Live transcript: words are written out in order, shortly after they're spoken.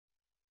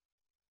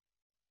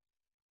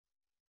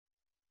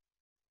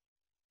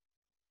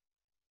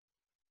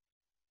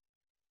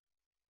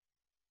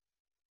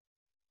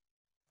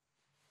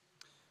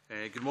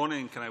Good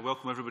morning. Can I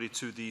welcome everybody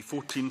to the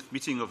 14th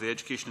meeting of the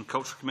Education and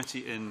Culture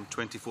Committee in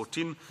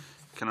 2014.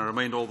 Can I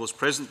remind all those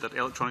present that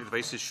electronic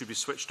devices should be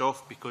switched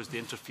off because they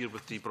interfere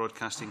with the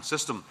broadcasting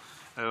system.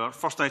 Our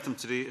first item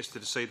today is to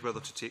decide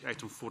whether to take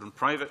item 4 in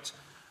private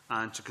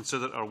and to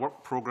consider our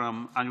work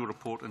programme, annual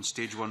report and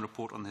stage 1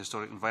 report on the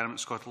Historic Environment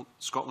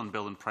Scotland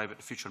Bill in private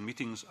at future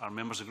meetings. Are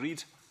members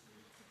agreed?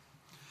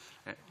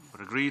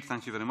 We're agreed.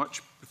 Thank you very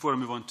much. Before I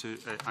move on to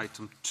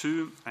item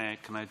 2,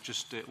 can I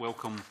just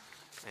welcome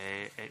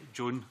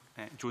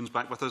Joan's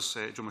back with us.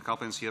 Joan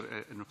McAlpin's here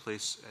in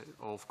place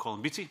of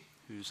Colin Beattie,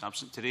 who's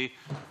absent today,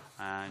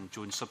 and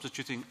Joan's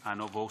substituting.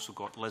 And I've also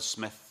got Liz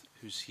Smith,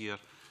 who's here,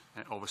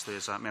 obviously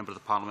as a member of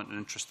the Parliament and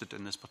interested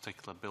in this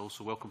particular bill.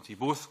 So welcome to you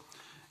both.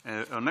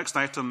 Our next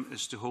item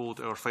is to hold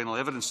our final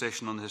evidence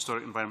session on the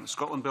Historic Environment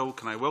Scotland Bill.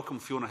 Can I welcome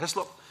Fiona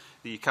Hyslop,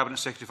 the Cabinet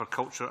Secretary for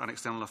Culture and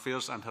External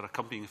Affairs, and her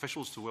accompanying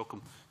officials, to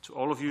welcome to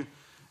all of you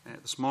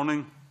this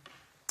morning.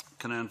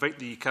 Can I invite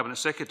the Cabinet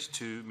Secretary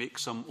to make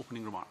some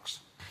opening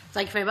remarks?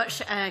 Thank you very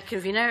much,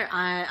 Convener.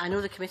 I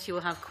know the committee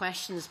will have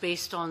questions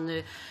based on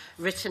the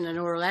written and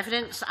oral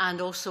evidence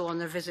and also on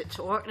their visit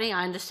to Orkney.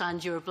 I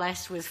understand you were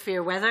blessed with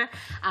fair weather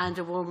and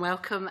a warm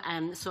welcome,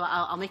 so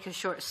I'll make a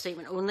short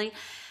statement only.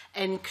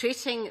 In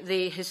creating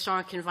the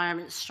Historic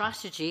Environment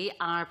Strategy,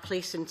 our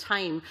place in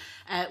time,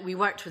 we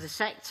worked with the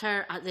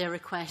sector at their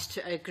request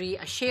to agree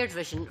a shared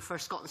vision for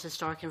Scotland's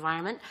historic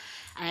environment.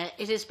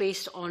 It is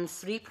based on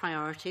 3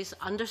 priorities: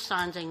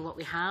 understanding what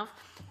we have,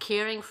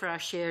 caring for our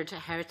shared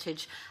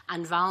heritage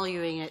and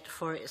valuing it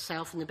for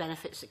itself and the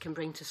benefits it can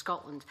bring to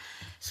Scotland.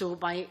 So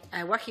by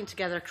working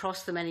together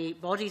across the many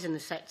bodies in the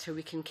sector,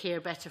 we can care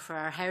better for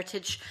our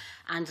heritage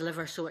and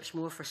deliver so much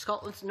more for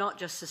Scotland, not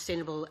just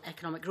sustainable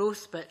economic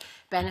growth, but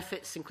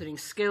benefits including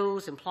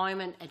skills,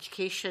 employment,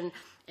 education,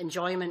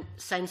 enjoyment,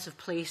 sense of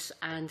place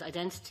and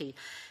identity.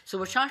 So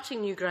we're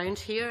charting new ground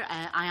here.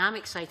 I am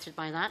excited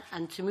by that,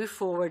 and to move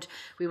forward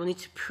we will need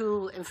to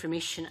pool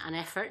information and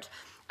effort,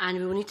 and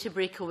we will need to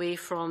break away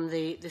from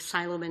the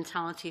silo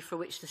mentality for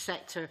which the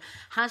sector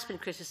has been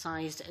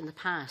criticised in the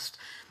past.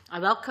 I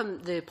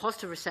welcome the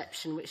positive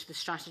reception which the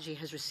strategy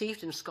has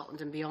received in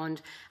Scotland and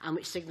beyond, and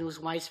which signals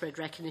widespread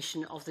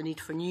recognition of the need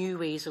for new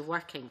ways of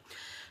working.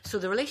 So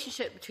the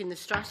relationship between the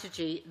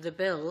strategy, the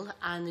bill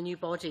and the new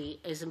body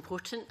is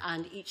important,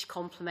 and each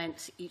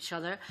complements each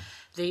other.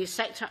 The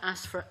sector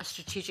asked for a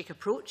strategic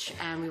approach,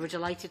 and we were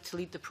delighted to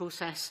lead the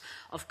process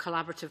of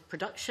collaborative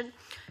production.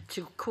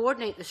 To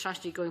coordinate the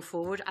strategy going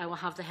forward, I will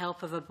have the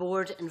help of a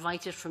board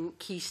invited from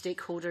key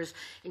stakeholders,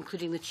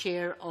 including the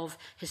Chair of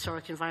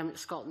Historic Environment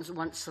Scotland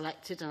once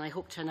selected, and I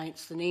hope to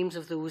announce the names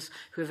of those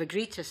who have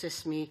agreed to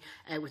assist me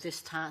with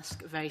this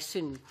task very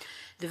soon.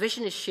 The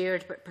vision is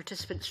shared, but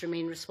participants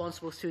remain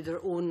responsible through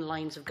their own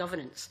lines of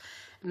governance.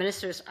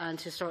 Ministers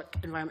and Historic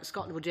Environment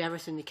Scotland will do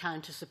everything they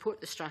can to support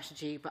the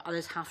strategy, but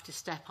others have to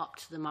step up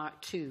to the mark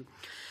too.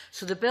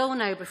 So the bill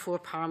now before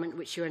Parliament,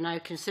 which you are now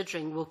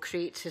considering, will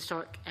create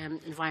Historic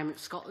Environment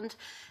Scotland,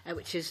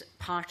 which is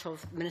part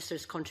of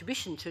Ministers'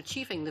 contribution to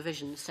achieving the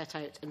vision set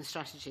out in the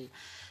strategy.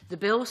 The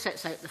bill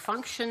sets out the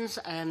functions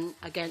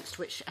against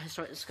which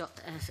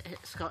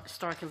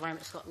Historic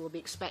Environment Scotland will be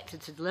expected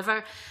to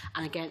deliver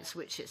and against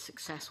which its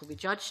success will be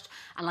judged.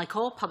 And like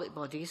all public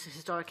bodies,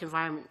 Historic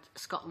Environment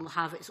Scotland will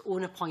have its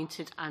own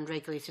appointed and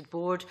regulated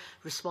board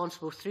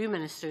responsible through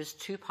ministers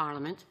to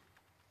Parliament.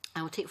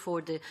 I will take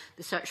forward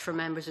the search for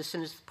members as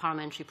soon as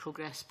parliamentary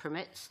progress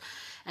permits.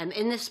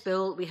 In this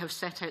bill, we have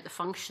set out the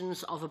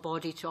functions of a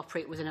body to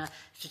operate within a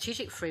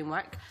strategic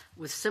framework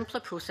with simpler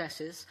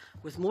processes,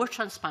 with more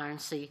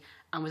transparency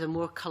and with a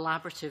more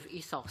collaborative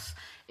ethos.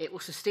 It will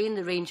sustain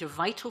the range of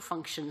vital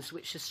functions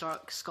which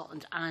Historic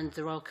Scotland and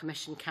the Royal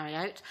Commission carry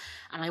out,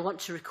 and I want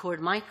to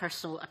record my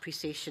personal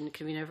appreciation,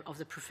 Convener, of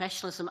the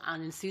professionalism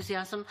and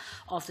enthusiasm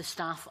of the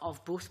staff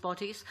of both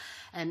bodies.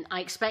 I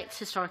expect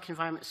Historic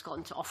Environment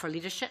Scotland to offer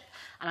leadership,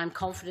 and I'm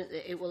confident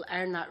that it will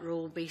earn that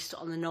role based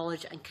on the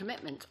knowledge and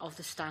commitment of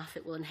the staff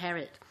it will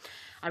inherit.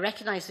 I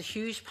recognise the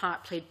huge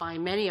part played by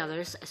many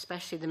others,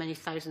 especially the many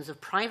thousands of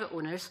private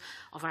owners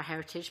of our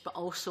heritage, but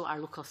also our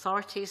local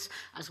authorities,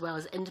 as well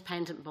as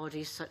independent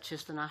bodies such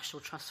as the National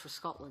Trust for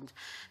Scotland.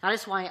 That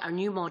is why our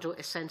new model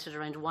is centred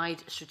around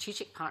wide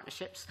strategic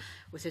partnerships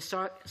with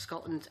Historic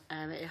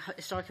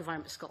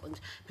Environment Scotland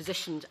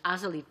positioned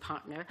as a lead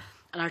partner,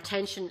 and our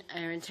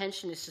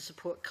intention is to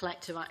support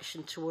collective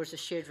action towards a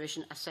shared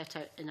vision as set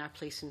out in our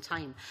place in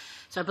time.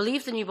 So I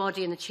believe the new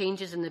body and the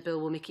changes in the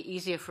bill will make it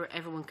easier for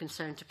everyone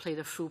concerned to play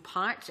their full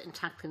part in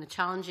tackling the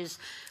challenges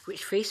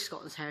which face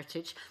Scotland's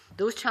heritage.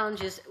 Those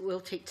challenges will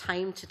take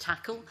time to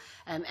tackle.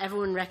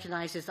 Everyone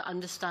recognises that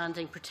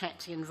understanding,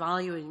 protecting and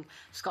valuing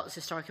Scotland's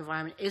historic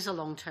environment is a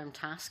long-term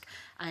task.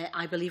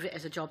 I believe it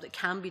is a job that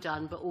can be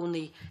done, but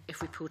only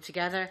if we pull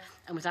together.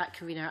 And with that,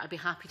 Convener, I'd be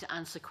happy to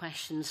answer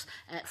questions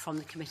from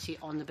the committee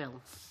on the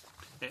bill.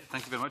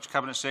 Thank you very much,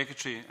 Cabinet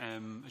Secretary.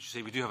 As you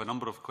say, we do have a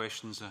number of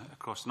questions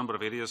across a number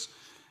of areas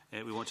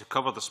we want to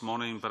cover this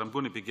morning, but I'm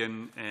going to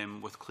begin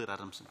with Claire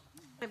Adamson.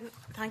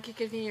 Thank you,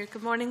 Convener.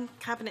 Good morning,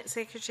 Cabinet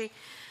Secretary.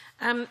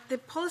 The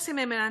policy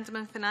memorandum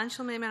and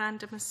financial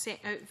memorandum has set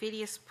out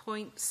various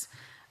points.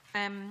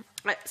 Some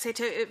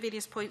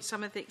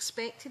of the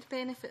expected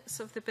benefits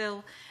of the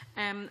bill,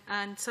 and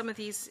some of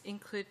these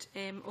include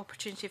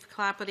opportunity for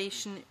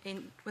collaboration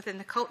within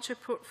the culture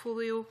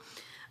portfolio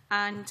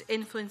and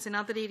influence in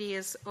other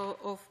areas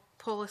of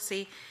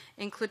policy,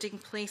 including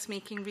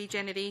placemaking,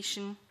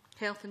 regeneration,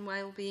 health and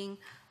wellbeing,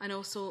 and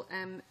also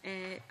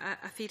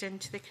a feed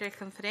into the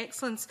curriculum for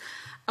excellence.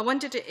 I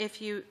wondered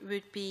if you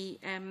would be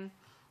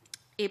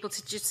able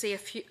to just say a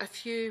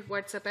few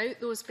words about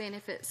those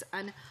benefits,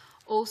 and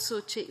also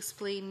to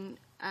explain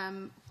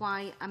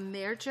why a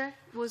merger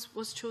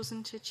was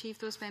chosen to achieve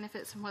those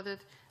benefits, and whether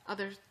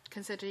other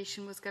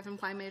consideration was given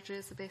why merger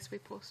is the best way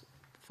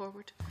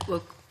forward.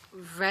 Well,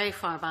 very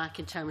far back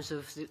in terms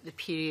of the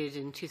period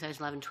in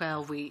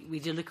 2011-12, we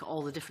did look at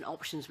all the different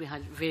options. We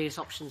had various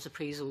options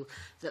appraisal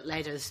that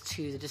led us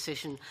to the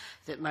decision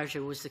that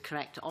merger was the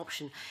correct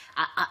option.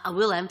 I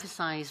will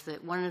emphasise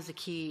that one of the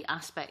key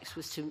aspects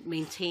was to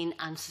maintain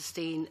and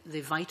sustain the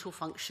vital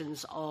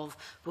functions of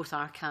both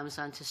ARCAMS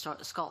and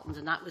Historic Scotland,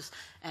 and that was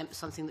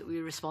something that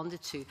we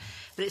responded to.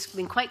 But it's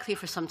been quite clear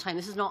for some time,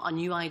 this is not a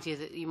new idea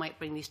that you might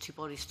bring these two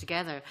bodies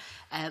together,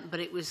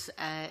 but it was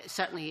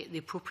certainly the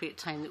appropriate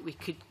time that we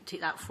could take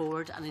that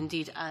forward. And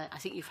indeed, I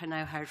think you've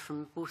now heard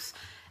from both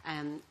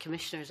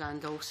commissioners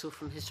and also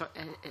from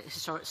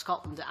Historic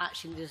Scotland that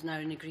actually there's now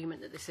an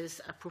agreement that this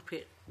is an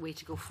appropriate way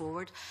to go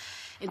forward.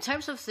 In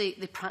terms of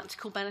the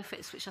practical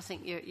benefits, which I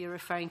think you're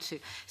referring to,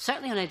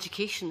 certainly on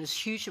education there's a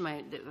huge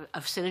amount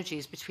of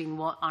synergies between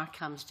what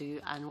ARCAMS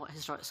do and what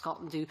Historic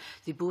Scotland do.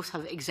 They both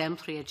have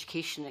exemplary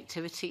education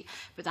activity,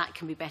 but that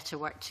can be better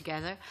worked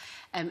together.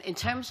 In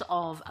terms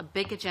of a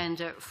big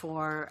agenda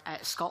for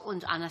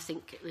Scotland, and I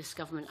think this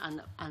government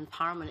and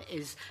Parliament,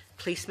 is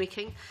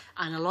placemaking,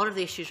 and a lot of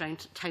the issues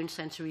around town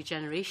centre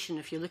regeneration.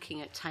 If you're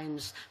looking at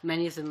towns,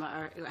 many of them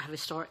have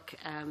historic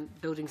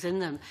buildings in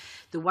them.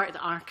 The work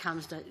that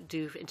ARCAMS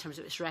do in terms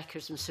of its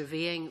records and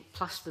surveying,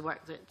 plus the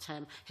work that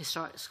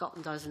Historic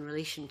Scotland does in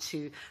relation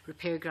to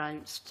repair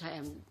grounds,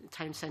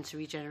 town centre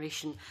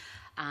regeneration,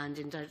 and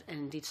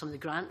indeed some of the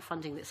grant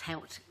funding that's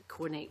helped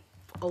coordinate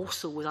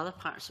also with other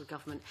parts of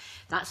government,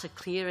 that's a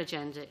clear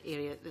agenda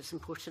area that's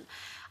important.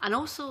 And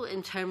also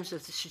in terms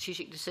of the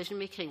strategic decision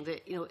making,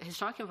 that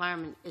historic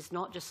environment is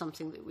not just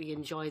something that we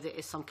enjoy that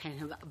is some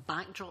kind of a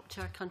backdrop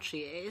to our country.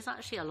 It is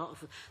actually a lot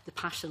of the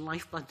passion,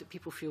 lifeblood that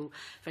people feel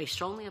very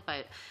strongly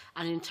about.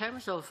 And in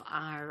terms of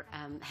our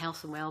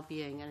health and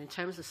well-being, and in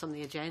terms of some of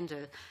the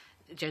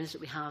agendas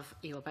that we have,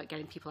 about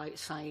getting people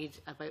outside,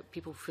 about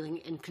people feeling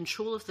in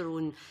control of their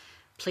own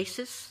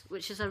places,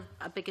 which is a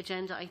big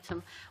agenda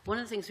item. One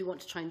of the things we want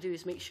to try and do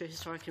is make sure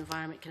historic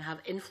environment can have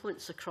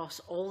influence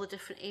across all the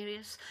different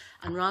areas,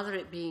 and rather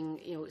it being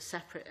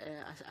separate,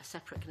 a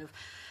separate kind of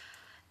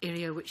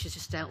area which is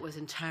just dealt with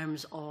in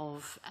terms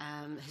of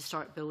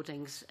historic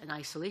buildings in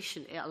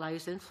isolation, it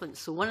allows influence.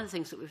 So one of the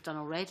things that we've done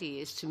already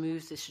is to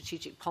move the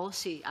strategic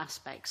policy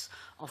aspects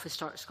of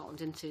Historic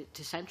Scotland into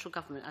central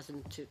government, as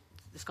into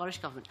the Scottish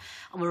Government,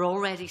 and we're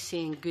already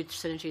seeing good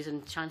synergies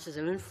and chances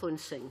of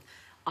influencing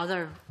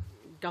other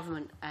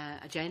government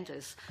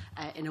agendas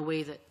in a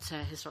way that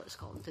Historic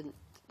Scotland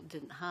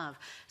didn't have.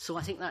 So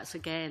I think that's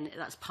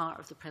part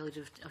of the prelude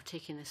of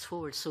taking this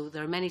forward. So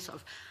there are many sort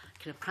of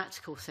kind of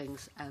practical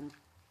things,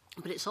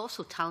 but it's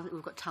also talent.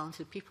 We've got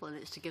talented people, and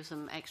it's to give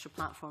them extra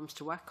platforms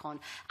to work on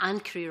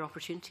and career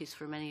opportunities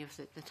for many of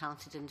the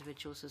talented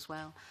individuals as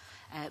well.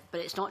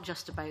 But it's not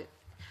just about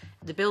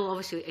the bill.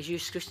 Obviously, as you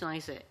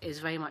scrutinise it, is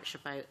very much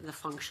about the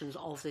functions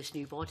of this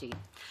new body.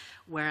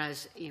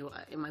 Whereas, in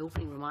my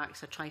opening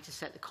remarks, I tried to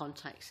set the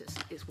context.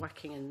 It's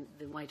working in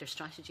the wider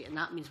strategy, and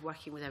that means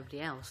working with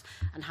everybody else.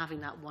 And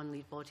having that one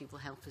lead body will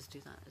help us do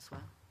that as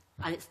well.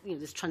 And it's,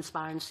 there's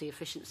transparency,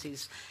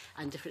 efficiencies,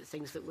 and different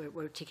things that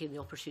we're taking the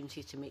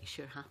opportunity to make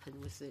sure happen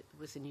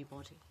with the new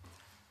body.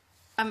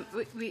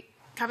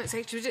 Cabinet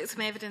Secretary, we did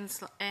some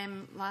evidence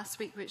last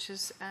week, which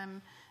was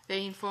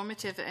very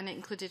informative, and it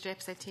included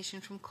representation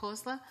from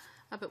COSLA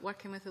about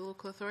working with the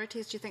local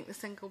authorities. Do you think the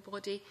single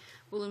body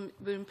will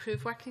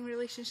improve working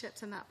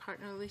relationships and that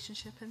partner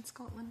relationship in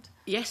Scotland?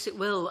 Yes, it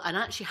will. And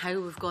actually how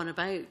we've gone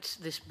about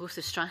this, both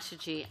the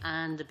strategy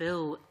and the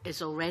bill,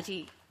 is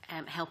already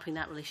helping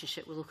that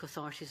relationship with local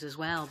authorities as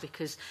well,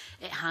 because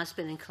it has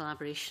been in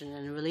collaboration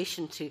and in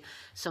relation to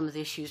some of the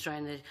issues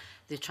around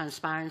the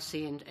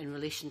transparency and in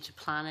relation to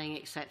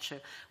planning, etc.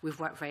 We've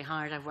worked very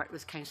hard. I've worked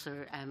with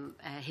Councillor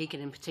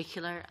Hagan in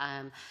particular,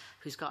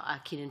 who's got a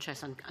keen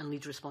interest and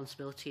lead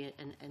responsibility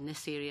in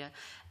this area.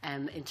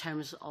 In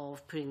terms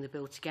of putting the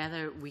bill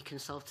together, we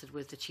consulted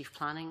with the chief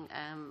planning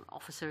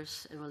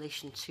officers in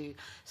relation to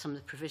some of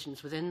the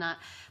provisions within that.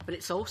 But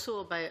it's also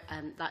about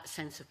that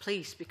sense of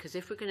place, because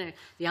if we're going to,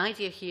 the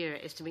idea here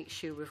is to make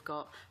sure we've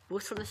got,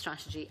 both from the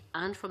strategy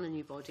and from the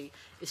new body,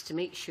 is to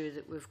make sure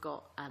that we've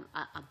got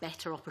a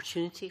better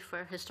opportunity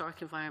for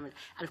historic environment.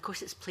 And of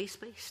course it's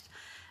place-based.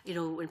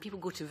 When people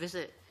go to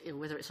visit,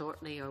 whether it's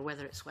Orkney or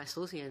whether it's West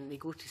Lothian, they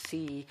go to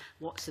see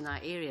what's in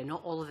that area.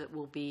 Not all of it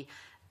will be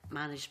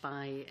managed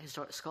by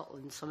Historic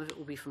Scotland, some of it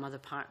will be from other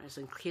partners,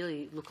 and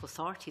clearly local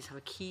authorities have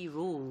a key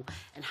role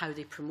in how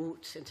they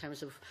promote, in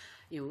terms of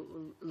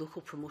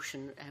local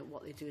promotion,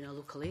 what they do in a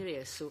local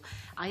area. So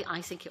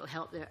I think it will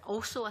help there.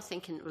 Also, I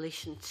think in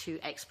relation to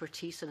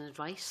expertise and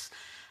advice,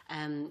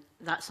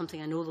 that's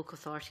something I know local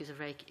authorities are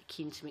very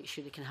keen to make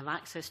sure they can have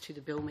access to.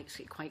 The bill makes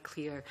it quite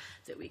clear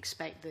that we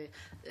expect the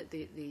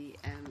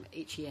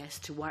HES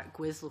to work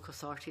with local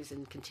authorities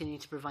and continue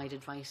to provide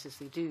advice as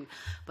they do.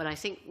 But I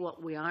think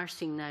what we are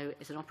seeing now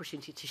is an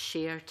opportunity to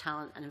share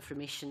talent and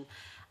information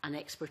and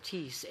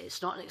expertise.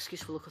 It's not an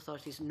excuse for local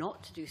authorities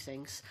not to do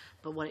things,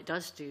 but what it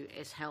does do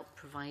is help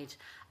provide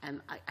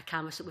a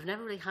canvas that we've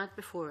never really had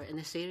before in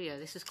this area.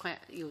 This is quite,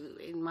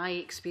 in my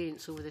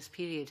experience over this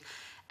period,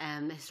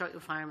 the historic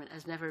environment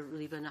has never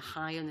really been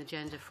high on the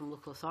agenda from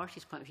local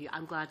authorities' point of view.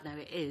 I'm glad now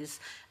it is,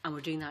 and we're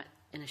doing that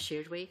in a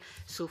shared way.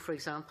 So, for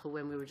example,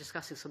 when we were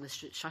discussing some of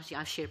the strategy,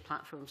 I've shared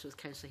platforms with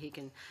Councillor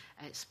Hagan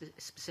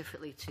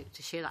specifically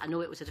to share that. I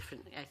know it was a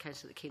different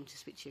councillor that came to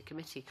speak to your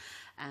committee,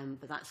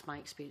 but that's my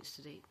experience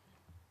to date.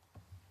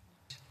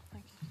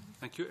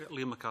 Thank you.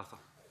 Liam MacArthur.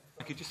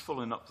 I could just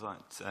following up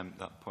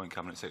that point,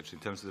 Cabinet Secretary,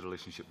 in terms of the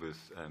relationship with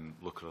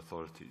local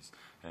authorities.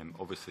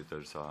 Obviously,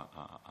 there's a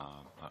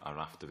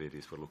raft of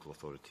areas where local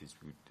authorities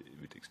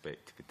would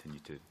expect to continue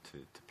to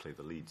play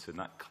the lead. So in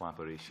that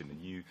collaboration,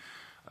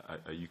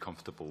 are you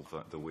comfortable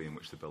that the way in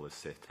which the bill is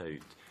set out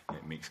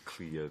it makes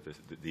clear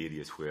the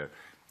areas where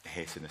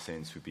HES, in a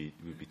sense, would be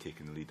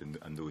taking the lead,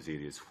 and those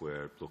areas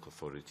where local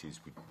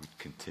authorities would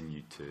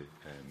continue to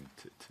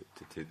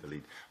take the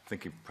lead? I'm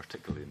thinking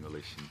particularly in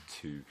relation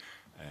to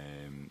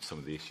some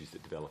of the issues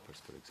that developers,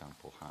 for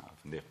example, have,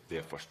 and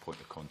their first point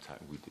of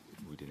contact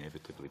would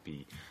inevitably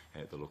be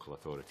the local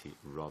authority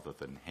rather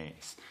than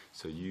HES.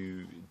 So do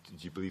you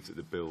believe that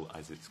the bill,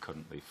 as it's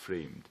currently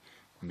framed,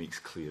 makes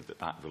clear that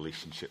that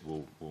relationship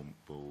will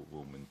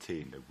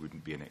maintain? There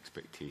wouldn't be an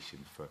expectation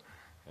for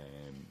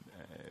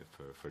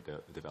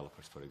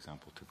developers, for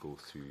example, to go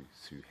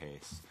through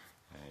HES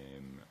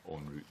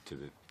en route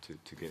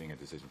to getting a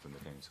decision from the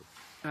council.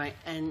 Right,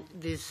 and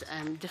there's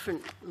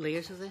different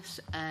layers of this.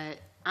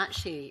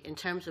 Actually, in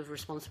terms of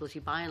responsibility,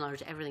 by and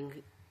large,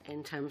 everything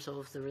in terms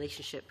of the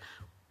relationship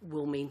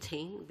will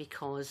maintain,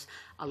 because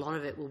a lot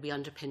of it will be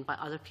underpinned by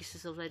other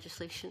pieces of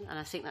legislation, and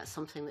I think that's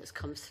something that's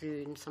come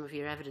through in some of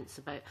your evidence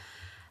about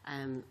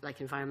like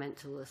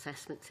environmental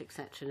assessments,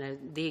 etc. Now,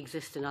 they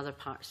exist in other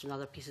parts and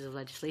other pieces of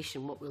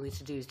legislation. What we'll need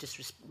to do is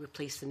just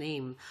replace the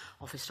name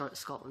of Historic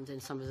Scotland in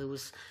some of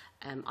those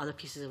other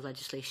pieces of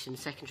legislation,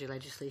 secondary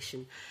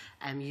legislation,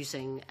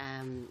 using,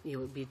 it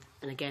would be,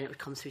 and again, it would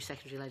come through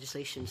secondary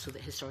legislation so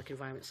that Historic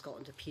Environment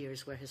Scotland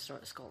appears where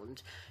Historic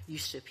Scotland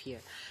used to appear.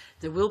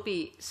 There will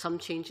be some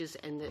changes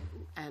in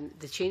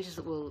the changes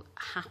that will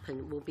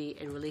happen will be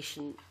in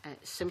relation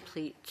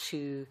simply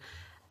to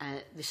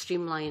the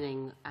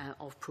streamlining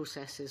of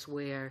processes,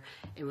 where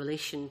in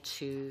relation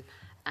to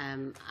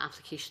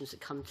applications that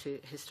come to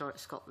Historic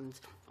Scotland,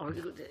 or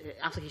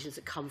applications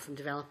that come from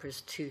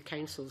developers to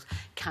councils,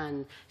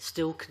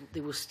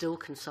 they will still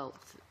consult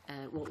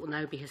what will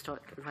now be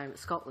Historic Environment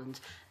Scotland.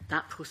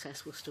 That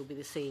process will still be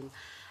the same,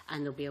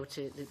 and they'll be able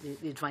to,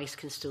 the advice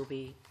can still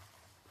be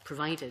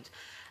provided.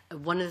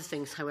 One of the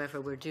things,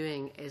 however, we're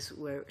doing is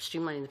we're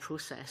streamlining the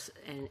process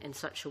in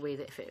such a way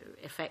that if it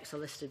affects a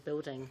listed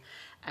building,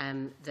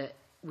 that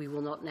we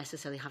will not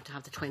necessarily have to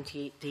have the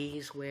 28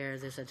 days where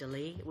there's a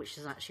delay, which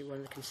is actually one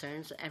of the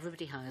concerns that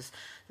everybody has,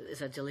 that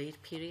there's a delayed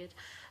period.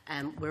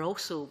 We're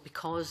also,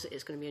 because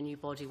it's going to be a new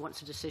body,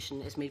 once a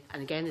decision is made,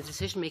 and again, the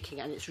decision making,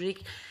 and it's really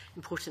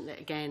important that,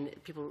 again,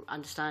 people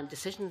understand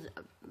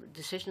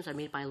decisions are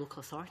made by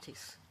local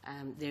authorities.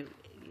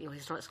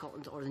 Historic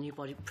Scotland or the new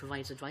body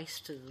provides advice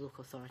to the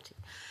local authority.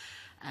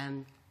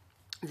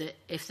 That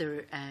if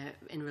they're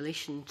in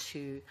relation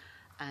to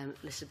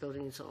listed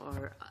buildings,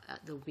 or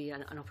there'll be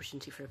an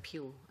opportunity for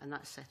appeal, and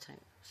that's set out.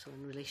 So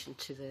in relation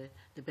to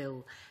the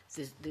bill,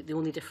 the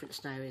only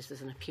difference now is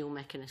there's an appeal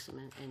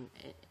mechanism,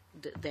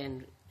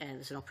 then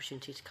there's an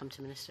opportunity to come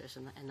to ministers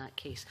in that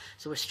case.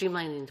 So we're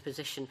streamlining the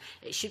position.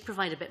 It should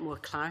provide a bit more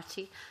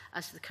clarity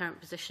as to the current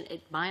position.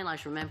 By and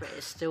large, remember, it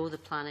is still the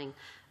planning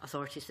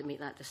authorities that make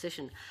that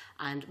decision,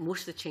 and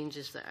most of the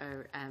changes that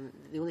are,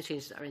 the only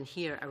changes that are in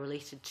here are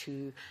related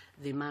to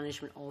the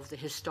management of the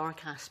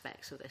historic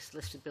aspects of this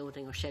listed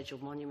building or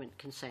scheduled monument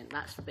consent.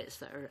 That's the bits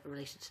that are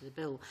related to the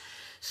bill.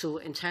 So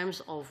in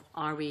terms of,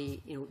 are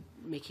we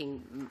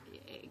making,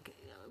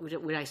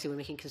 would I say we're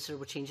making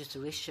considerable changes to the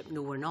relationship?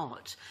 No, we're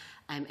not.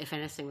 If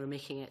anything, we're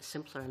making it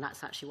simpler, and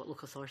that's actually what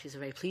local authorities are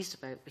very pleased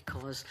about,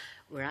 because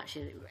we're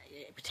actually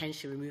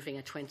potentially removing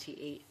a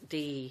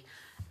 28-day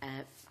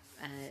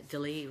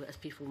delay, as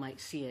people might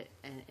see it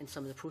in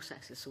some of the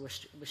processes. So we're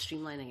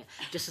streamlining it,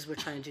 just as we're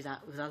trying to do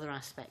that with other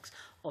aspects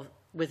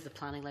with the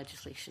planning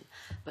legislation.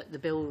 But the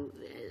bill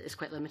is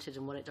quite limited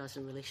in what it does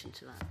in relation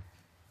to that.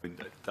 I mean,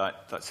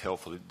 that's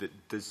helpful.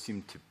 It does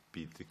seem to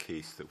be the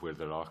case that where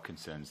there are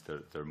concerns,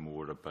 they're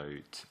more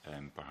about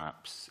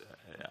perhaps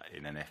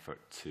in an effort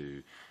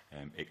to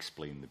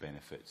explain the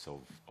benefits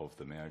of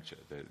the merger.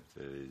 There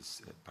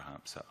is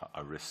perhaps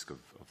a risk of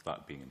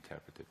that being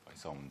interpreted by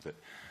some that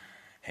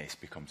Hess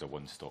becomes a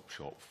one-stop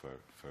shop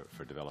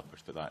for developers,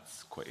 but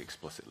that's quite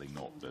explicitly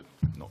not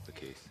the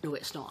case. No,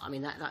 it's not. I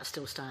mean, that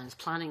still stands.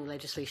 Planning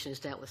legislation is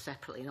dealt with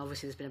separately, and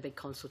obviously there's been a big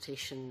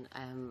consultation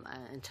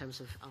in terms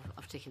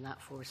of taking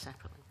that forward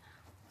separately.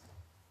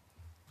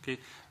 Okay,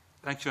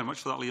 thank you very much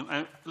for that,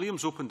 Liam.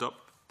 Liam's opened up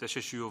this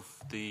issue of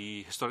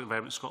the Historic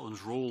Environment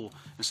Scotland's role,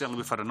 and certainly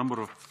we've had a number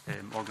of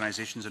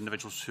organisations and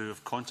individuals who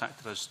have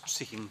contacted us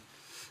seeking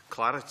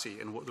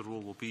clarity in what the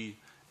role will be.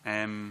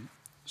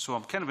 So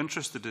I'm kind of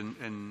interested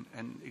in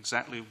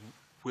exactly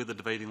where the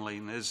dividing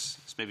line is.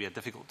 It's maybe a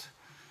difficult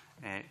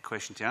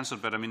question to answer,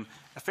 but I mean,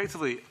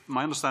 effectively,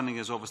 my understanding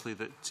is obviously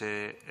that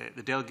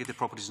the delegated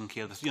properties in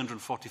care, the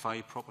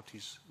 345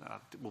 properties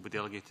that will be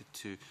delegated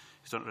to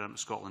Historic Environment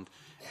Scotland,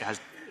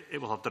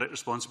 it will have direct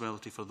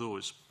responsibility for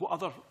those. What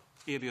other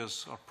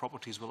areas or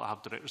properties will it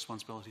have direct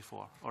responsibility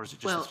for, or is it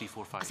just the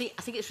 345?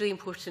 I think it's really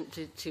important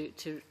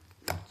to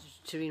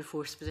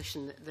reinforce the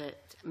position that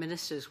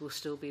ministers will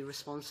still be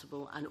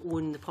responsible and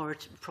own the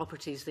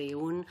properties they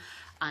own,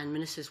 and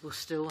ministers will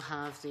still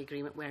have the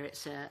agreement where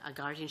it's a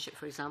guardianship,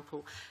 for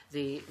example.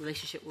 The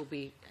relationship will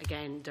be,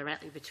 again,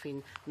 directly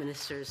between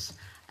ministers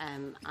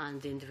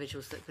and the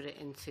individuals that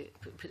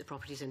put the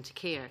properties into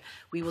care.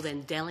 We will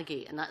then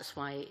delegate, and that's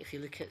why if you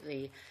look at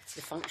the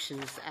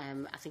functions,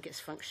 I think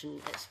it's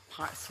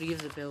part 3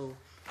 of the bill.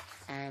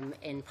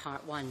 In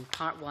Part 1.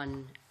 Part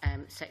 1,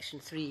 Section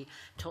 3,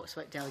 talks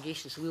about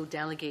delegation. So we'll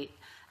delegate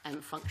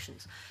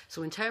functions.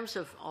 So in terms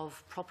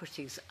of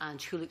properties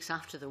and who looks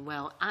after them,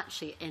 well,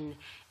 actually,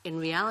 in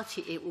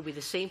reality, it will be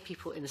the same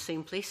people in the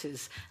same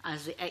places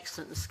as the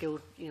excellent and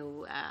skilled,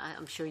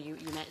 I'm sure you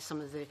met some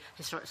of the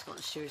Historic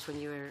Scotland stewards when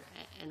you were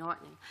in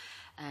Orkney.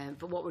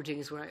 But what we're doing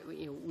is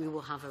we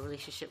will have a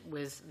relationship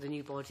with the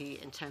new body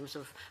in terms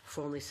of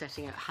formally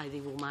setting out how they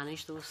will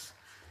manage those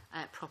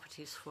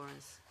properties for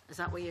us. Is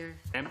that what you're...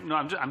 No,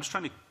 I'm just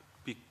trying to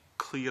be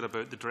clear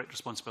about the direct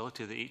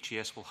responsibility that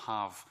HES will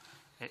have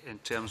in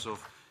terms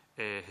of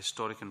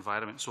historic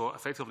environment. So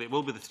effectively it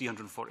will be the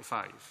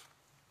 345.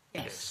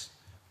 Yes.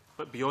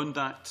 But beyond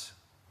that,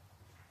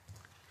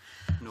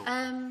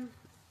 no.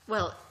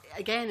 Well,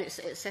 again,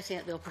 it's setting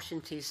out the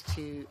opportunities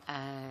to...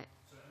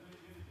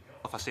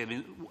 If I say,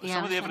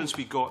 some of the evidence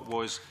we got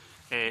was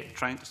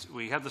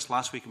we had this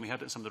last week and we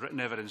had it in some of the written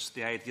evidence,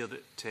 the idea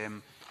that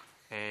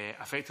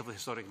effectively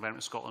Historic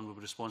Environment Scotland will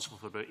be responsible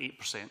for about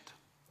 8%.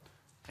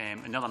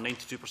 Another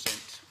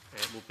 92%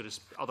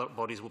 other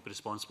bodies will be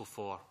responsible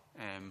for.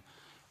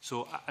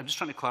 So I'm just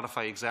trying to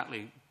clarify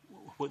exactly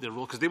what their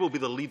role, because they will be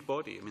the lead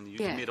body. I mean, you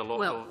made a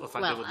lot of the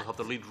fact they will have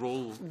the lead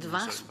role.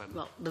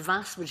 The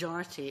vast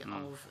majority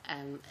of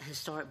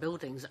historic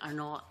buildings are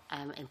not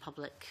in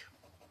public,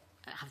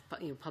 have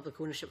public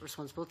ownership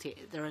responsibility.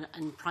 They're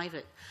in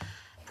private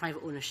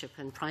ownership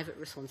and private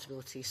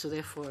responsibility. So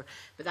therefore,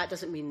 but that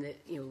doesn't mean that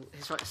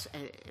Historic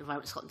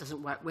Environment Scotland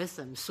doesn't work with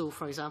them. So,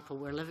 for example,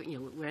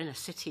 we're in a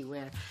city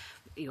where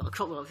well,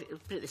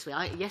 put it this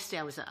way. Yesterday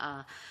I was at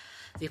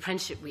the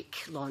Apprenticeship Week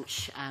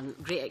launch,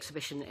 great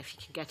exhibition if you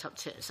can get up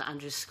to St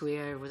Andrew's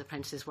Square with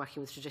apprentices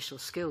working with traditional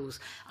skills.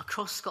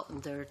 Across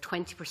Scotland, there are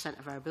 20%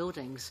 of our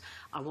buildings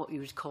are what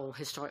you would call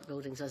historic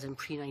buildings, as in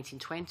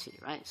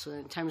pre-1920, right? So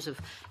in terms of,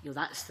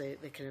 that's the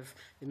kind of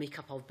the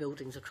makeup of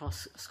buildings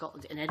across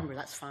Scotland. In Edinburgh,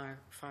 that's far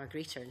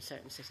greater. In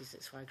certain cities,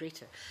 it's far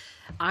greater.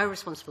 Our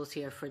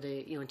responsibility are for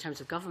the, in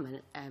terms of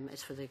government,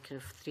 is for the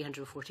kind of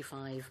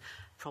 345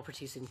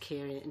 properties in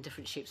care in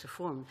different shapes or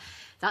form.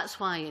 That's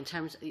why in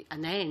terms,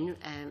 and then,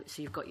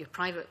 so you've got your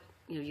private,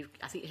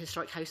 I think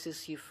historic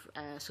houses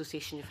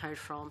association you've heard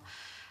from,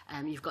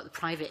 you've got the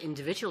private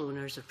individual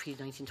owners of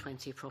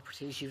pre-1920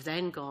 properties. You've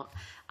then got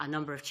a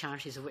number of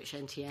charities, of which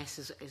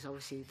NTS is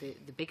obviously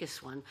the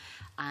biggest one.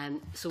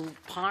 So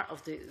part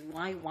of the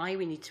why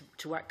we need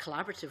to work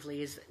collaboratively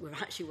is that we're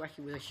actually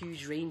working with a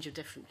huge range of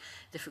different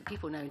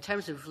people. Now, in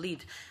terms of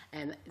lead,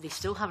 they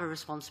still have a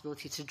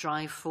responsibility to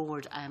drive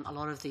forward a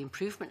lot of the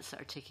improvements that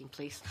are taking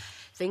place.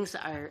 Things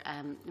that are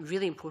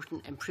really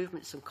important,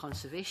 improvements in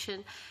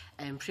conservation,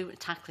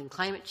 tackling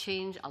climate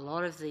change. A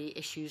lot of the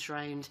issues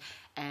around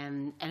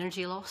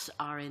energy loss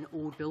are in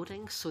old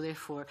buildings, so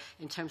therefore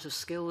in terms of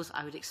skills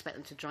I would expect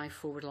them to drive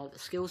forward a lot of the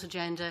skills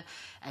agenda.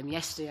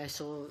 Yesterday I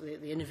saw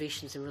the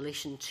innovations in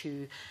relation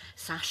to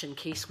sash and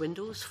case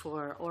windows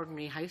for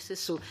ordinary houses,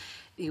 so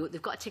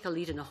they've got to take a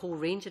lead in a whole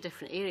range of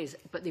different areas,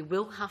 but they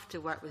will have to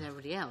work with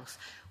everybody else,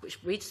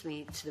 which leads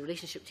me to the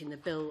relationship between the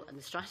bill and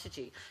the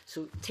strategy.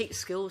 So take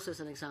skills as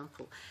an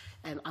example.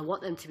 I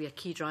want them to be a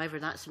key driver.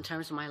 That's in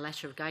terms of my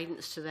letter of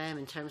guidance to them,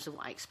 in terms of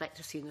what I expect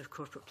to see in their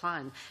corporate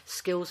plan.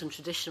 Skills and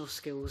traditional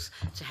skills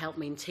to help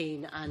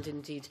maintain and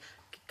indeed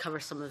cover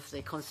some of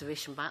the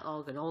conservation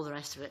backlog and all the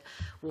rest of it,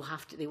 will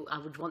have to. I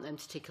would want them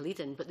to take a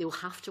lead in, but they will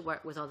have to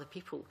work with other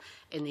people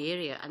in the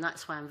area, and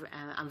that's why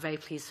I'm very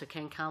pleased. So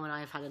Ken Calm and I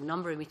have had a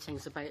number of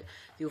meetings about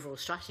the overall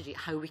strategy,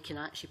 how we can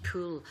actually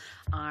pool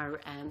our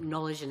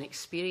knowledge and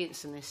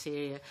experience in this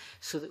area,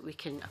 so that we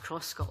can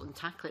across Scotland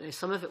tackle it. Now,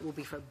 some of it will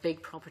be for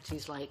big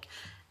properties like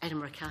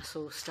Edinburgh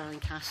Castle, Stirling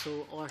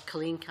Castle or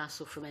Culzean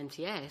Castle from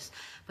MTS,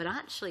 but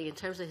actually in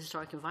terms of the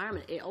historic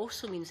environment, it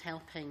also means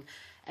helping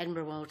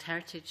Edinburgh World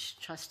Heritage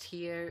Trust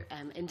here,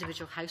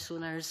 individual house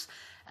owners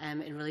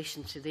in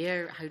relation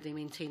to how they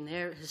maintain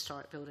their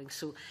historic buildings.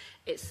 So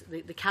it's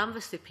the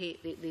canvas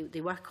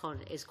they work on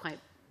is quite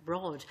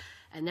broad,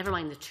 and never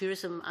mind the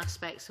tourism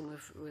aspects, and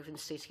we've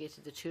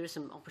instigated the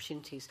tourism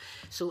opportunities.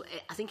 So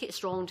I think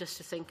it's wrong just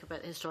to think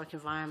about the historic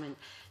environment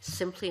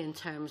simply in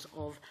terms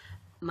of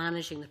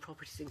managing the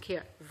properties in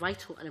care.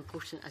 Vital and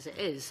important as it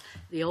is,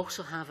 they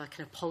also have a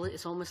kind of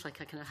it's almost like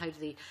a kind of how do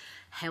they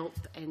help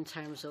in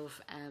terms of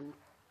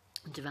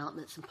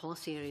developments and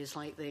policy areas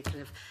like the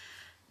kind of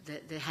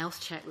the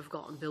health check we've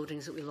got on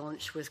buildings that we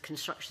launched with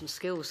construction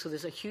skills. So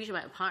there's a huge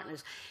amount of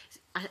partners.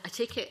 I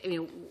take it,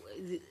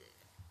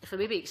 if I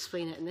maybe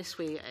explain it in this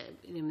way,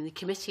 the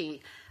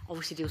committee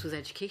obviously deals with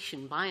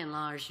education. By and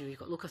large, you've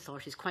got local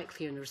authorities quite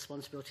clear in their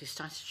responsibilities,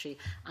 statutory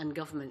and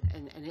government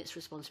in its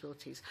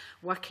responsibilities.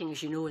 Working,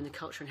 as you know, in the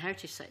culture and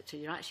heritage sector,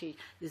 you're actually,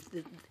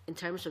 in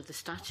terms of the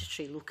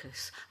statutory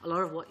locus, a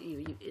lot of what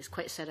is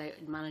quite set out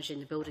in managing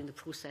the building, the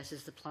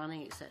processes, the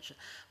planning, etc.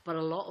 But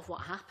a lot of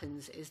what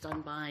happens is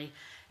done by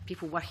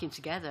people working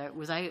together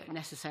without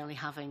necessarily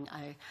having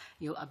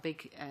a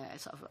big,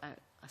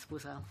 I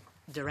suppose, a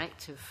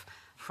directive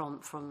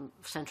from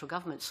central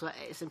government. So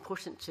it's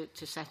important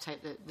to set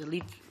out that the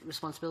lead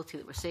responsibility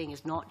that we're saying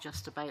is not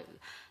just about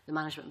the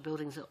management of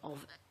buildings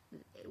of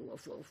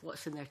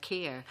what's in their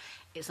care.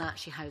 It's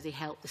actually how they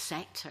help the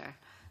sector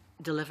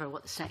deliver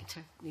what the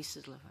sector needs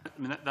to deliver.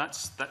 I mean,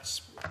 that's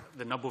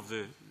the nub of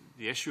the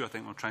issue, I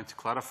think we're trying to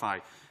clarify.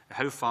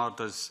 How far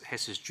does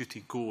HIS's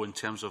duty go in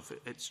terms of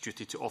its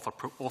duty to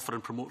offer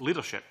and promote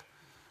leadership?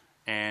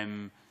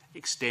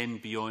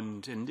 Extend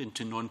beyond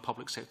into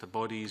non-public sector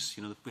bodies.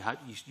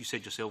 You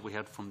said yourself we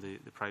heard from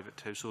the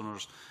private house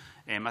owners.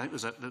 I think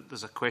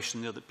there's a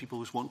question there that people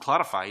just want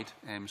clarified,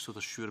 so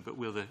they're sure about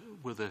where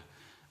the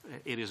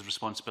areas of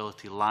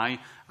responsibility lie.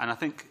 And I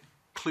think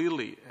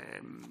clearly,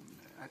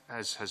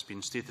 as has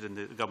been stated in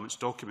the government's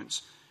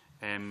documents,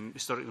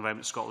 Historic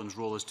Environment Scotland's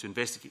role is to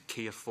investigate,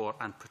 care for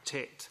and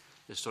protect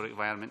the historic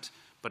environment.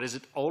 But is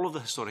it all of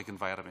the historic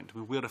environment? I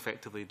mean, where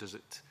effectively does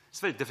it? It's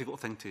a very difficult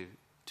thing to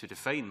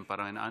define, but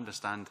I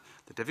understand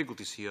the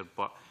difficulties here,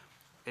 but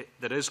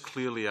there is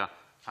clearly a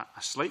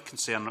slight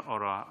concern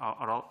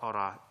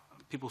or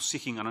people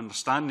seeking an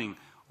understanding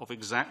of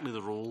exactly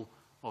the role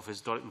of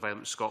Historic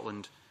Environment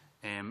Scotland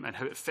and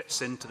how it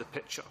fits into the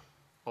picture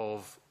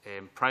of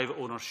private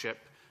ownership,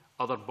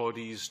 other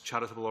bodies,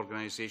 charitable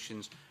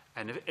organisations,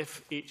 and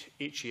if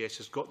HES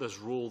has got this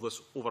role,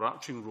 this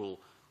overarching role,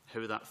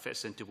 how that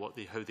fits into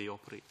how they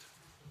operate.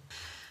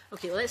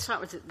 Okay, well, let's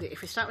start with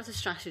if we start with the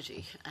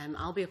strategy,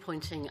 I'll be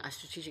appointing a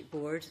strategic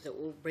board that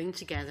will bring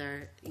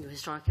together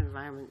historic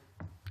environment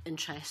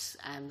interests,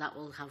 and that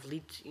will have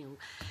lead.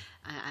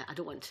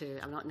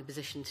 I'm not in a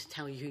position to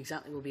tell you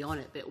exactly who will be on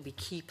it, but it will be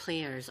key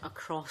players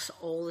across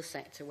all the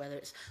sector, whether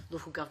it's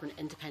local government,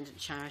 independent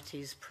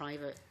charities,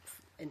 private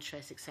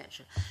interests,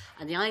 etc.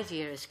 And the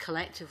idea is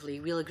collectively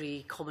we'll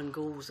agree common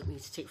goals that we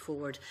need to take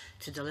forward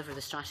to deliver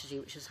the strategy,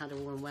 which has had a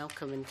warm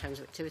welcome in terms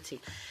of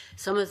activity.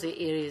 Some of the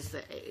areas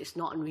that it's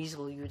not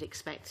unreasonable you would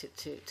expect it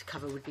to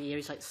cover would be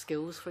areas like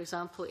skills, for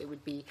example. It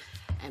would be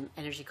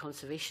energy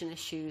conservation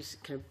issues,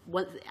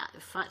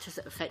 factors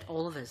that affect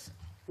all of us,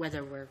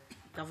 whether we're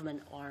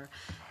government or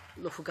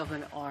local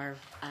government or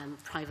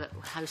private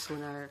house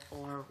owner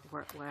or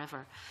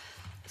wherever.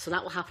 So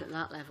that will happen at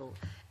that level.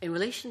 In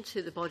relation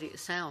to the body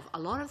itself, a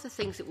lot of the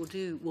things that we'll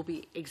do will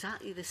be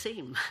exactly the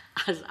same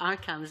as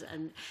ARCAMS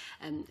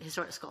and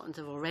Historic Scotland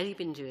have already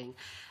been doing.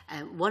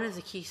 One of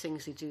the key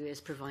things they do is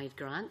provide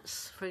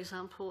grants, for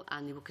example,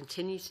 and they will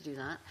continue to do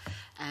that.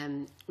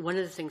 One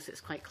of the things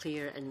that's quite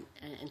clear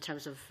in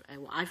terms of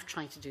what I've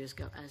tried to do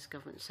as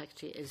Government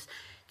Secretary is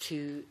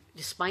to,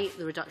 despite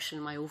the reduction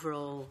in my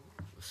overall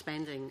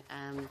spending,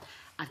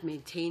 I've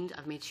made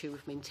sure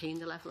we've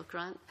maintained the level of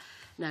grant.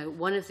 Now,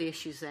 one of the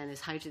issues then is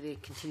how do they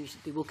continue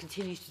they will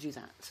continue to do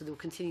that. So they'll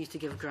continue to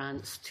give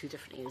grants to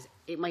different areas.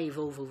 It may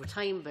evolve over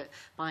time, but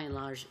by and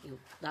large,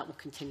 that will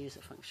continue as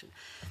a function.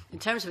 In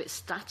terms of its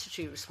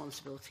statutory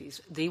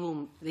responsibilities, they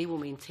will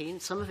maintain.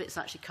 Some of it's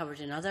actually covered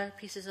in other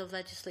pieces of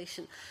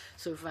legislation.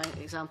 So, for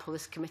example,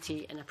 this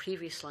committee in a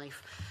previous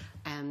life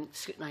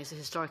scrutinise the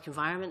historic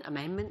environment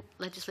amendment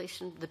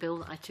legislation, the bill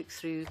that I took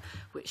through,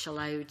 which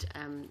allowed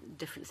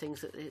different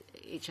things that the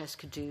HS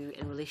could do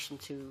in relation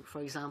to,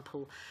 for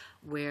example,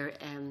 where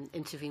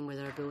intervene where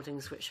there are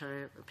buildings which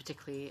are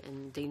particularly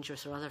in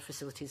dangerous or other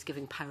facilities,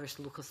 giving powers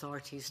to local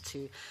authorities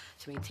to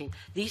maintain.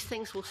 These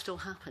things will still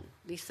happen.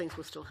 These things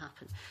will still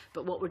happen.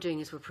 But what we're doing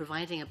is we're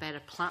providing a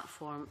better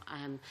platform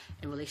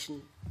in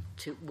relation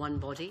to one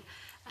body.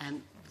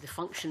 The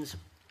functions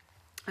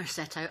are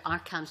set out. Our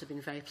CAMs have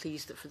been very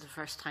pleased that for the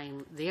first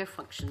time their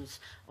functions,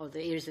 or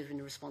the areas they've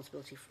been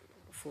responsibility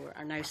for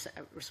are now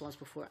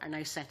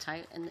set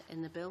out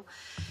in the bill.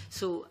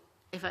 So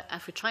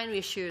if we try and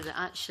reassure that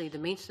actually the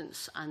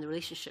maintenance and the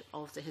relationship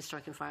of the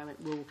historic environment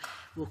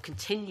will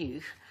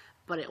continue,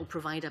 but it will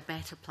provide a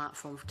better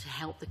platform to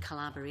help the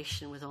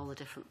collaboration with all the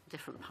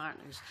different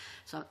partners.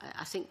 So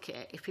I think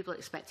if people are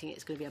expecting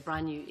it's going to be a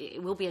brand new,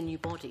 it will be a new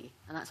body,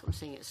 and that's what I'm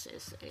saying.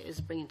 It is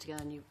bringing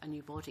together a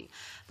new body.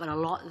 But a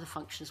lot of the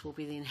functions will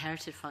be the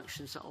inherited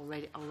functions that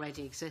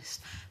already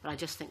exist. But I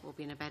just think we'll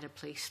be in a better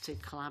place to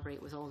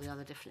collaborate with all the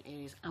other different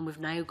areas. And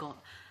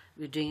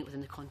we're doing it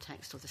within the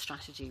context of the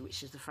strategy,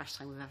 which is the first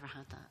time we've ever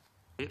had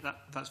that.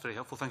 That's very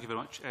helpful. Thank you very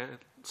much.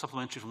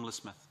 Supplementary from Liz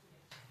Smith.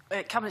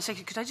 Cabinet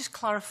Secretary, could I just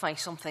clarify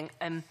something?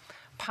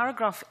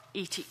 Paragraph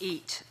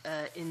 88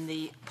 in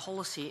the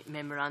policy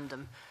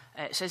memorandum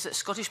says that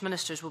Scottish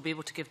ministers will be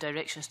able to give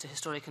directions to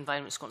Historic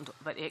Environment Scotland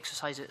about the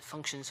exercise of its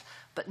functions,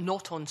 but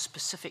not on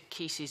specific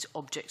cases,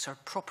 objects or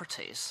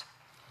properties,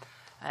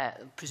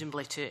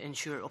 presumably to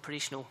ensure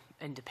operational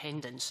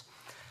independence.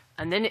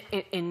 And then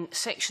in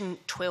section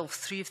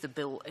 12.3 of the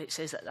bill, it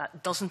says that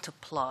that doesn't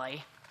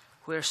apply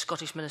where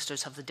Scottish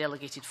ministers have the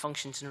delegated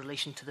functions in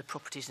relation to the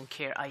properties in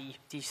care, i.e.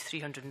 these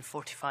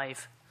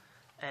 345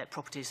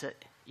 properties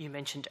that you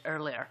mentioned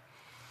earlier.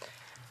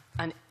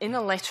 And in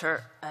a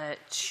letter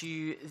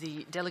to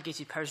the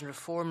Delegated Powers and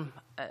Reform,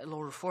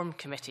 Law Reform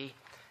Committee,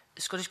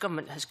 the Scottish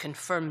Government has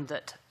confirmed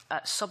that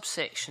at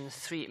subsection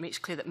 3, it makes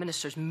clear that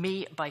ministers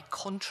may, by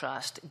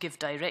contrast, give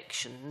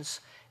directions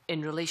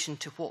in relation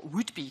to what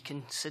would be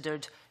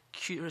considered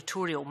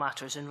curatorial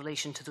matters in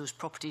relation to those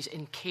properties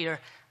in care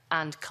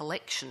and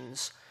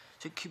collections.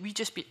 So could we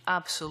just be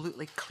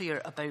absolutely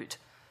clear about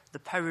the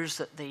powers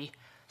that the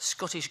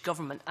Scottish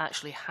Government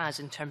actually has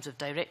in terms of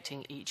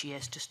directing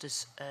HES, just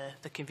as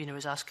the convener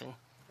was asking?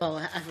 Well,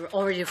 I've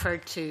already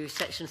referred to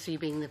section 3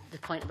 being the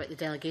point about the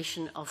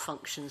delegation of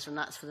functions, and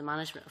that's for the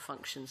management of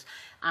functions.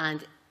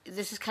 And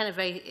this is kind of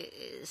very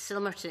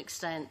similar to an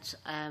extent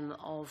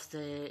of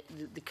the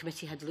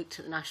committee had looked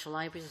at the National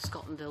Libraries of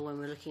Scotland bill when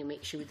we're looking at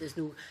making sure there's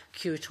no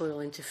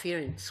curatorial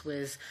interference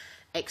with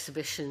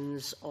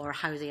exhibitions or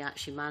how they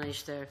actually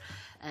manage their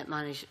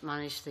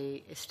manage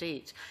the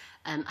estate.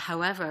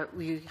 However,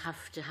 we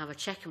have to have a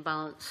check and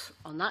balance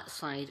on that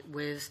side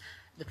with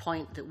the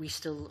point that we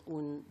still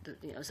own,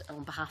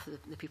 on behalf of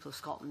the people of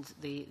Scotland,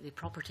 the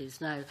properties.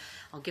 Now,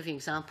 I'll give you an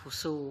example.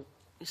 So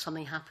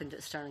something happened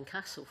at Stirling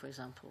Castle, for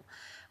example,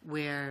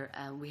 where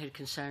we had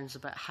concerns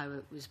about how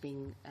it was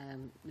being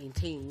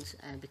maintained,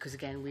 because,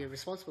 again, we are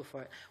responsible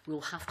for it.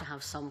 We'll have to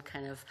have some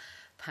kind of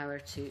power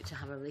to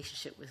have a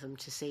relationship with them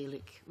to say,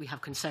 look, we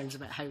have concerns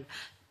about how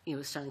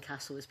Stirling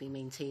Castle is being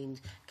maintained.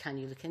 Can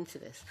you look into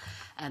this?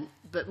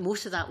 But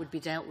most of that would be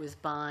dealt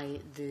with by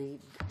the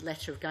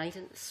letter of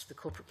guidance, the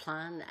corporate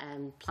plan,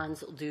 and plans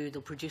that they'll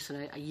produce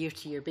on a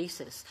year-to-year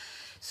basis.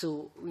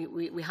 So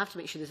we have to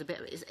make sure there's a bit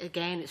of it.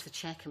 Again, it's the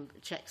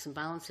checks and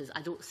balances.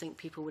 I don't think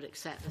people would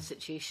accept a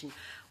situation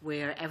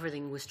where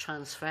everything was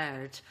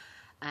transferred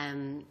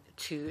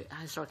to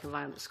Historic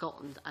Environment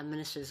Scotland, and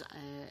ministers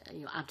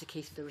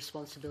abdicated their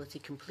responsibility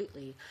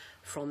completely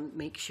from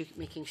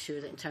making sure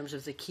that in terms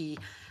of the key,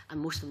 and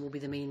most of them will be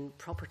the main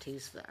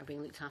properties that are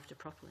being looked after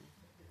properly.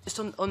 Just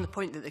on the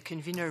point that the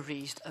convener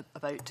raised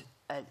about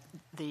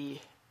the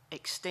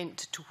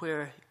extent to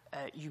where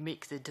you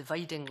make the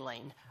dividing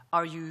line,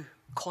 are you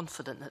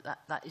confident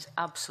that is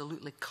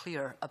absolutely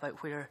clear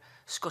about where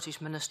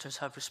Scottish ministers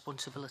have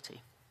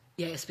responsibility?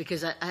 Yes,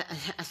 because I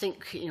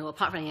think,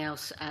 apart from anything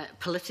else,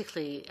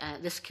 politically,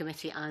 this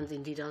committee and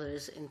indeed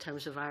others, in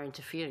terms of our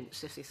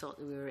interference, if they thought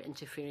that we were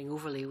interfering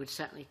overly, would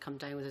certainly come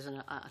down with us in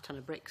a ton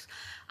of bricks,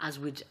 as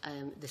would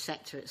the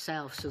sector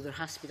itself. So there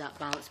has to be that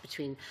balance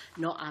between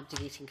not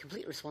abdicating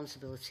complete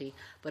responsibility,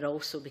 but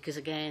also because,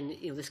 again,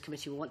 this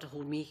committee will want to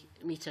hold me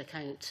to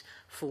account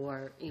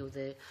for,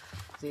 the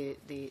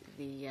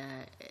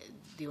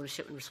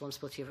ownership and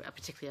responsibility of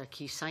particularly our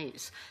key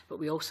sites. But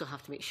we also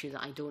have to make sure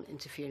that I don't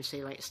interfere and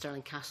say, right,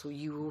 Stirling Castle,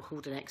 you will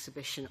hold an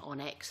exhibition on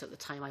X at the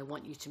time I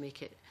want you to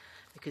make it,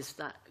 because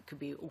that could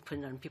be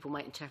open and people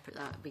might interpret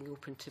that being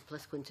open to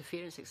political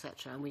interference,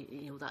 etc.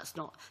 And that's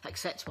not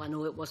acceptable. I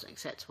know it wasn't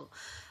acceptable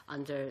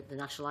under the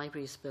National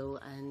Libraries Bill,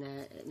 and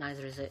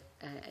neither is it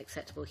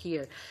acceptable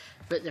here.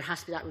 But there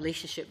has to be that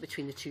relationship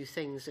between the two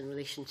things in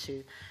relation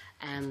to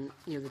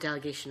the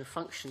delegation of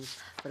functions,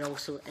 but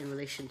also in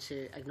relation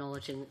to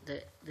acknowledging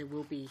that there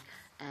will be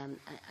an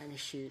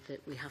issue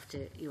that we have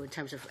to, in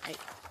terms of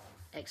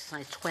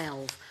exercise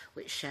 12,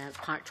 which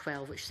part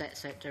 12, which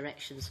sets out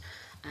directions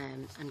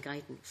and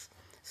guidance.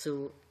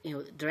 So,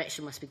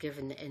 direction must be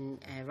given in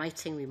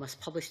writing. We must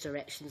publish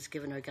directions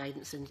given our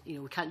guidance, and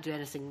we can't do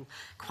anything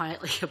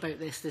quietly about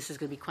this. This is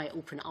going to be quite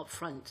open up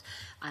front,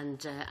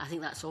 and I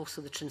think that's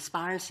also the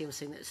transparency I'm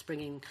saying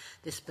that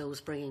this bill is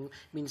bringing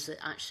means that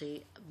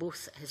actually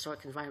both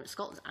Historic Environment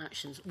Scotland's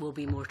actions will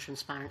be more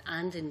transparent,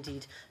 and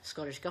indeed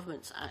Scottish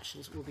Government's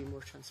actions will be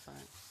more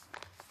transparent.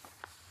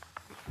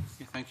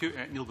 Okay, thank you.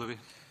 Neil Bivey.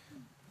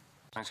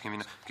 Thanks,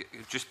 Convener.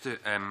 Just to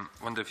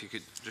wonder if you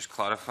could just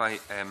clarify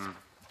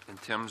in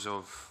terms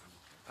of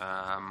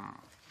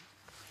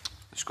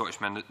the Scottish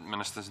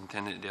Ministers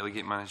intending to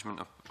delegate management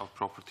of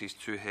properties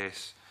to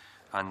HES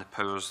and the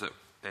powers that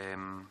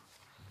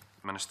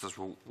Ministers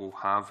will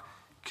have.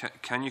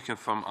 Can you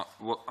confirm,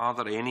 are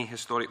there any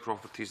historic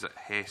properties that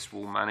HES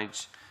will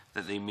manage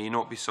that they may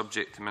not be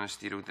subject to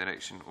ministerial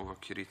direction over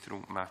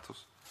curatorial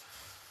matters?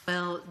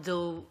 Well,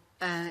 though,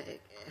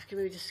 can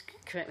we just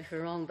correct me if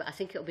I'm wrong, but I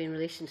think it will be in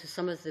relation to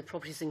some of the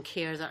properties in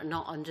care that are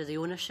not under the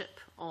ownership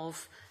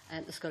of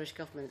the Scottish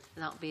Government.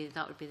 That would be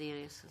the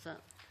areas. Is that?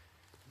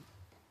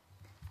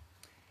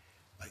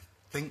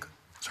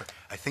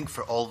 I think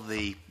for all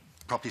the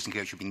properties in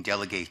care which have been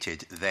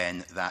delegated,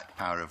 then that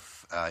power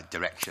of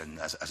direction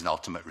as an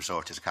ultimate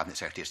resort, as the Cabinet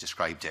Secretary has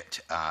described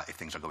it, if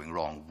things are going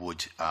wrong,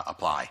 would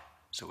apply.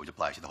 So it would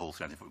apply to the whole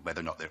thing,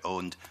 whether or not they're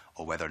owned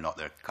or whether or not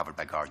they're covered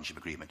by guardianship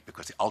agreement,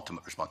 because the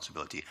ultimate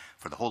responsibility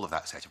for the whole of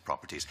that set of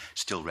properties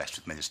still rests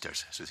with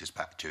ministers. So this is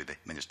back to the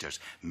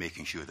ministers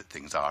making sure that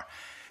things are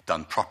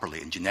done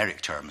properly in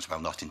generic terms while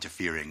not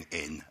interfering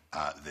in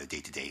the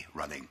day-to-day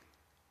running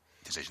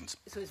decisions.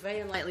 So it's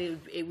very unlikely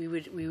we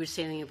would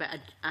say anything about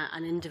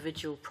an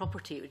individual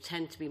property. It would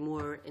tend to be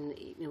more in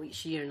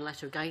each year in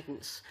letter of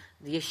guidance,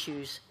 the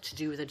issues to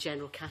do with a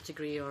general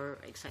category or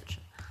etc.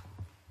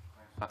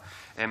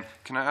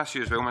 Can I ask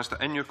you as well, Minister,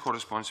 in your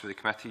correspondence with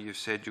the committee, you've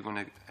said you're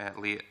going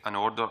to lay an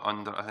order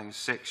under, I think,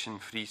 section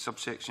 3,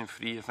 subsection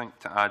 3, I think,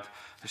 to add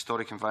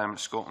Historic Environment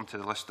Scotland to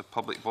the list of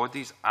public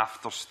bodies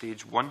after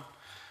stage 1.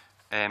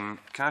 Can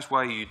I ask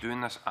why are you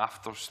doing this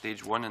after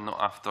stage 1 and not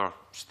after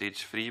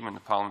stage 3 when the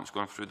Parliament's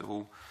gone through the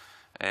whole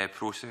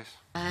process?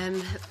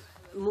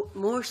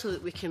 More so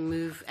that we can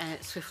move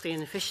swiftly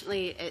and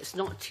efficiently. It's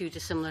not too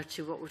dissimilar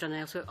to what we've done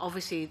elsewhere.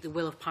 Obviously, the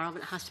will of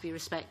Parliament has to be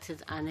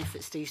respected, and if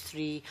at stage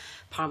 3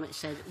 Parliament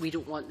said we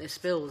don't want this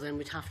bill, then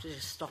we'd have to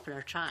just stop in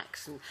our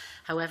tracks. And,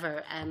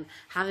 however,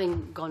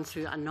 having gone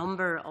through a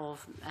number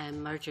of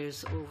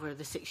mergers over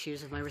the 6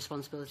 years of my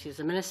responsibility as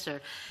a Minister,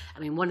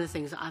 I mean, one of the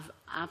things that I've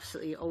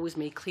absolutely always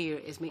made clear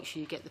is make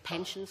sure you get the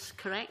pensions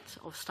correct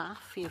of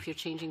staff, if you're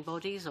changing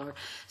bodies, or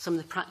some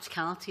of the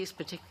practicalities,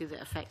 particularly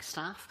that affect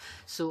staff.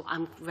 So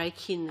I'm very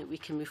keen that we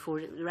can move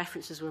forward. The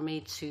references were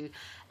made to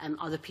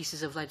other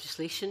pieces of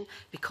legislation.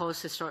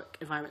 Because Historic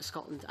Environment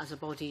Scotland as a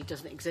body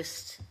doesn't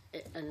exist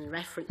and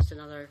referenced in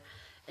other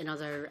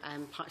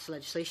parts of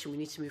legislation, we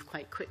need to move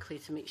quite quickly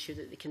to make sure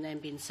that they can then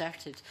be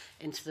inserted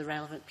into the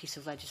relevant piece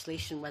of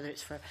legislation, whether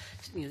it's for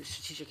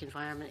strategic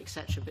environment,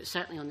 etc. But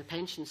certainly on the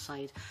pension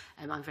side,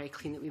 I'm very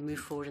keen that we move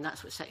forward, and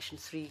that's what section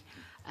 3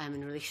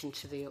 in relation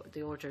to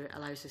the order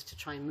allows us to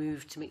try and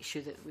move to make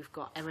sure that we've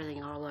got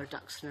everything, all our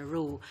ducks in a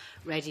row,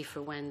 ready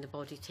for when the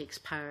body takes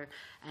power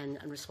and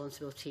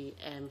responsibility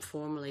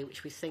formally,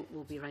 which we think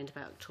will be around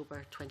about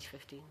October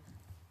 2015.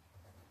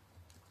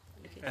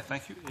 Okay.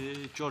 Thank you.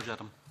 George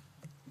Adam.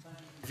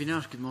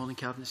 Convener, good morning,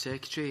 Cabinet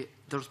Secretary.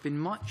 There's been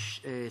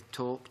much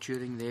talk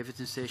during the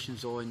evidence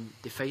sessions on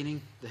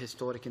defining the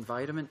historic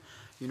environment.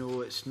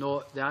 It's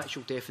not, the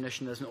actual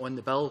definition isn't on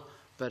the bill,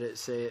 but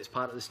it's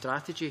part of the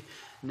strategy.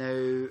 Now,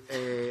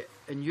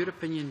 in your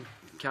opinion,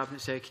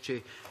 Cabinet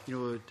Secretary,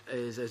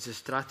 is the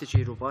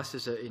strategy robust?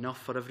 Is it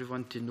enough for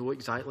everyone to know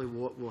exactly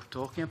what we're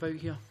talking about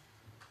here?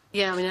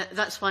 Yeah, I mean,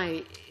 that's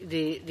why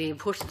the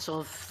importance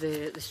of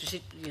the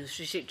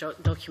strategic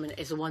document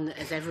is the one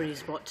that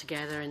everybody's brought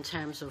together in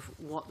terms of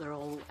what they're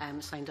all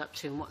signed up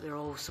to and what they're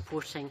all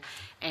supporting.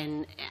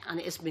 And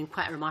it has been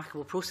quite a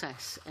remarkable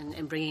process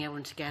in bringing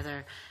everyone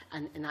together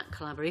and in that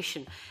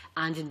collaboration.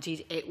 And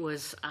indeed, it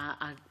was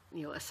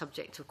a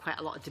subject of quite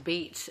a lot of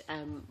debate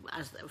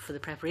for the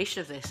preparation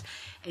of this.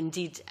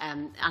 Indeed,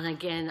 and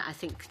again, I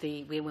think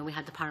when we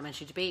had the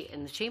parliamentary debate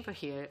in the chamber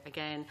here,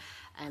 again,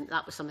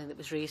 that was something that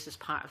was raised as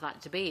part of that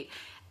debate.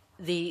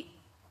 The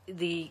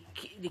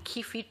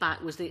key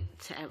feedback was that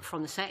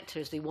from the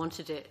sectors, they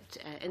wanted it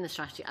in the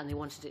strategy, and they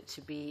wanted it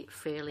to be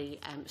fairly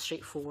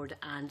straightforward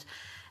and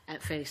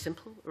fairly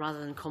simple rather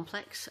than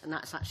complex, and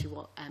that's actually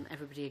what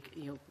everybody,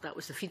 that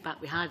was the feedback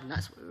we had, and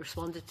that's what we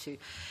responded to.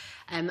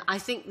 I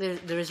think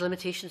there is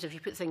limitations if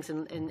you put things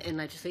in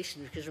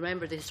legislation, because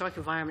remember, the historic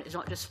environment is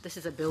not just, this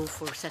is a bill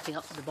for setting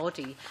up the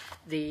body.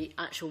 The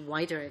actual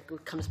wider,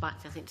 it comes back,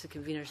 I think, to the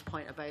convener's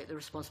point about the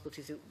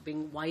responsibilities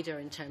being wider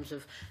in terms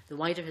of the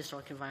wider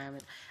historic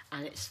environment,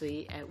 and it's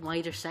the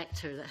wider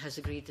sector that has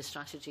agreed the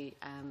strategy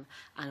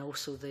and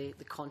also the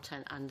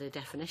content and the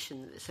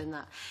definition that's in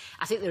that.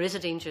 I think there is a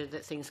danger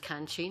that things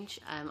can change.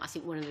 I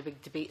think one of the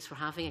big debates we're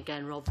having,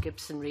 again, Rob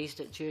Gibson raised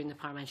it during the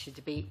parliamentary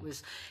debate,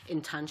 was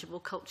intangible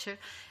culture.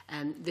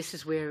 This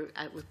is where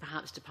it would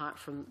perhaps depart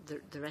from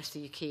the rest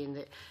of the UK, in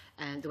that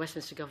the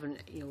Westminster Government,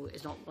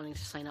 is not wanting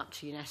to sign up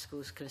to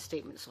UNESCO's kind of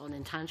statements on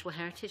intangible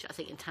heritage. I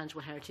think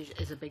intangible heritage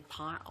is a big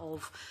part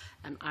of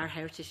our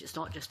heritage. It's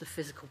not just the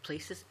physical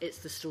places, it's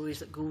the stories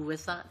that go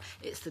with that,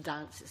 it's the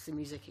dance, it's the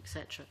music,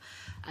 etc.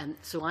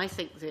 So I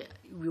think that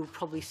we'll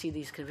probably see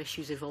these kind of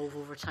issues evolve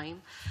over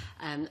time,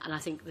 and I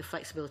think the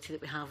flexibility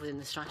that we have within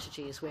the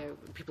strategy is where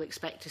people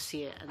expect to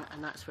see it,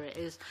 and that's where it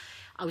is.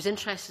 I was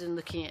interested in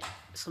looking at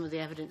some of the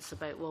evidence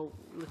about, well,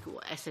 look at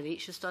what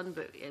SNH has done,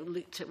 but I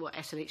looked at what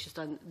SNH has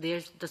done.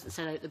 Theirs doesn't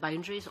set out the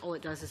boundaries. All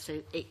it does is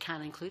say it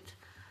can include.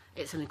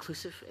 It's an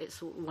inclusive.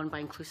 It's one by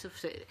inclusive.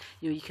 So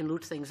you can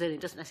load things in. It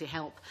doesn't necessarily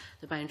help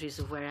the boundaries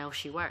of where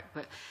else you work.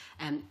 But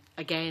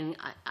again,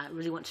 I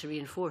really want to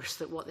reinforce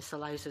that what this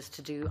allows us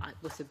to do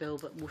with the bill,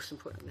 but most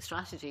importantly the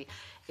strategy,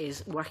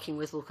 is working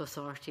with local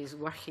authorities,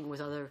 working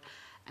with other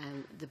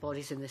the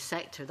bodies in this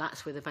sector.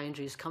 That's where the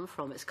boundaries come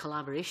from. It's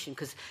collaboration,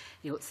 because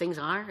things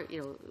are,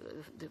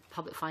 the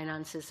public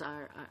finances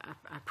are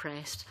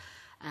pressed.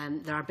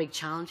 There are big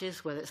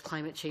challenges, whether it's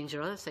climate change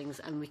or other things,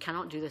 and we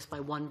cannot do this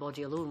by one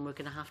body alone. We're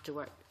going to have to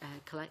work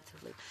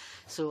collectively.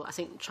 So I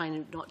think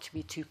trying not to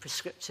be too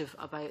prescriptive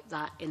about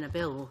that in a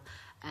bill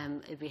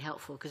would be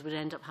helpful, because we'd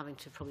end up having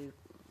to probably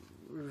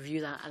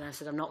review that. And I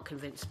said I'm not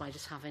convinced by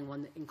just having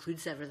one that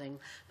includes everything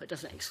but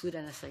doesn't exclude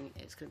anything,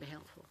 it's going to be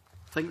helpful.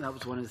 I think that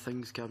was one of the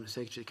things, Cabinet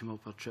Secretary, that came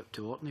up our trip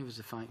to Orkney, was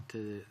the fact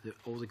that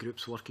all the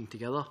groups working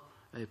together,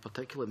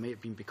 particularly, it might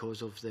have been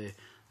because of the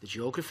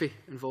geography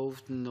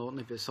involved in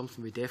Orkney, but it's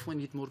something we definitely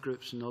need more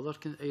groups in other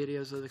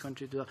areas of the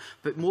country to do that.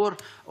 But more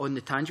on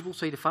the tangible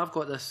side, if I've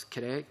got this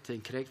correct,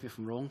 and correct me if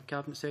I'm wrong,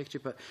 Cabinet Secretary,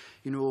 but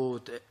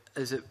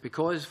is it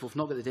because we've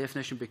not got the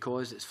definition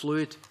because it's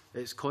fluid,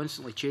 it's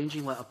constantly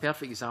changing? Like a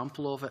perfect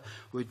example of it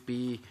would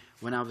be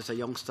when I was a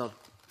youngster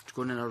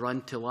going on a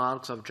run to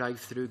Largs. I would drive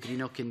through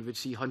Greenock and would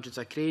see hundreds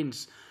of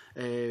cranes,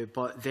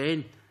 but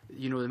then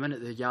the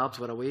minute the yards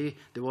were away,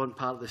 they weren't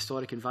part of the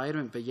historic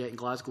environment, but yet in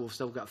Glasgow we've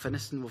still got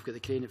Finniston, we've got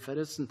the crane at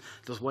Finniston,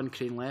 there's one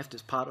crane left,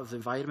 it's part of the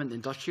environment, the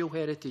industrial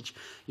heritage.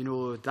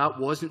 That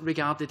wasn't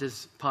regarded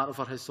as part of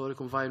our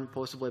historical environment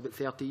possibly about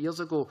 30 years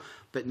ago,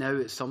 but now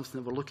it's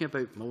something that we're looking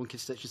about. My own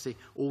constituency,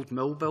 old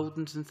mill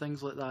buildings and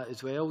things like that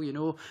as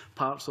well,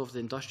 parts of the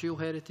industrial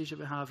heritage that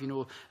we have.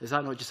 Is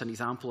that not just an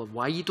example of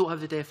why you don't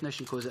have the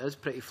definition, because it is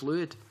pretty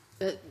fluid?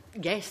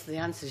 Yes, the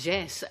answer is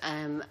yes.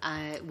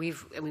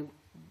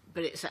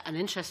 But it's an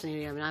interesting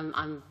area.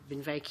 I've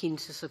been very keen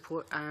to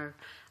support our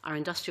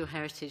industrial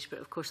heritage, but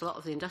of course a lot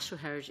of the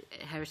industrial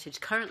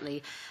heritage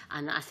currently,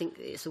 and I think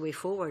it's the way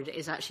forward,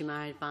 is actually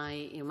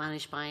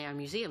managed by our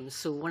museums.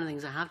 So one of the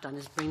things I have done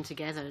is bring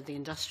together the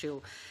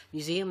industrial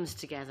museums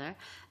together.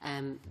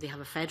 They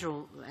have a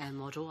federal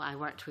model. I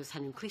worked with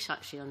Henry Cleese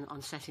actually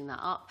on setting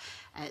that up.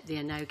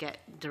 They now get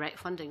direct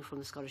funding from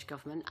the Scottish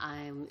Government.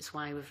 It's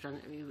why we've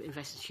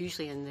invested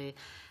hugely in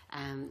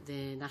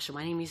the National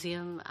Mining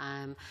Museum,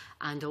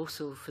 and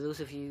also for those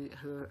of you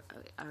who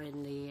are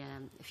in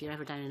if you're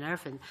ever down in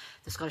Irvine,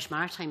 the Scottish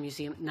Maritime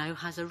Museum now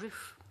has a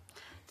roof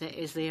that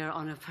is there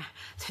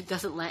that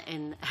doesn't let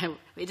in.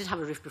 It did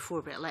have a roof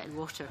before, but it let in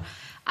water.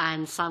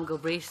 And Sam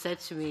Galbraith said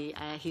to me,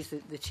 he's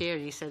the chair,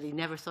 and he said he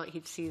never thought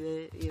he'd see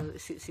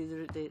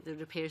the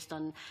repairs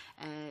done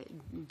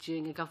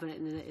during a government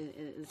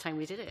in the time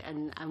we did it,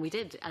 and we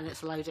did, and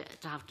it's allowed it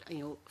to have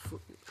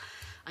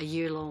a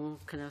year-long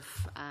kind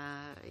of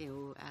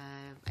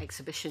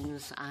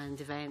exhibitions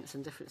and events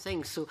and different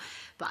things. So,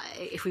 but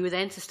if we were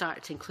then to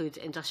start to include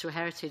industrial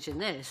heritage in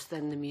this,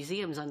 then the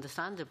museums,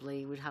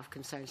 understandably, would have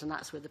concerns, and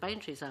that's where the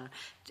boundaries are.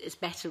 It's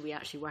better we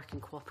actually work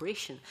in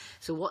cooperation.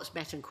 So what's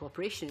better in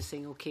cooperation is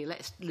saying, okay,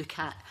 let's look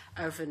at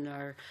Irvine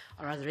or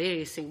other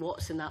areas, saying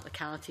what's in that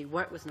locality,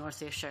 work with North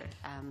Ayrshire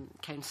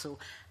Council,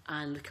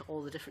 and look at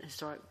all the different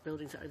historic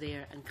buildings that are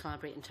there and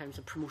collaborate in terms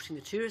of promoting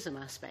the tourism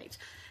aspect.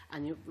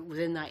 And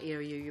within that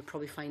area, you'll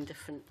probably find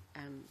different,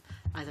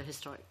 either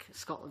Historic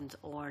Scotland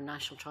or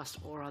National Trust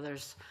or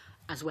others,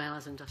 as well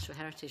as industrial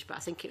heritage. But I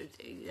think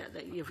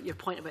your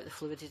point about the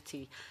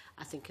fluidity,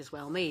 I think, is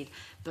well made.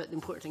 But the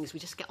important thing is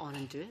we just get on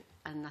and do it.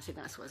 And I think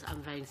that's what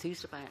I'm very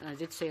enthused about. And I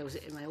did say, I was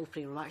in my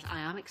opening remarks, I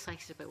am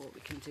excited about what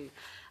we can do.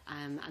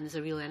 And there's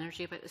a real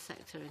energy about the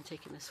sector in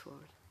taking this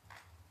forward.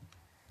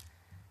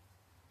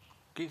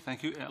 Okay,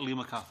 thank you. Liam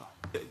MacArthur.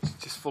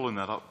 Just following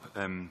that up,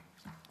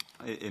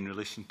 in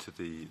relation to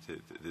the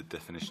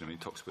definition,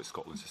 it talks about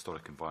Scotland's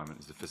historic environment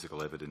as the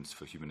physical evidence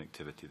for human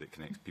activity that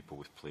connects people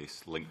with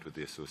place, linked with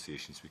the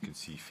associations we can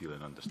see, feel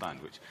and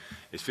understand, which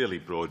is fairly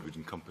broad, would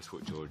encompass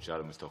what George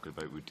Aaron was talking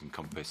about, would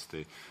encompass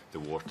the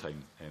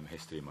wartime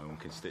history in my own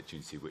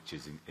constituency, which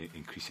is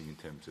increasing in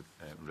terms of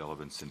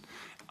relevance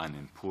and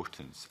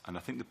importance. And I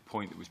think the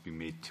point that was being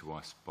made to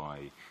us by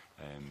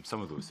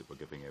some of those that were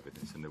giving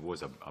evidence, and there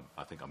was,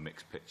 I think, a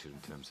mixed picture in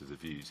terms of the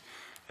views,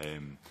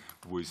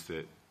 was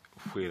that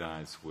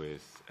Whereas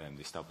with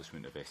the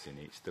establishment of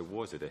SNH, there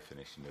was a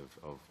definition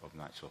of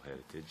natural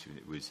heritage.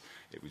 It was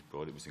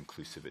broad, it was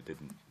inclusive, it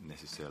didn't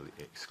necessarily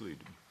exclude.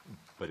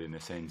 But in a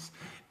sense,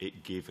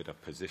 it gave it a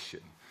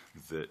position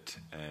that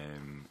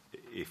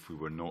if we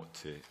were not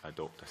to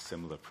adopt a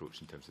similar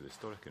approach in terms of the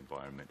historic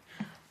environment,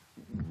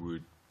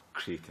 would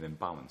create an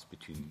imbalance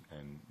between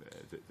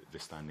the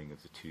standing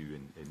of the two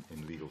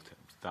in legal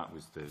terms. That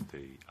was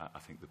I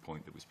think the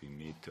point that was being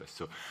made to us.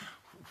 So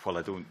while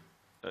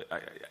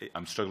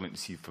I'm struggling to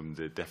see from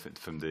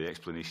the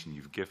explanation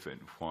you've given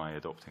why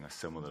adopting a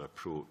similar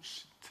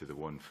approach to the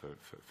one for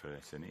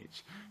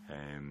SNH,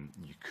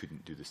 you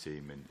couldn't do the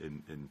same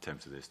in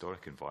terms of the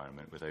historic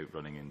environment without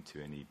running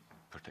into any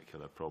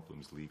particular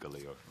problems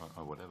legally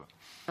or whatever.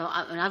 Well,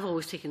 I've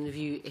always taken the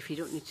view, if you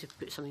don't need to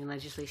put something in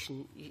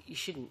legislation, you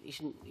shouldn't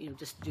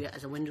just do it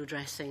as a window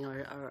dressing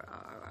or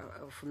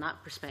from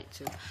that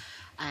perspective.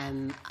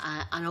 And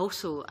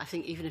also, I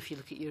think even if you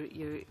look at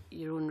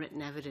your own written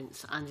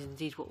evidence and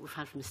indeed what we've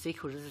had from the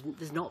stakeholders,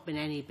 there's not been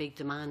any big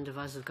demand of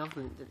us, of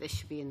government, that this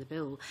should be in the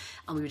bill,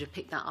 and we would have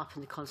picked that up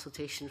in the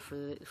consultation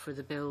for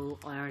the bill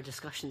or our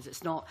discussions.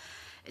 It's not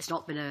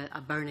been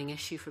a burning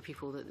issue for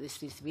people that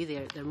this needs to be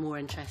there. They're more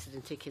interested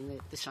in taking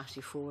the strategy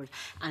forward.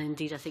 And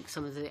indeed, I think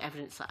some of the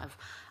evidence that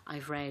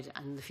I've read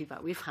and the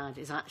feedback we've had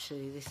is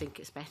actually they think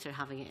it's better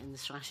having it in the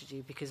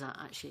strategy, because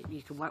actually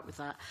you can work with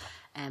that.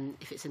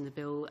 If it's in the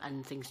bill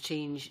and things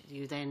change,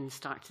 you then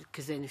start to,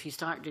 because then if you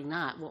start doing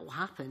that, what will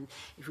happen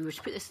if we were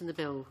to put this in the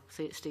bill,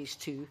 say at stage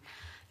 2,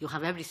 you'll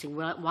have everything.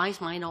 Well, why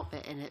is my not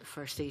bit in it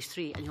for stage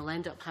 3? And you'll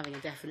end up having a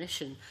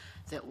definition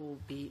that will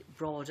be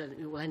broad and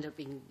it will end up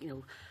being,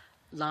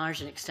 large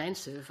and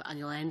extensive, and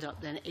you'll end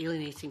up then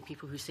alienating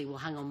people who say, well,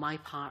 hang on, my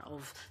part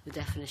of the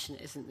definition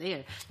isn't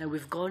there. Now,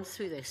 we've gone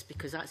through this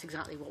because that's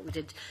exactly what we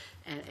did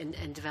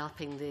in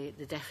developing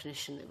the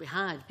definition that we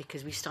had,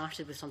 because we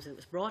started with something that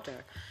was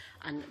broader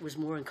and was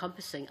more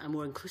encompassing and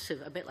more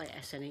inclusive, a bit like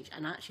SNH,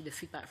 and actually the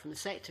feedback from the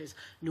sectors,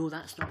 no,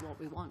 that's not what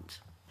we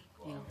want.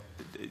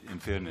 In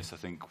fairness, I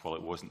think while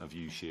it wasn't a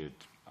view shared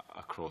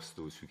across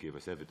those who gave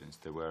us evidence,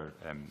 there were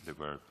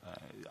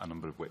a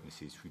number of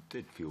witnesses who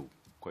did feel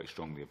quite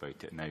strongly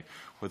about it. Now,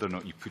 whether or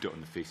not you put it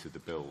on the face of the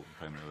bill,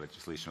 primary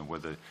legislation, or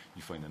whether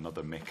you find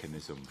another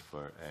mechanism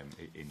for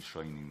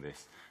enshrining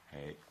this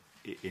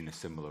in a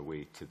similar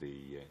way to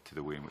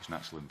the way in which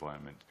natural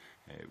environment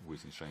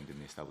was enshrined in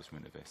the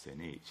establishment of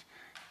SNH,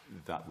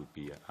 that would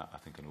be, I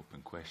think, an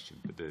open question.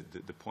 But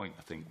the point,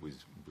 I think,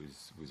 was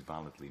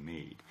validly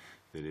made,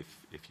 that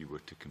if you were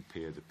to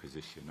compare the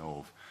position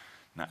of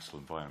natural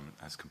environment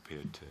as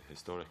compared to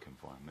historic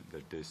environment, there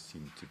does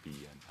seem to be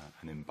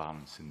an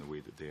imbalance in the way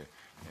that they're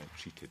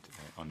treated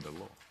under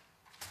law.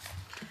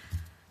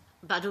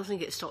 But I don't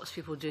think it stops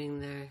people doing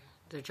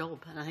their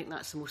job, and I think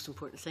that's the most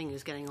important thing,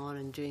 is getting on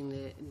and doing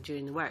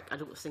the work. I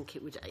don't think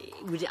it would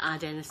it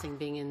add anything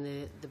being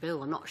in the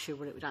bill. I'm not sure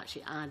what it would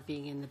actually add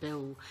being in the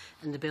bill,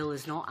 and the bill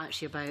is not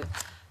actually about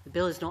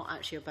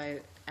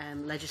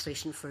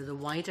legislation for the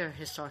wider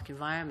historic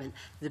environment.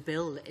 The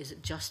bill is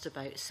just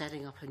about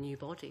setting up a new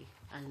body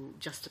and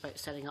just about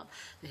setting up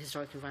the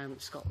Historic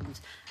Environment Scotland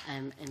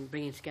and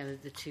bringing together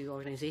the two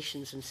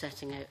organisations and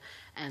setting out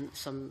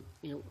some,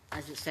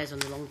 as it says on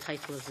the long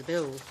title of the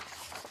bill,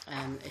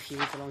 if you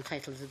read the long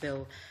title of the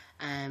bill,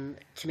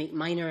 to make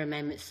minor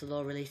amendments to the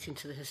law relating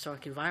to the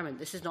historic environment.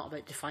 This is not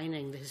about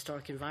defining the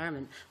historic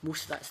environment.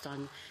 Most of that's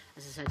done,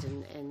 as I said,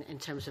 in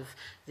terms of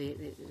the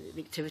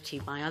activity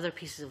by other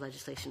pieces of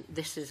legislation.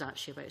 This is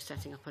actually about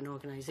setting up an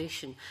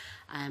organisation,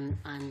 and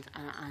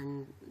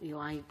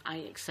I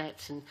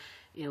accept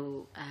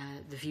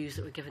the views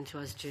that were given to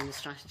us during the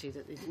strategy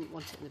that they didn't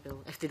want it in the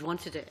bill. If they'd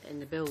wanted it in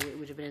the bill, it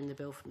would have been in the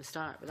bill from the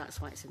start, but that's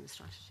why it's in the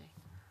strategy.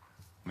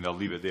 I mean, I'll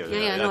leave it there.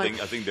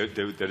 I think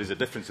there is a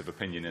difference of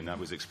opinion, and that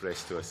was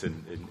expressed to us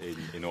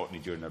in Orkney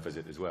during our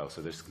visit as well.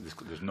 So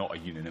there's not a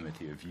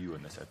unanimity of view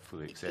on this. I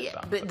fully accept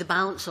that. But the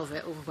balance of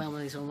it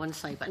overwhelmingly is on one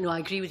side. But no, I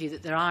agree with you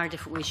that there are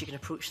different ways you can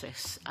approach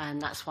this,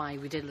 and that's why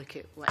we did look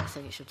at what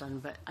SNH have done.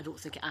 But I don't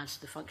think it adds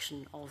to the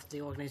function of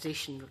the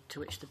organisation to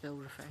which the bill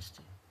refers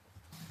to.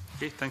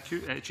 Okay, thank you.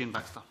 Jane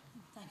Baxter.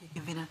 Thank you,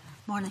 Convener.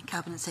 Morning,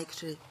 Cabinet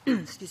Secretary.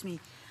 Excuse me.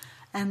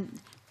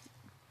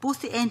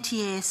 Both the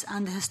NTS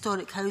and the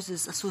Historic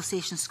Houses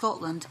Association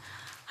Scotland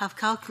have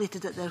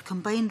calculated that their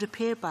combined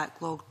repair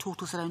backlog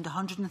totals around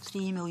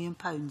 £103 million.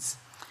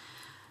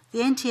 The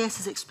NTS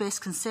has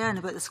expressed concern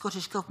about the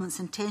Scottish Government's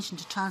intention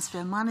to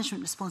transfer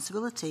management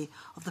responsibility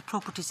of the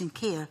properties in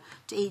care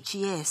to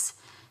HES,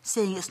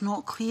 saying it's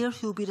not clear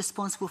who will be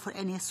responsible for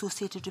any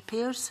associated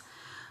repairs.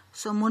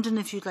 So I'm wondering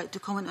if you'd like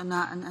to comment on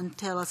that and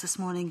tell us this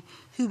morning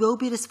who will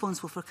be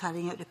responsible for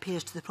carrying out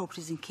repairs to the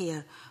properties in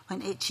care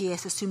when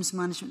HES assumes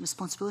management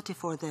responsibility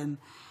for them,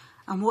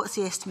 and what's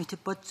the estimated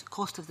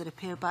cost of the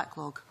repair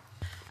backlog?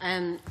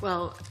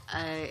 Well,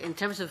 in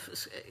terms of,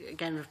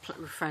 again,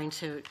 referring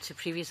to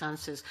previous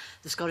answers,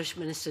 the Scottish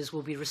Ministers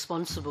will be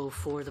responsible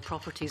for the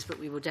properties, but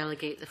we will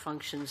delegate the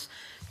functions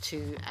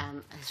to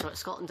Historic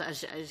Scotland.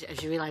 As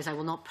you realise, I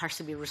will not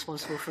personally be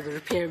responsible for the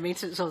repair and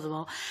maintenance of them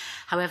all.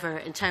 However,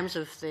 in terms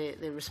of the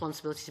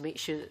responsibility to make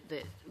sure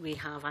that we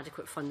have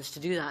adequate funds to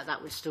do that,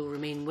 that would still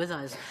remain with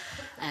us.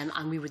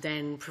 And we would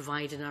then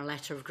provide in our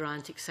letter of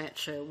grant,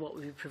 etc., what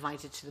would be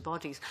provided to the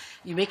bodies.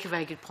 You make a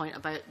very good point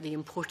about the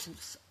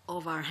importance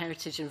of our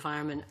heritage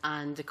environment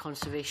and the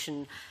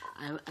conservation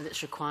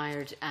that's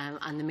required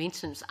and the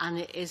maintenance, and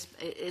it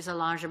is a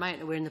large amount,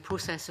 and we're in the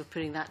process of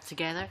putting that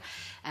together.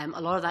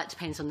 A lot of that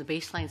depends on the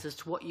baselines as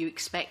to what you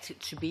expect it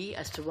to be,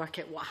 as to work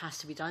out what has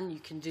to be done. You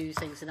can do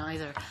things in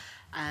either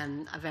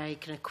a very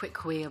kind of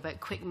quick way about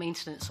quick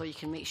maintenance, or you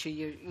can make sure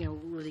you're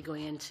really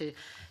going into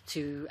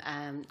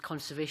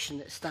conservation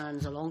that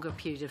stands a longer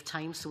period of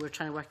time. So we're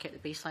trying to work out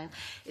the baseline.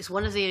 It's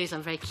one of the areas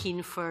I'm very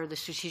keen for the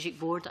strategic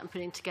board that I'm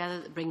putting together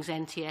that brings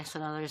NTS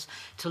and others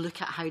to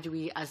look at how do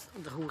we, as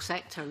the whole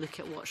sector, look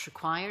at what's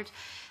required.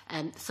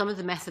 Some of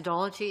the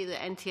methodology that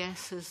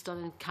NTS has done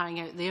in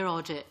carrying out their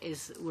audit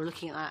is we're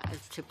looking at that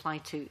as to apply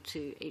to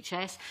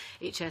HS.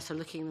 HS are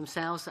looking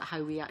themselves at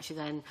how we actually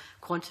then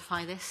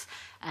quantify this.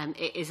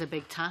 It is a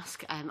big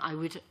task. I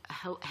would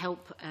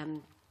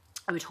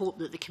I would hope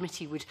that the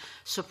committee would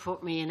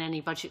support me in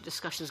any budget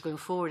discussions going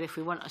forward. If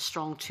we want a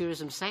strong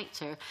tourism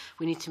sector,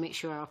 we need to make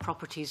sure our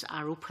properties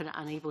are open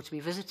and able to be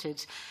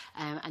visited,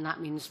 and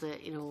that means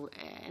that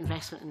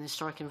investment in the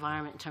historic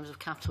environment in terms of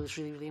capital is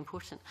really, really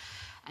important.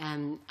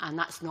 And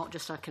that's not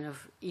just a kind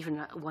of even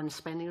a one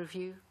spending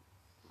review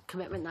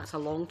commitment, that's a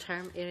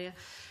long-term area.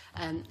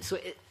 So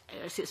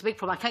it's a big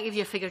problem. I can't give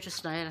you a figure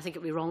just now, and I think it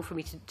would be wrong for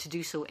me to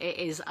do so. It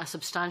is a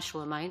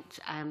substantial amount,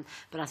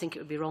 but I think it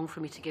would be wrong for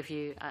me to give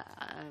you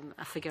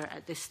a figure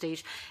at this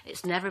stage.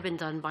 It's never been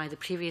done by the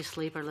previous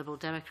Labour Liberal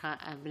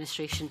Democrat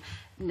administration,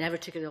 never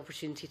took the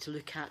opportunity to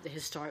look at the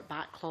historic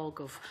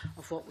backlog of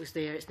what was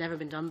there. It's never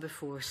been done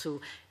before. So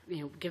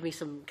give me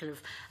some kind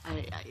of,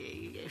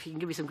 if you can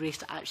give me some grace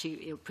to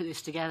actually put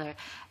this together,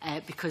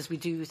 because we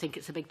do think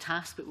it's a big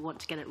task, but we want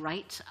to get it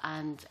right,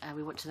 and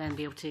we want to then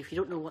be able to, if you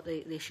don't know what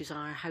the issues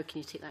are, how can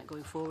you take that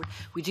going forward?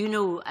 We do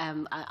know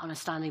on a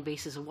standing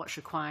basis of what's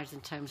required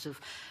in terms of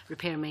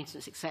repair and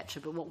maintenance,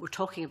 etc. But what we're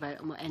talking about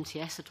and what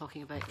NTS are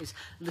talking about is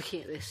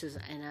looking at this as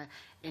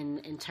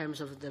in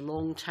terms of the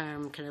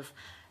long-term kind of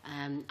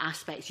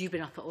aspects. You've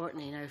been up at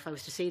Orkney. Now, if I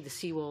was to say the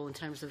seawall in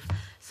terms of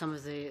some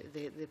of the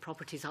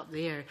properties up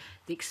there,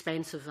 the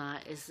expense of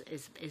that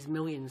is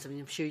millions. I mean,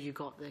 I'm sure you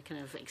got the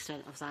kind of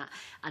extent of that.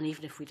 And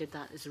even if we did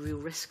that, there's a real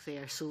risk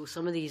there. So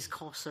some of these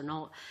costs are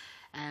not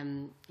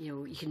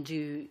you can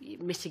do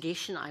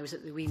mitigation. I was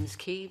at the Weems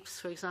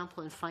Caves, for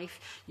example, in Fife.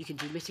 You can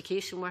do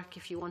mitigation work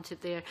if you wanted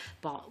there,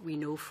 but we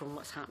know from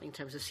what's happening in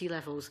terms of sea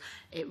levels,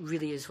 it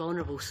really is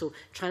vulnerable. So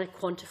trying to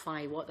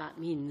quantify what that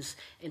means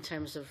in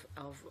terms of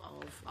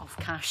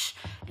cash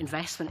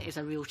investment is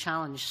a real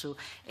challenge. So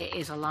it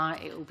is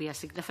it will be a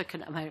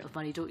significant amount of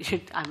money.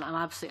 I'm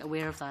absolutely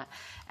aware of that,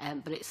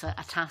 but it's a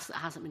task that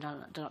hasn't been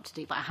done up to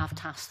date. But I have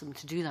tasked them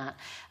to do that,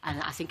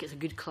 and I think it's a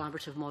good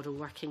collaborative model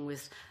working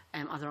with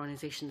other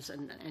organisations,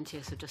 and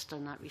NTS have just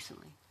done that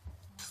recently.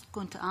 I was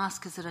going to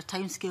ask, is there a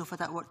timescale for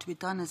that work to be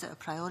done? Is it a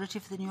priority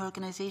for the new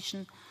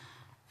organisation?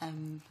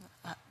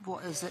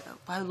 What is it?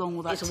 How long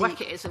will that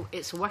take?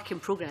 It's a work in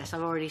progress.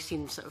 I've already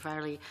seen sort of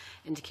early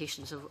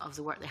indications of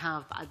the work they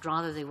have, but I'd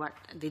rather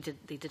they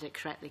did it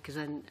correctly, because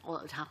then all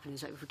that would happen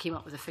is that if we came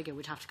up with a figure,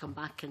 we'd have to come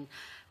back and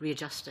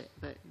readjust it.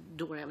 But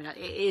don't worry, I mean, it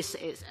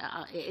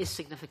is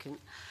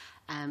significant.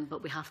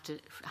 But we have to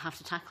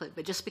tackle it.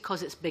 But just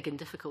because it's big and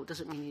difficult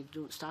doesn't mean you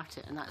don't start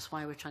it, and that's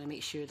why we're trying to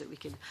make sure that we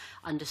can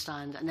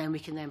understand, and then we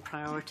can then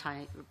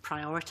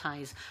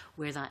prioritise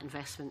where that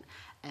investment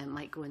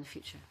might go in the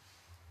future.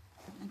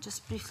 And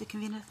just briefly,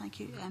 Convener, thank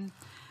you.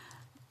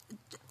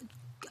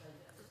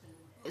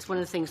 It's one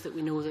of the things that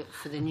we know that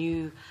for the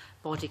new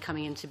body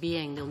coming into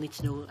being, they'll need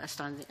to know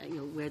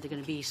where they're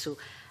going to be. So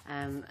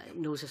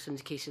knows this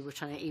indicated we're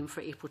trying to aim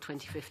for April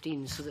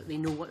 2015, so that they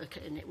know what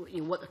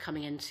they're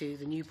coming into,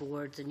 the new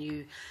board, the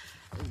new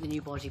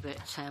body. But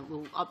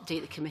we'll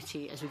update the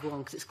committee as we go on,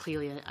 because it's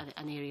clearly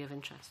an area of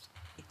interest.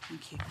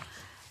 Thank you.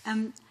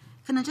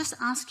 Can I just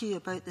ask you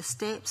about the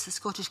steps the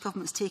Scottish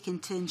Government's taken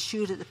to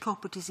ensure that the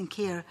properties in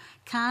care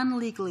can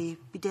legally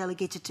be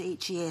delegated to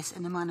HES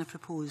in the manner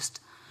proposed?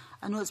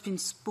 I know it's been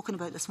spoken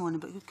about this morning,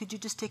 but could you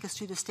just take us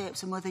through the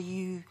steps and whether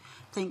you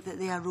think that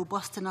they are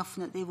robust enough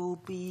and that they will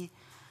be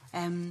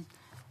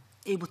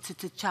able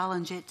to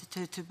challenge it,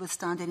 to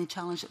withstand any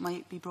challenge that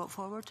might be brought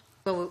forward?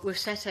 Well, we've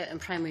set out in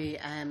primary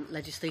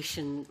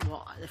legislation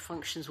what the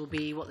functions will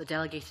be, what the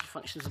delegated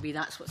functions will be.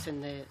 That's what's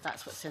in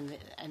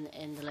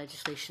the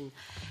legislation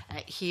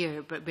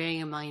here. But bearing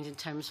in mind, in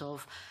terms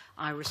of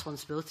our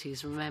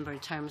responsibilities, remember, in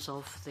terms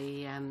of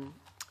the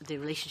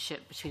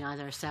relationship between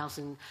either ourselves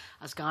and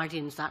as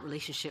guardians, that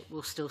relationship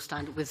will still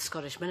stand with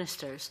Scottish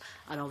ministers,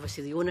 and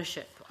obviously the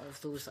ownership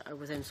of those that are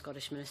within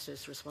Scottish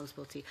ministers'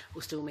 responsibility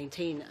will still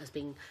maintain as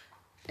being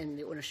in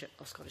the ownership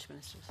of Scottish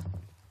ministers.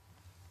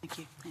 Thank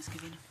you. Thanks,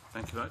 Convener.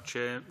 Thank you very much.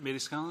 Mary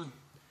Scanlon.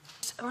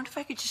 I wonder if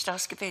I could just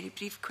ask a very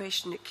brief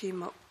question that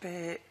came up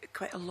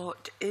quite a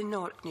lot in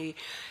Orkney.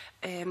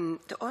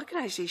 The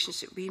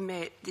organisations that we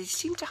met, they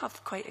seem to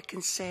have quite a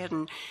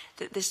concern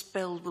that this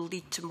bill will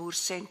lead to more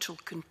central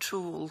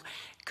control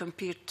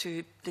compared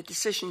to the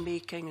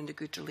decision-making and the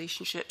good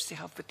relationships they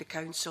have with the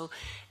council,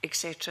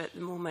 etc. at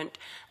the moment.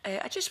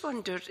 I just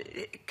wondered,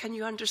 can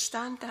you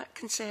understand that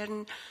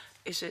concern?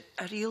 Is it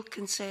a real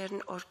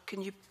concern, or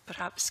can you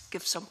perhaps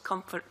give some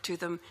comfort to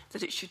them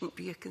that it shouldn't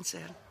be a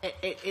concern?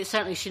 It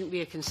certainly shouldn't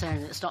be a concern.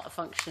 It's not a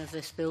function of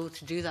this bill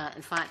to do that.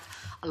 In fact,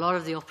 a lot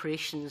of the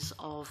operations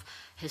of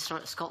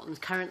Historic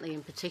Scotland currently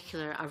in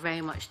particular are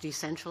very much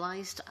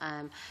decentralised,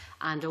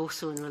 and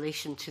also in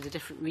relation to the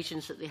different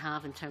regions that they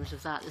have in terms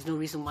of that. There's no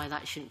reason why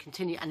that shouldn't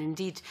continue. And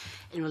indeed,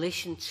 in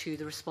relation to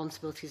the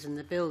responsibilities in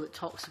the bill that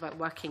talks about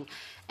working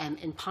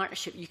in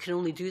partnership, you can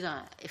only do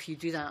that if you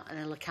do that on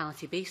a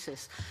locality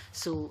basis.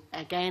 So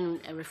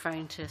again,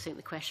 referring to, I think,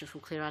 the question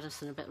from Claire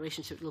Addison about the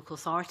relationship with local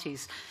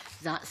authorities,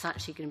 that's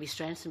actually going to be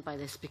strengthened by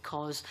this,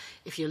 because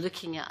if you're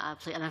looking at a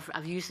place, and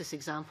I've used this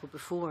example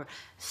before,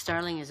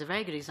 Stirling is a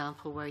very good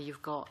example where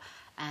you've got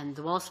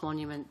the Wallace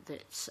Monument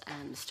that's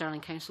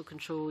Stirling Council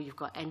control, you've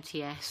got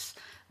MTS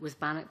with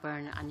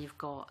Bannockburn, and you've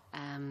got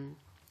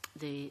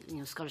the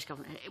Scottish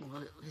Government,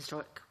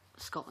 Historic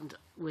Scotland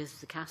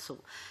with the castle,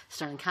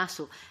 Stirling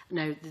Castle.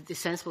 Now, the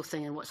sensible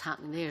thing and what's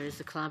happening there is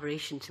the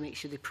collaboration to make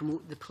sure they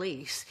promote the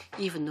place,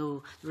 even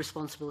though the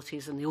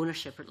responsibilities and the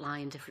ownership lie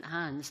in different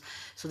hands.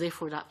 So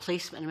therefore, that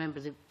placement, and remember,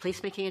 the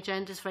placemaking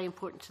agenda is very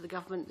important to the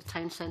government, the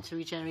town centre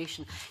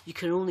regeneration. You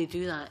can only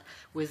do that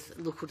with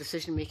local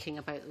decision-making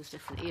about those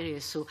different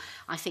areas. So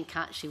I think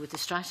actually with the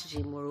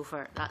strategy,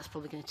 moreover, that's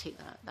probably going to take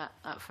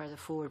that further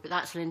forward. But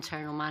that's an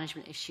internal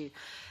management issue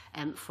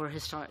for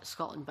Historic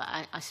Scotland. But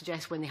I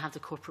suggest when they have the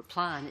corporate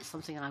plan, it's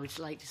something I would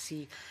like to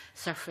see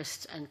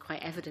surfaced and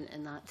quite evident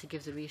in that to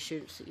give the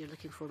reassurance that you're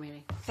looking for,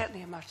 Mary.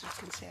 Certainly a matter of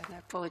concern. I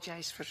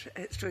apologise for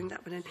throwing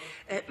that one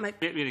in.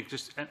 Mary,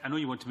 I know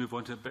you want to move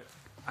on to it, but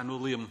I know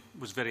Liam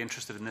was very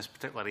interested in this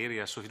particular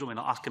area, so if you don't mind,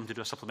 I'll ask him to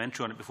do a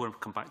supplementary on it before I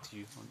come back to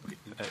you.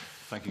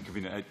 Thank you,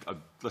 Convener. I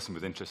listened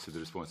with interest to the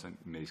response. I think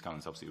Mary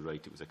Scanlon's absolutely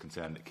right. It was a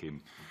concern that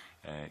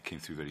came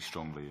through very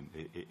strongly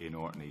in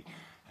Orkney.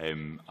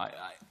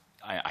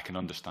 I can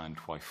understand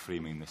why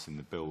framing this in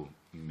the bill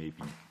may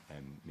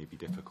be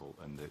difficult,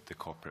 and the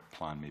corporate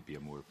plan may be a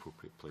more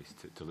appropriate place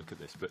to look at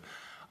this. But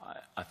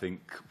I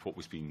think what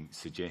was being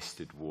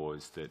suggested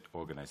was that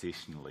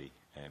organisationally,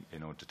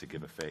 in order to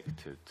give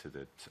effect to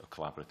the sort of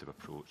collaborative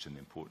approach and the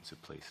importance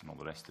of place and all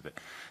the rest of it,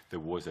 there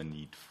was a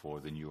need for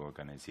the new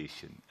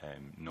organisation,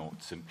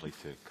 not simply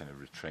to kind of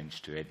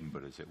retrench to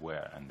Edinburgh, as it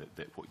were, and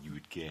that what you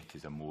would get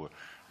is a more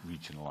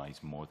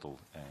regionalised model,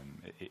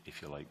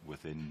 if you like,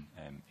 within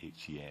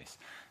HES.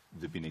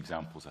 There have been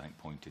examples, I think,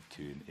 pointed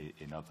to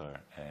in other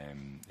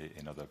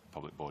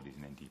public bodies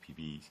and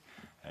NDPBs.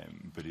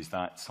 But is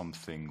that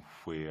something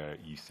where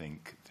you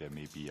think there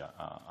may be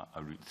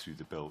a route through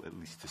the bill, at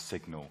least to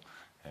signal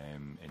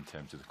in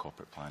terms of the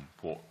corporate plan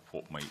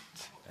what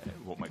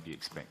might be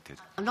expected?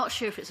 I'm not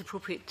sure if it's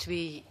appropriate to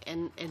be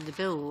in the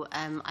bill.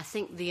 I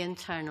think the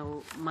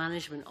internal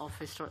management of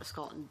Historic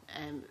Scotland,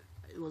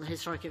 well, the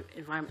historic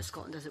environment of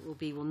Scotland as it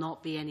will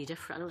not be any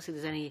different. I don't think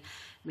there's any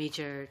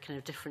major kind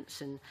of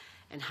difference in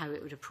how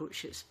it would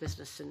approach its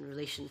business in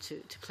relation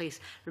to place.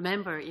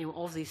 Remember,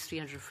 of these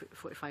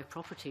 345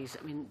 properties,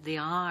 I mean, they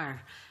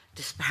are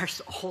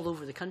dispersed all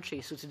over the country.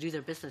 So to do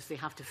their business, they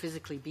have to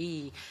physically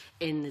be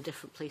in the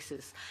different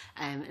places.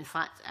 In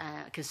fact,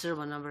 a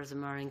considerable number of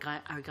them are in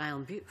Argyll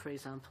and Bute, for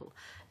example,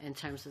 in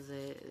terms of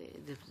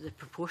the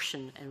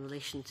proportion in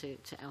relation to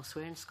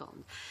elsewhere in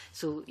Scotland.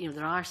 So,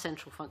 there are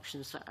central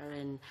functions that are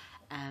in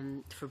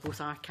for both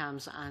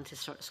ARCAMS and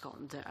Historic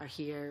Scotland that are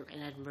here in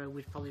Edinburgh,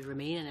 would probably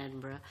remain in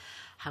Edinburgh.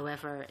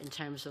 However, in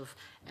terms of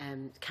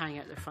carrying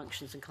out their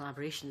functions and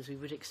collaborations, we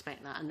would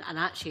expect that. And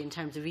actually, in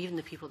terms of even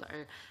the people that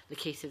are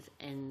located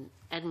in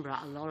Edinburgh,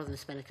 a lot of them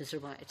spend a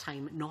considerable amount of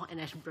time not in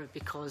Edinburgh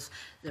because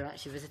they're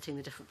actually visiting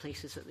the different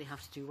places that they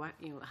have to do work,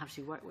 have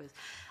to work with.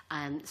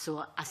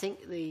 So I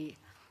think the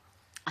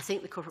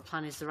corporate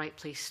plan is the right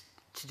place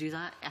to do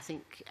that. I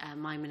think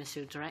my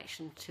ministerial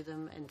direction to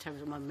them, in terms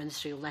of my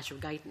ministerial letter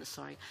of guidance,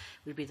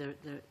 would be the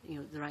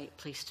right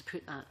place to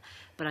put that.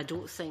 But I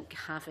don't think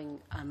having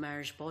a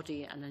merged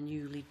body and a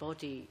new lead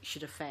body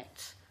should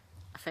affect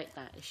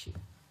that issue.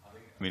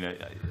 I mean,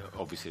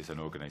 obviously, as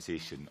an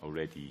organisation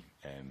already,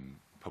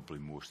 probably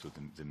more so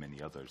than many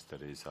others,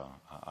 there is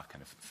a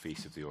kind of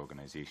face of the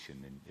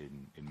organisation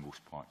in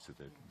most parts of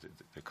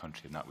the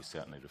country, and that was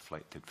certainly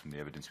reflected from the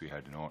evidence we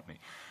heard in Orkney.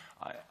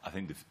 I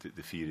think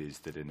the fear is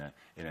that in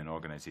an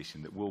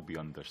organisation that will be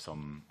under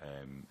some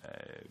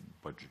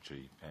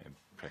budgetary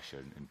pressure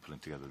in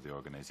pulling together the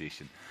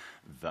organisation,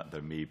 that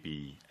there may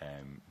be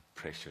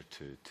pressure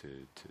to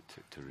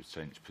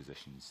retrench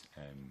positions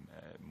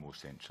more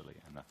centrally.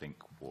 And I think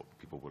what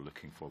people were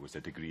looking for was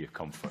a degree of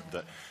comfort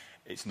that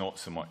it's not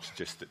so much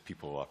just that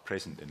people are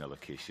present in a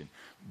location,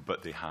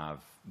 but they have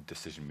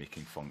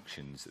decision-making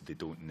functions. They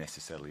don't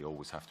necessarily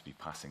always have to be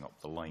passing up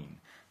the line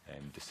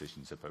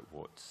decisions about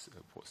what's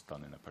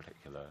done in a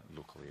particular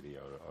local area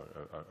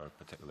or a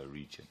particular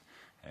region.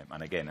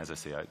 And again, as I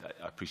say, I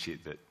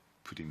appreciate that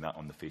putting that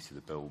on the face of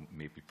the bill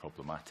may be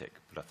problematic,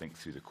 but I think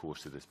through the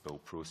course of this bill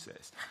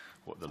process,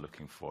 what they're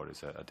looking for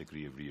is a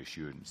degree of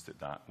reassurance that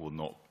that will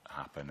not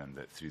happen, and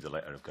that through the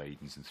letter of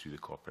guidance and through the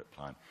corporate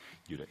plan,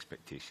 your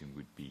expectation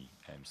would be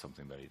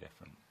something very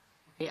different.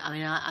 I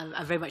mean,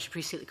 I very much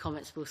appreciate the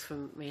comments both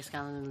from Mayor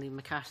Scanlon and Liam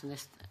McCarthy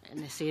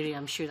in this area.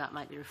 I'm sure that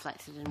might be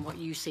reflected in what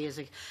you say as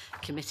a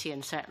committee,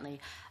 and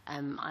certainly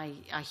I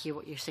hear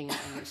what you're saying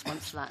in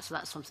response to that. So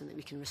that's something that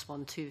we can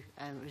respond to.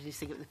 We need to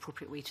think of the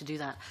appropriate way to do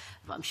that.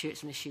 But I'm sure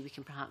it's an issue we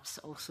can perhaps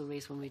also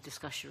raise when we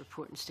discuss your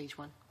report in stage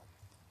 1.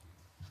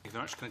 Thank you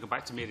very much. Can I go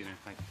back to Mary now?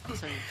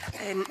 Thank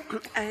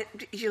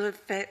you. You'll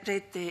have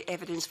read the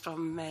evidence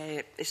from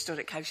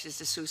Historic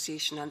Houses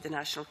Association and the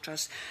National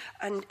Trust,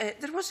 and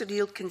there was a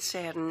real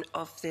concern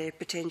of the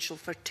potential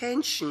for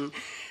tension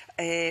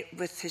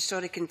with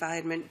Historic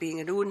Environment being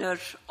an owner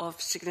of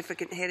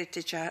significant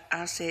heritage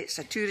assets,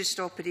 a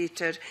tourist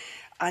operator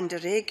and a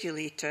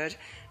regulator,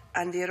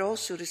 and they are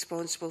also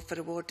responsible for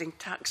awarding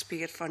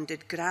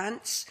taxpayer-funded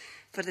grants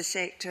for the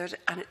sector,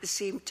 and at the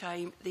same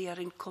time they are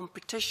in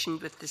competition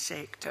with the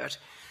sector.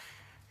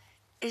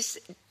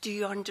 Do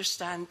you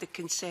understand the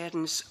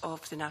concerns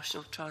of the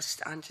National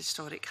Trust and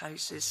Historic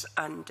Houses,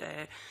 and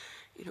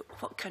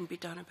what can be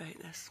done about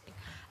this?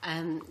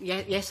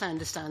 Yes, I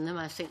understand them.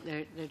 I think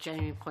they're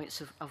genuine points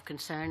of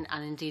concern,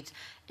 and indeed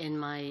in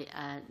my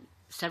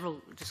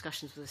several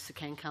discussions with Sir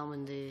Ken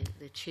Calman,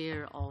 the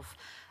chair of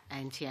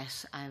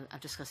NTS,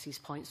 I've discussed these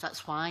points.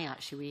 That's why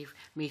actually we've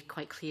made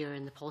quite clear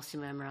in the policy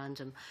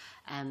memorandum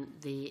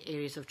the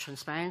areas of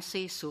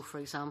transparency. So, for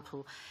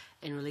example,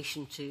 in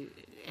relation to,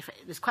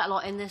 there's quite a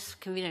lot in this,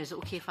 convener. Is it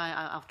okay if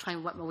I'll try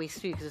and work my way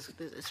through, because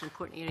it's an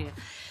important area.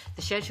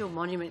 The scheduled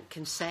monument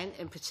consent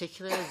in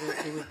particular,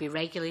 that they would be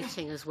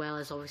regulating, as well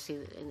as obviously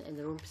in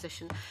their own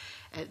position.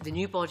 The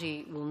new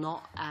body will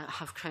not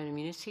have Crown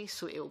immunity,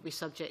 so it will be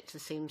subject to the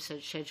same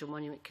scheduled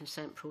monument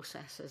consent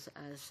process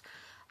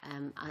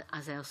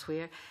as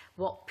elsewhere.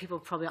 What people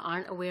probably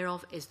aren't aware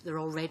of is there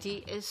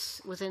already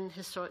is within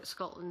Historic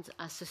Scotland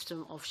a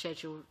system of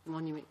scheduled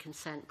monument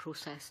consent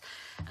process.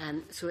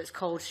 So it's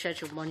called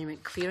scheduled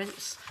monument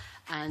clearance,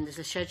 and there's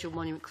a scheduled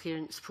monument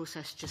clearance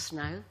process just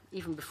now,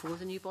 even before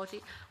the new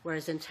body,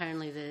 whereas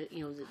internally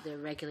they're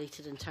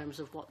regulated in terms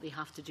of what they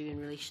have to do in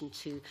relation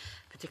to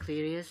particular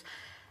areas.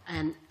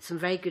 Some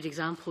very good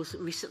examples.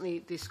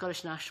 Recently, the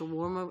Scottish National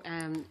War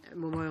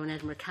Memorial in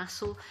Edinburgh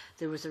Castle,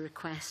 there was a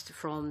request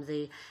from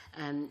the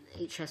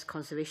HS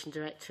Conservation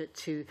Directorate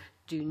to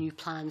do new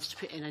plans to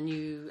put in a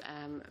new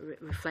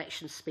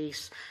reflection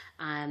space,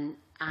 and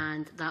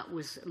that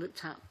was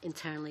looked at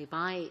internally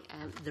by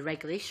the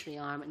regulatory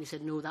arm, and they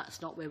said, no,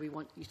 that's not where we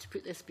want you to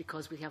put this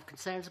because we have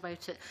concerns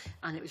about it,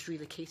 and it was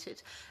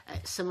relocated.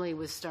 Similarly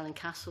with Stirling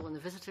Castle and the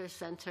Visitors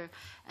Centre,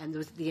 and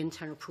the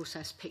internal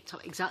process picked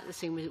up exactly the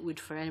same way it would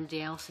for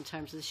anybody else in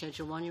terms of the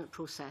scheduled monument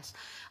process.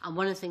 And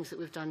one of the things that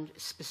we've done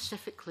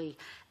specifically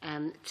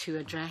to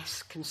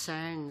address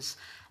concerns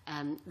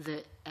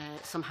that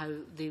somehow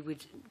they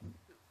would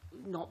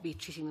not be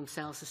treating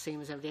themselves the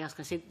same as everybody else.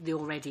 I say they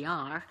already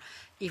are,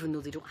 even though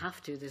they don't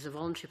have to. There's a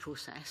voluntary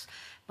process.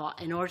 But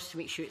in order to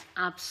make sure it's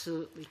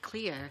absolutely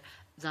clear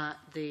that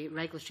the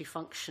regulatory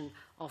function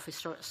of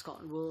Historic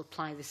Scotland will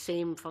apply the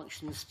same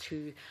functions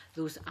to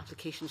those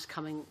applications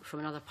coming from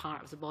another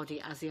part of the body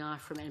as they are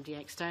from MD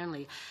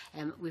externally,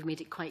 we've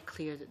made it quite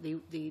clear that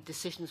the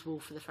decisions will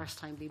for the first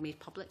time be made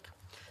public.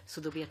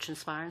 So there'll be a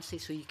transparency,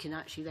 so you can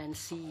actually then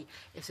see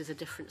if there's a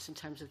difference in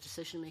terms of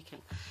decision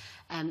making.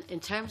 In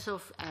terms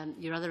of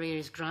your other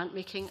areas, grant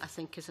making, I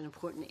think is an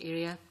important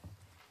area.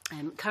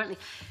 Currently,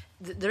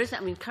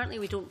 currently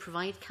we don't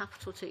provide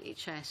capital to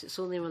HS. It's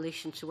only in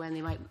relation to when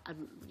they might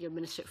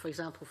administer, for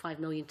example, 5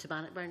 million to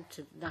Bannockburn,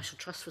 to National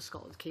Trust for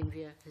Scotland, came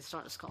via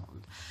Historic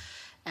Scotland.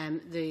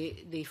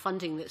 The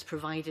funding that's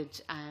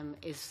provided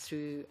is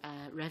through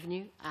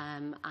revenue,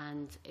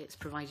 and it's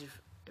provided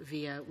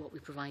via what we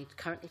provide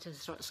currently to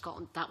Historic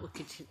Scotland. That will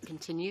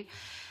continue.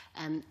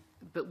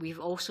 But we've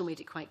also made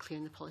it quite clear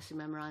in the policy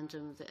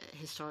memorandum that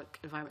Historic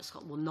Environment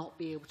Scotland will not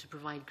be able to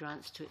provide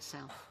grants to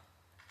itself.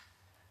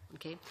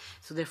 Okay,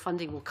 so their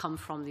funding will come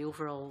from the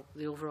overall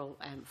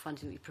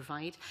funding that we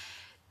provide.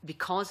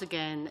 Because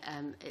again,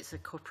 it's a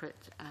corporate,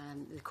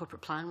 the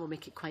corporate plan will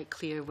make it quite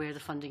clear where the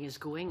funding is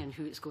going and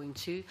who it's going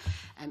to.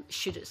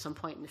 Should at some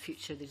point in the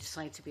future they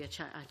decide to be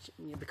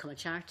become a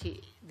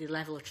charity, the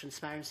level of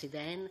transparency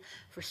then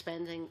for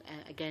spending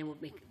again will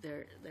make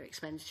their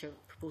expenditure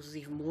proposals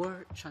even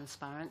more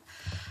transparent.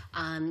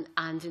 And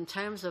in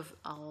terms of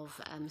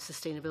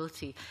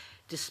sustainability,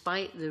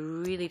 despite the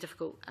really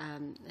difficult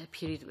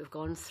period that we've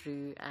gone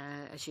through,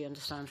 as you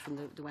understand from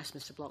the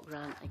Westminster Block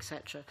grant,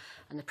 etc.,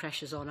 and the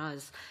pressures on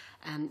us,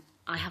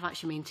 I have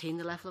actually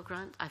maintained the level of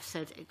grant. I've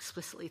said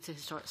explicitly to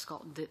Historic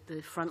Scotland that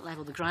the front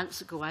level, the grants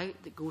that go out,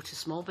 that go to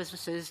small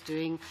businesses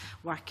doing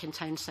work in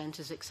town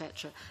centres,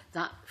 etc.,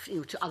 that, you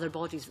know, to other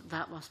bodies,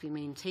 that must be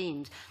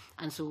maintained.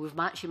 And so we've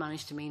actually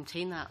managed to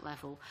maintain that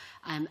level.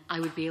 I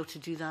would be able to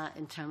do that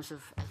in terms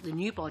of the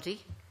new body,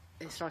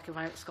 Historic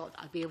Environment Scotland.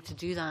 I'd be able to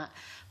do that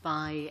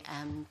by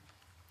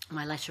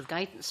my letter of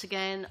guidance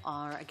again,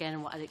 or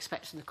again what I'd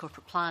expect from the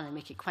corporate plan, and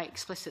make it quite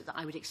explicit that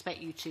I would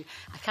expect you to,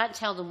 I can't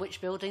tell them which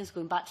buildings,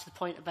 going back to the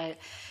point about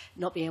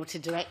not being able to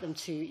direct them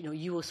to, you know,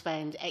 you will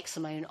spend X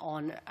amount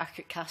on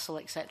Urquhart Castle,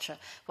 etc.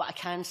 What I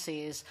can say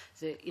is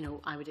that, you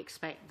know, I would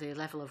expect the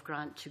level of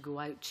grant to go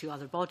out to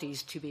other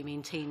bodies to be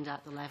maintained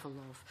at the level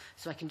of,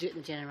 so I can do it in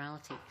the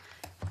generality.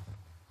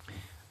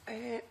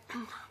 I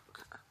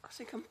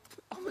think I'm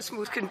almost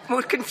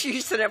more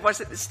confused than I was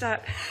at the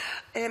start.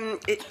 You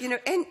know,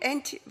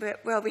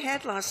 well, we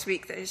heard last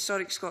week that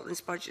Historic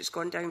Scotland's budget's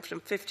gone down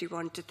from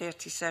 51 to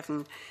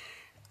 37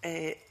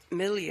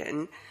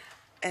 million.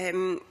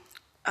 And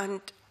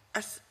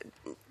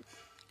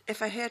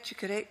if I heard you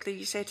correctly,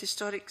 you said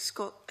Historic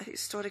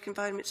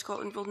Environment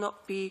Scotland will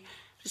not be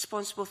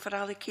responsible for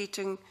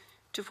allocating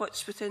to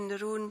what's within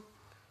their own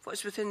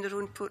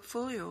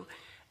portfolio.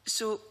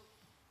 So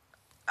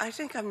I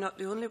think I'm not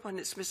the only one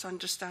that's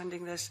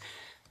misunderstanding this.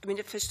 I mean,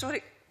 if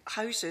historic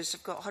houses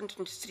have got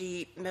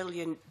 103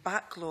 million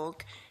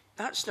backlog,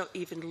 that's not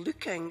even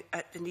looking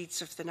at the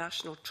needs of the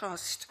National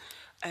Trust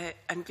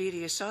and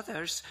various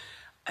others.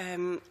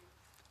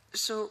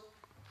 So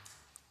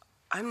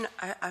I'm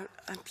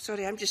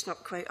sorry, I'm just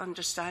not quite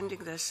understanding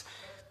this.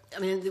 I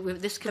mean,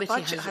 this committee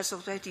the budget has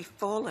already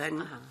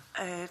fallen.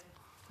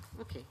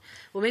 Okay.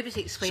 Well, maybe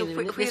to explain... So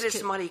where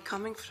is money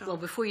coming from? Well,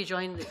 before you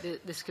joined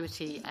this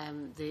committee,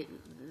 the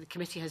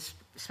committee has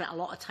spent a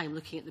lot of time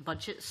looking at the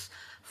budgets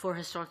for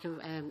Historic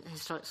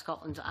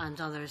Scotland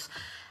and others.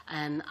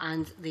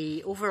 And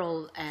the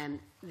overall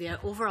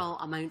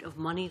amount of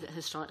money that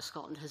Historic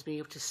Scotland has been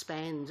able to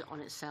spend on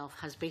itself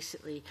has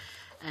basically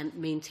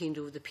maintained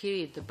over the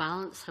period. The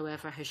balance,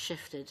 however, has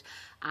shifted,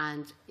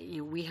 and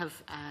we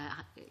have,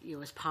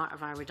 as part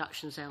of our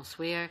reductions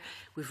elsewhere,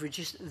 we've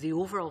reduced the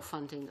overall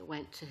funding that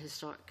went to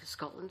Historic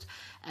Scotland,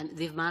 and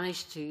they've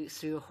managed to,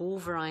 through a whole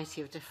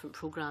variety of different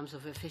programmes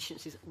of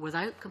efficiencies,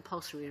 without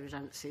compulsory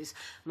redundancies,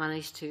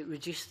 managed to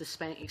reduce the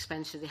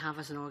expenditure they have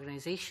as an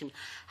organisation.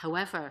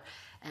 However,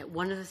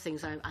 one of the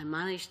things I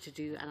managed to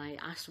do, and I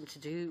asked them to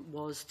do,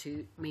 was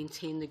to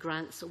maintain the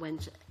grants that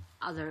went to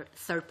other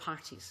third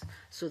parties,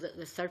 so that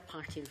the third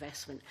party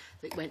investment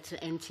that went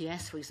to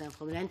MTS, for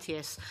example, I mean,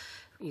 MTS,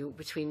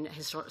 between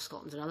Historic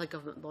Scotland and other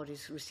government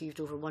bodies, received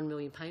over £1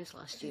 million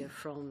last year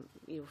from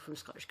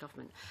Scottish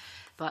Government.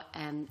 But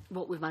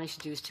what we've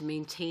managed to do is to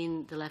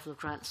maintain the level of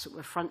grants that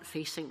were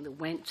front-facing, that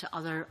went to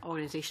other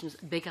organisations,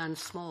 big and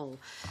small.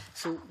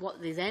 So what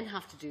they then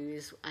have to do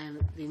is,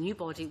 the new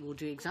body will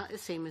do exactly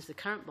the same as the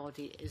current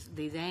body, is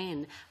they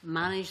then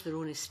manage their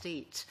own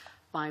estate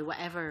by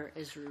whatever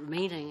is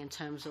remaining in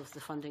terms of the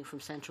funding from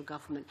central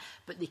government,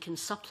 but they can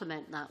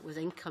supplement that with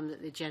income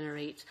that they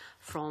generate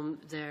from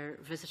their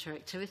visitor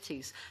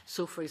activities.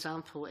 So, for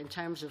example, in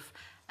terms of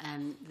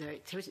their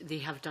activity, they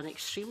have done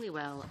extremely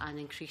well and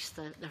increased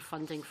their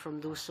funding from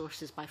those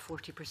sources by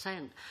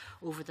 40%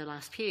 over the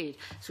last period.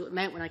 So it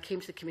meant when I came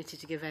to the committee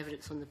to give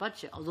evidence on the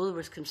budget, although there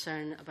was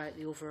concern about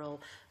the overall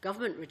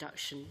government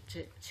reduction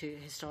to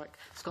Historic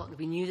Scotland,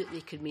 we knew that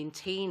they could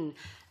maintain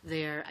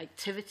their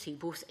activity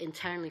both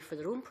internally for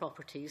their own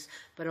properties,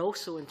 but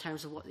also in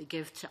terms of what they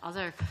give to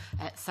other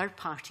third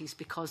parties,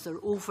 because their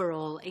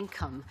overall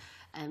income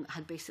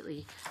had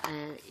basically,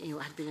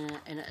 had been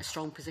in a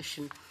strong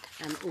position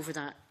over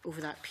that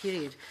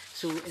period.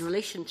 So, in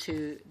relation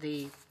to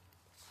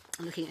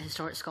looking at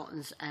Historic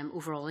Scotland's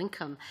overall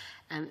income,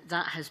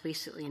 that has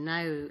basically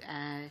now,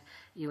 in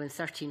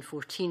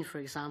 13-14, for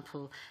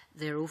example,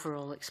 their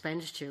overall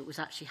expenditure was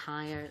actually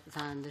higher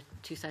than the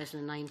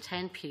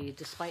 2009-10 period,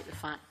 despite the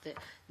fact that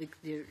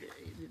the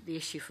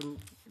issue from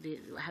the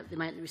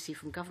amount they received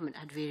from government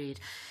had varied.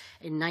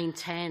 In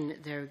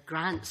 9-10, their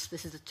grants,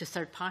 this is to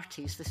third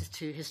parties, this is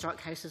to Historic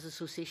Houses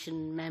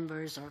Association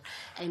members or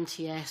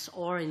NTS,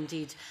 or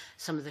indeed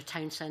some of their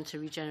town centre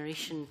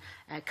regeneration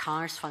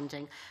CARS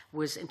funding,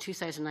 was in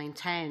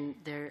 2009-10,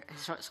 their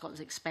Historic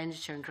Scotland's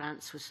expenditure and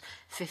grants was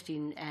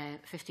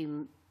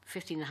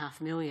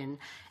 15.5 million.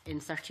 In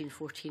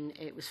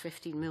 13-14, it was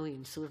 15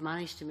 million. So we've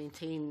managed to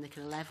maintain the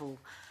kind of level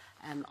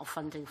of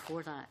funding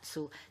for that.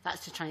 So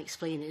that's to try and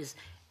explain is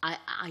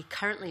I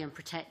currently am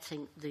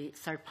protecting the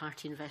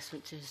third-party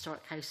investment to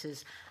historic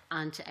houses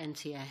and to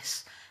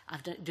NTS.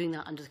 I'm doing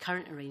that under the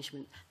current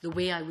arrangement. The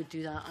way I would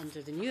do that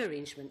under the new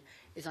arrangement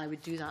is I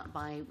would do that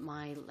by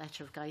my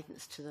letter of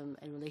guidance to them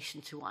in relation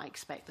to what I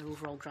expect their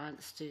overall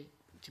grants to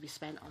to be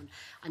spent on.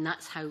 And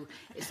that's how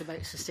it's about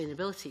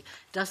sustainability.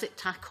 Does it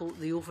tackle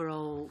the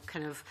overall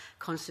kind of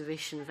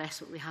conservation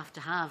investment we have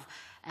to have?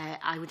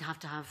 I would have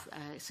to have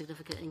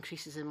significant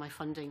increases in my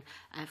funding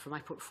for my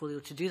portfolio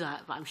to do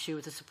that, but I'm sure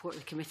with the support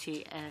of the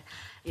committee,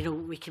 you know,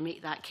 we can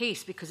make that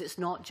case, because it's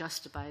not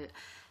just about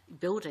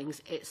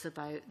buildings, it's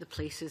about the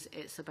places,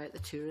 it's about the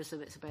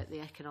tourism, it's about the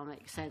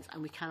economic sense,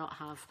 and we cannot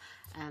have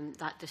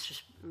that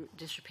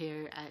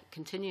disrepair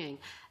continuing.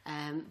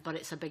 But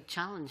it's a big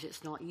challenge,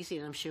 it's not easy,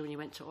 and I'm sure when you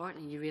went to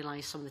Orkney you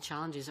realise some of the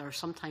challenges are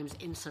sometimes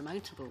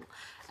insurmountable,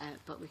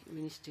 but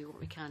we need to do what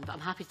we can. But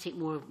I'm happy to take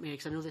more, Mary,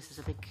 because I know this is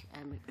a big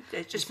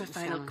just my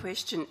final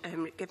question,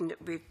 given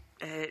that we've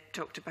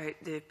talked about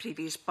the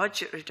previous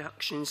budget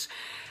reductions,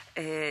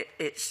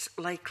 it's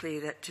likely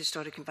that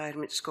Historic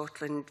Environment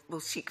Scotland will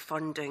seek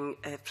funding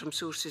from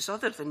sources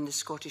other than the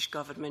Scottish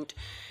Government.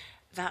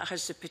 That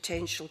has the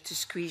potential to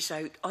squeeze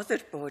out other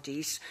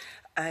bodies.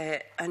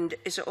 And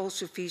is it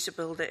also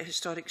feasible that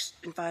Historic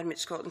Environment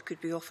Scotland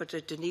could be offered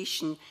a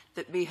donation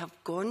that may have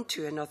gone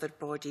to another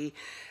body?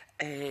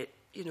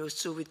 You know,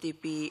 so would they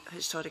be,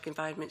 Historic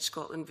Environment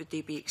Scotland, would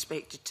they be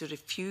expected to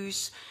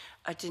refuse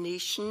a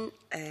donation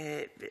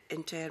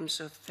in terms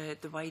of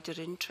the wider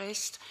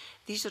interest?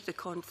 These are the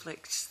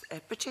conflicts,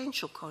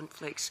 potential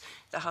conflicts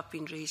that have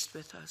been raised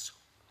with us.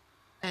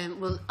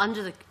 Well,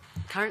 under the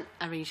current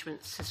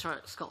arrangements,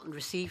 Historic Scotland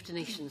receive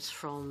donations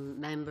from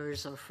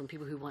members or from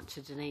people who want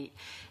to donate.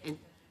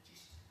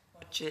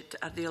 Budget,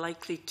 are they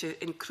likely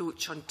to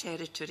encroach on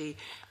territory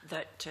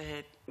that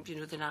you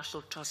know, the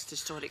National Trust,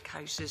 historic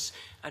houses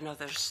and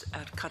others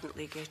are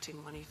currently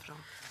getting money from?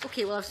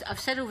 Okay, well, I've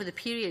said over the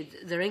period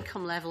their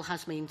income level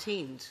has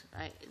maintained.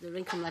 Right? Their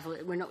income level,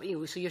 we're not, you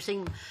know, so you're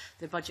saying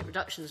the budget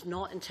reductions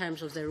not in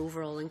terms of their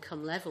overall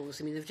income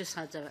levels. I mean, they've just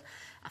had a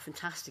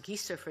fantastic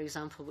Easter, for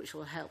example, which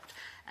will help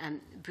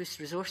boost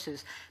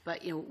resources.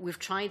 But, you know, we've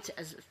tried to,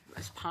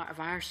 as part of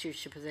our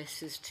stewardship of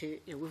this, is to,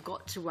 you know, we've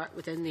got to work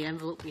within the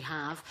envelope we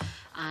have.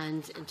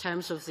 And in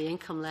terms of the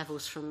income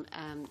levels from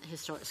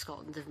Historic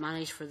Scotland, they've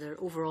managed for their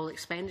overall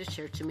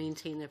expenditure to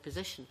maintain their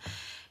position.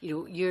 You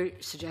know, you're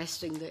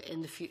suggesting that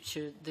in the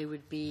future there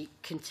would be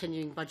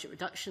continuing budget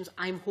reductions.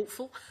 I'm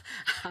hopeful.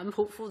 I'm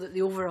hopeful that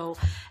the overall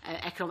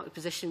economic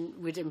position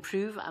would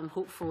improve. I'm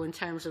hopeful in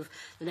terms of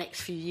the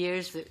next few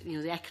years that, you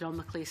know, the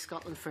economically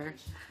Scotland for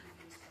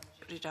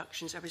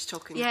reductions. I was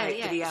talking about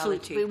the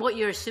reality. So, but what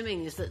you're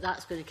assuming is that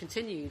that's going to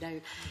continue. Now,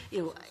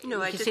 you know,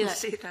 no, I didn't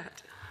say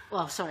that.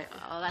 Well, sorry,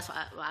 that's what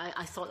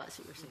I thought that's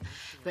what you were saying.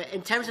 But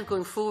in terms of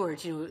going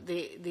forward, you know,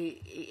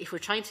 if we're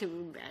trying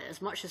to, as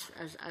much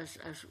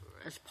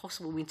as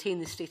possible,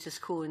 maintain the status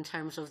quo in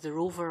terms of their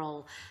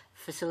overall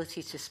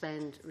facility to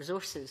spend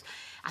resources,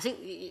 I think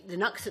the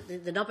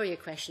nub of your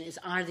question is: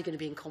 are they going to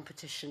be in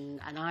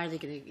competition, and are they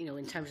going to, you know,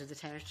 in terms of the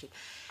territory?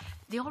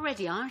 They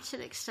already are to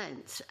an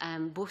extent,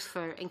 both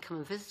for income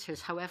and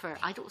visitors. However,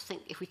 I don't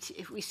think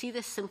if we see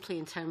this simply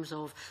in terms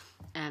of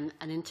an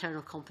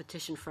internal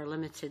competition for a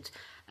limited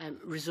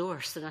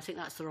resource, then I think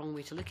that's the wrong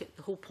way to look at it.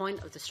 The whole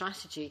point of the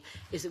strategy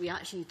is that we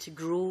actually need to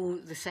grow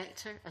the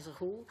sector as a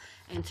whole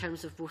in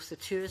terms of both the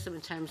tourism,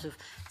 in terms of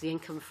the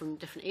income from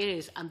different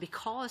areas. And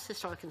because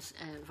Historic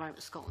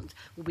Environment Scotland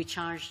will be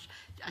charged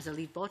as a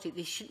lead body,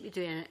 they shouldn't be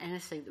doing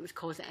anything that would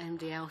cause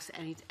anybody else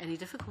any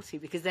difficulty,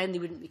 because then they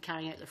wouldn't be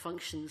carrying out their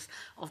functions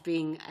of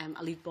being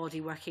a lead body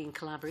working in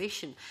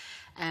collaboration.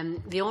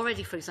 They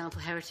already, for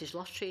example, Heritage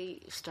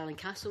Lottery, Stirling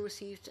Castle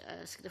received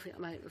a significant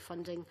amount of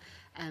funding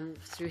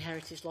through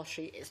Heritage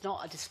Lottery. It's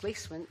not a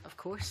displacement, of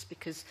course,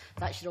 because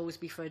that should always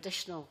be for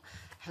additional,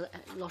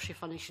 lottery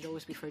funding should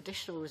always be for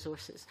additional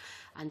resources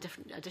and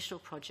different additional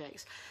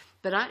projects.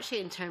 But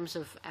actually, in terms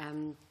of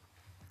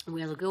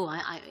where they'll go,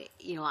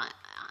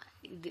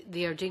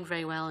 they are doing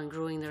very well in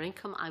growing their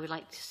income. I would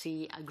like to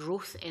see a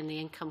growth in the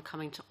income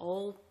coming to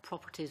all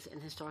properties in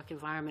historic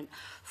environment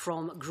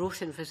from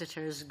growth in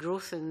visitors,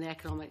 growth in the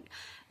economic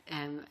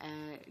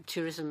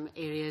tourism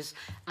areas,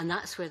 and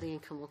that's where the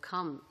income will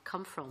come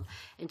from.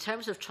 In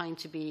terms of trying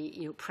to be,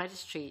 you know,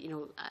 predatory, you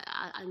know,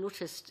 I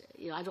noticed,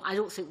 you know, I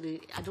don't think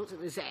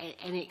there's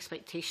any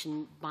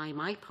expectation by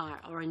my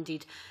part, or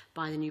indeed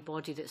by the new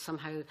body, that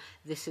somehow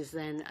this is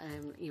then,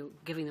 you know,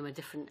 giving them a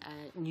different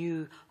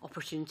new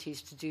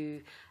opportunities to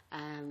do,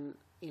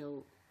 you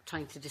know,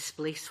 trying to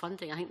displace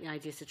funding. I think the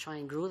idea is to try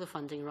and grow the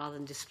funding rather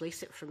than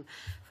displace it from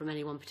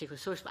any one particular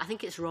source. But I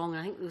think it's wrong.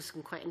 I think there was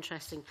some quite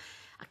interesting,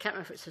 I can't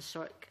remember if it's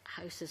historic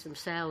houses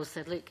themselves,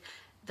 said, look,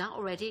 that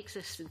already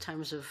exists in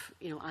terms of,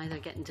 you know, either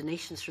getting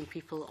donations from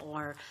people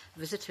or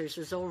visitors.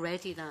 There's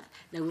already that.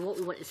 Now, what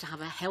we want is to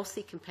have a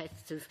healthy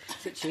competitive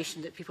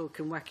situation that people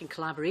can work in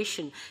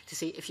collaboration to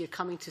say, if you're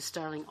coming to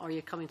Stirling or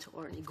you're coming to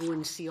Orkney, go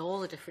and see all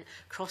the different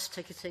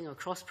cross-ticketing or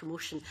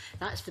cross-promotion.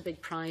 That's the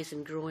big prize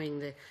in growing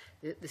the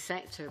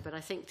sector. But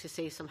I think to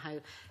say somehow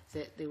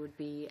that they would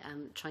be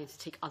trying to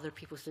take other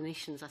people's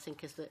donations, I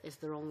think is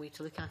the wrong way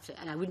to look at it.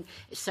 And I wouldn't,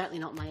 it's certainly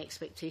not my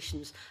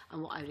expectations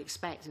and what I would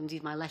expect.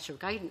 Indeed, my letter of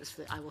guidance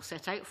that I will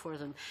set out for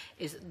them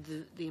is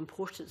the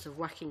importance of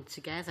working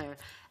together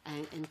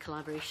in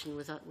collaboration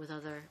with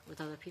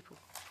other people.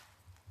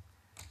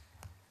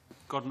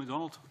 Gordon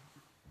MacDonald.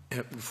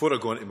 Before I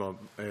go into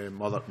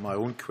my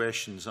own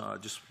questions,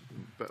 just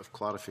a bit of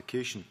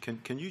clarification.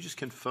 Can you just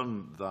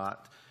confirm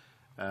that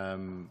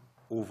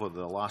over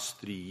the last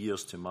 3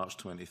 years to March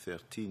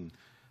 2013,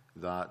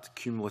 that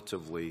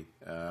cumulatively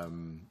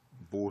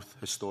both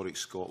Historic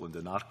Scotland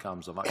and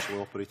ARCAMS have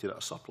actually operated at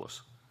a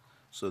surplus?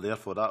 So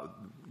therefore, that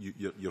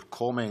your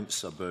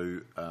comments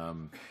about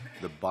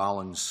the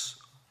balance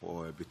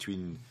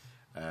between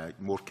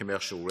more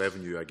commercial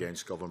revenue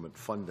against government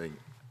funding,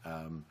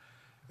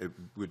 it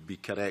would be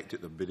correct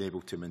that they've been able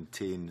to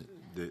maintain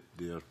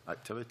their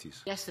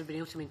activities? Yes, they've been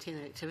able to maintain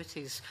their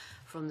activities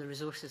from the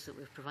resources that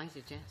we've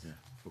provided, yes. Yeah.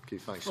 Okay,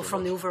 thanks. Well, so from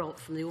much.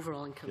 the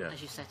overall income, Yeah.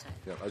 as you set out.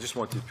 Yeah, I just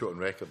wanted to put on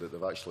record that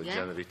they've actually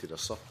generated a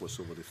surplus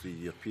over the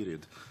 3-year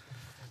period.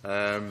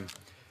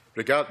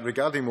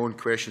 Regarding my own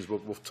questions,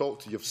 we've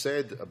talked. You've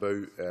said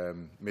about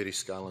Mary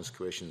Scanlon's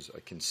questions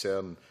a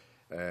concern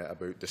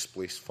about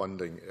displaced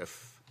funding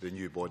if the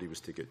new body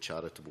was to get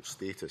charitable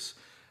status,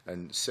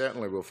 and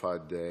certainly we've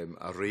had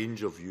a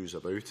range of views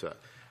about it.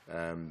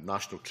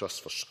 National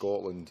Trust for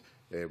Scotland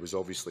was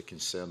obviously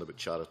concerned about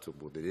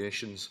charitable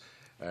donations.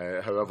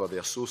 However, the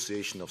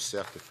Association of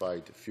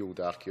Certified Field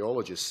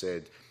Archaeologists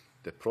said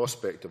the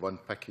prospect of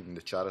unpicking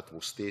the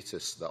charitable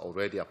status that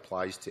already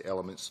applies to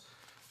elements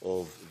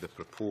of the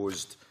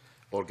proposed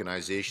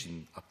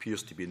organisation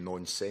appears to be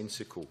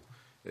nonsensical,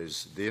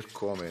 is their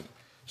comment.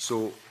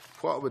 So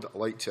what I would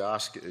like to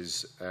ask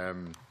is,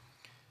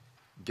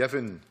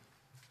 given,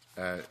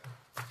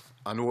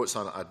 I know it's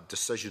a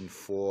decision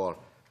for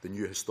the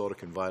new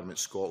Historic Environment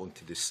Scotland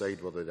to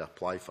decide whether they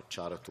apply for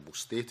charitable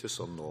status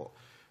or not,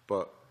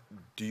 but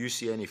do you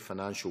see any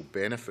financial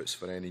benefits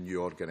for any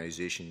new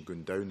organisation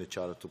going down the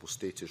charitable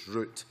status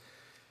route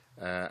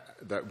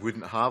that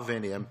wouldn't have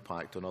any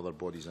impact on other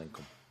bodies'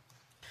 income?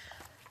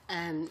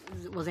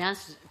 Well, the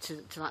answer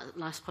to that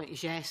last point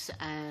is yes.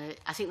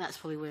 I think that's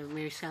probably where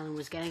Mary Scanlon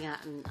was getting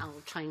at, and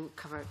I'll try and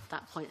cover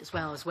that point as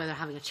well, as whether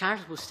having a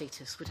charitable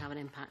status would have an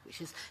impact, which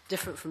is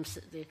different from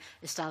the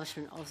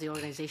establishment of the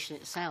organisation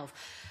itself.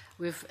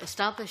 We've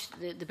established,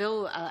 the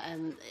bill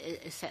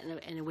is set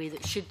in a way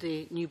that should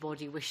the new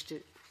body wish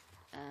to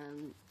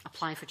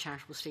apply for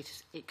charitable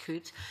status, it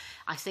could.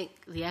 I think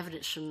the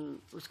evidence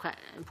was quite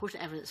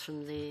important evidence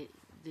from the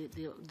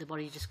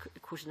body just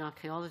quoted in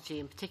archaeology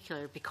in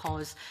particular,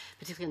 because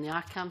particularly in the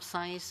ARCAM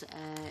size,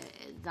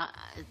 that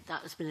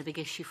has been a big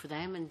issue for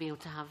them, and being able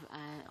to have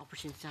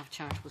opportunity to have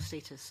charitable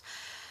status.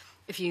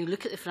 If you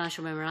look at the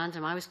financial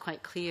memorandum, I was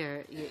quite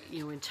clear,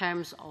 in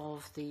terms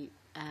of the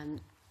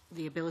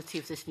ability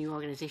of this new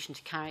organisation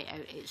to carry out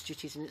its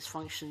duties and its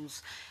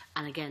functions.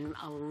 And again,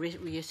 I will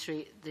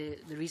reiterate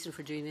the reason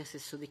for doing this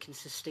is so they can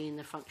sustain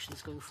their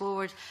functions going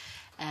forward,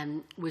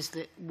 was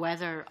that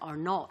whether or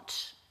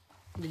not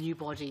the new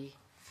body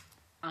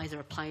either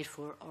applied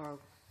for or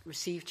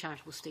received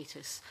charitable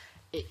status,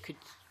 it could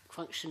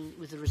function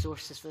with the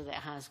resources that it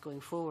has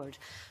going forward.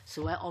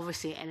 So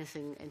obviously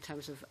anything in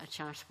terms of a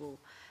charitable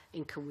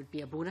income would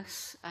be a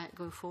bonus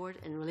going forward.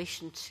 In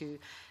relation to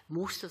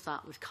most of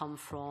that would come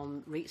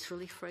from rates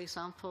relief, for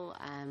example.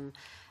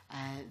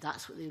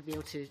 That's what they would be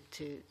able to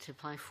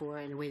apply for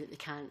in a way that they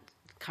can't.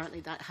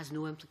 Currently, that has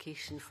no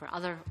implication for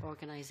other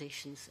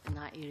organisations in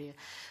that area.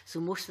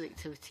 So most of the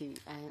activity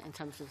in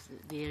terms of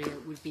the area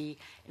would be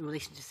in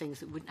relation to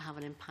things that wouldn't have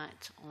an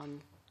impact on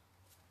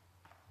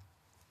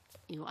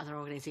other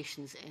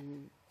organisations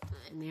in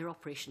their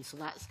operations. So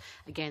that's,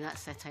 again,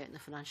 that's set out in the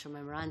financial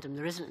memorandum.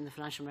 There isn't in the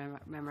financial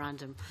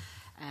memorandum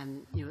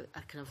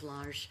a kind of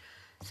large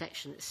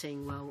section that's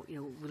saying, well,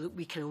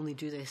 we can only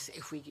do this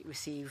if we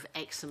receive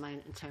X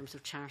amount in terms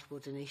of charitable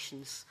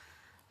donations.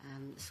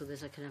 So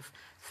there's a kind of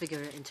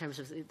figure in terms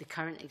of the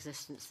current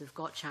existence. They've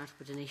got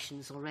charitable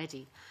donations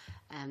already.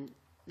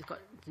 They've got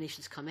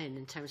donations come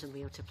in terms of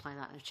being able to apply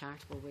that in a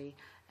charitable way,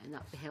 and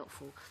that would be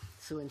helpful.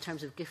 So in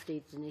terms of gift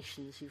aid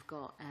donations, you've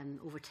got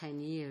over 10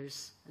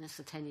 years, and it's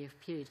a 10-year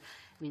period.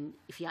 I mean,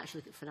 if you actually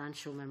look at the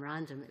financial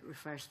memorandum, it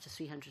refers to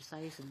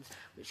 300,000,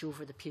 which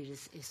over the period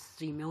is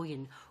 3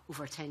 million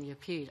over a 10-year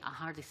period. I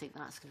hardly think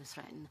that's going to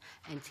threaten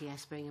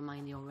NTS, bearing in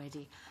mind they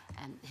already,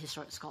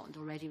 Historic Scotland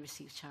already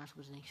receives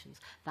charitable donations.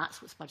 That's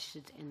what's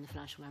budgeted in the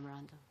financial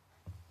memorandum.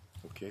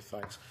 Okay,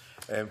 thanks.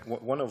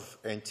 One of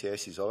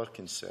NTS's other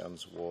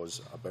concerns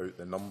was about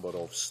the number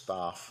of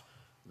staff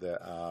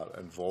that are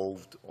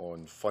involved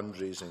on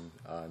fundraising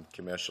and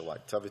commercial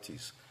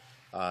activities.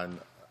 And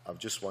I'm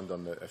just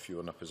wondering if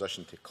you're in a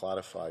position to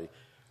clarify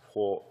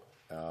what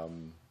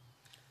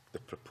the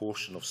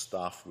proportion of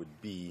staff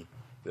would be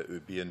that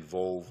would be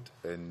involved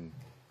in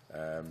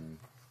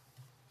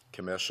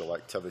commercial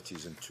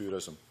activities and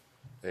tourism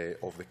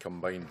of the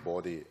combined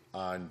body,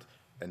 and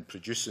in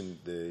producing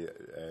the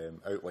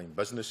outline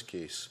business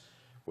case,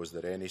 was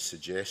there any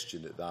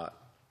suggestion that that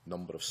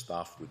number of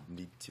staff would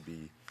need to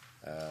be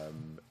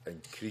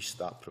increased,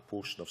 that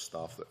proportion of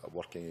staff that are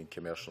working in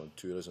commercial and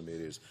tourism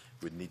areas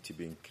would need to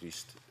be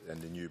increased in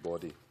the new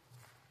body?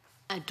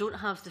 I don't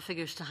have the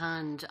figures to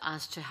hand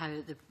as to how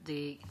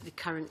the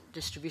current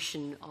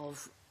distribution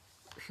of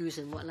who's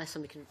in what, unless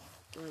somebody can,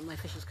 or my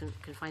officials can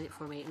find it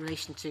for me, in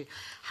relation to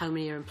how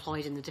many are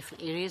employed in the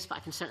different areas, but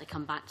I can certainly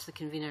come back to the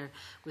convener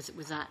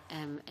with that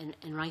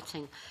in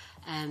writing.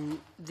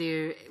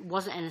 There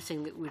wasn't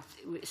anything that would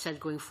said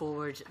going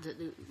forward, that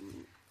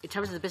in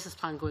terms of the business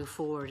plan going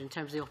forward, in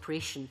terms of the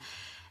operation,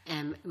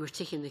 we're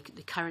taking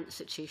the current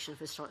situation of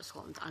Historic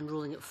Scotland and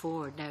rolling it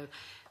forward. Now,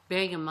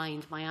 bearing in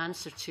mind my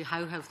answer to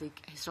how have the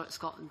Historic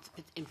Scotland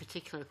in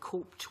particular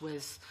coped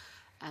with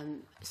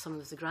some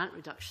of the grant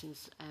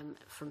reductions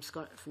from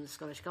the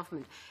Scottish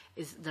Government,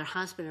 is there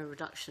has been a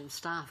reduction in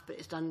staff, but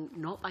it's done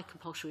not by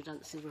compulsory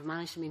redundancies. We've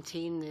managed to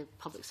maintain the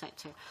public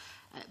sector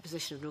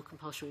position of no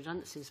compulsory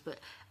redundancies, but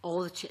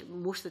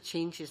most of the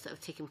changes that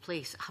have taken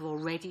place have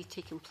already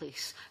taken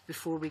place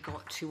before we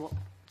got to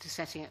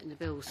setting out in the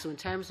bill. So in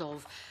terms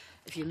of,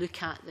 if you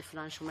look at the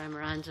financial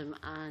memorandum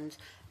and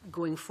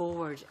going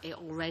forward, it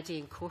already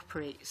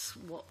incorporates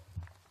what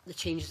the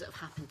changes that have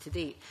happened to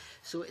date.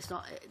 So it's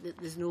not,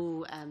 there's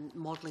no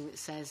modelling that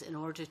says in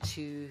order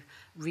to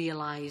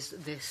realise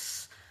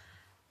this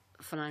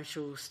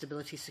financial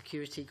stability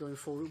security going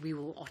forward, we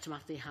will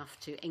automatically have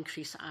to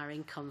increase our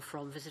income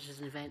from visitors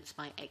and events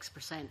by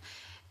X%.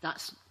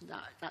 That's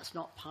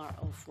not part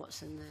of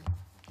what's in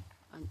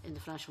the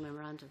financial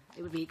memorandum.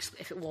 It would be,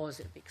 if it was,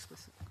 it would be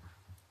explicit.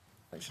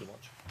 Thanks so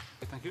much.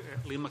 Thank you.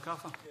 Liam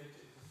MacArthur.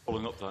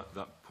 Following up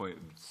that point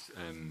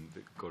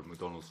that Gordon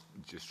MacDonald's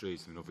just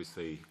raised, I mean,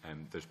 obviously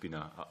there's been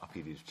a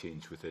period of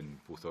change within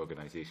both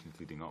organisations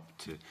leading up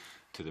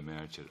to the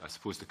merger. I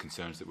suppose the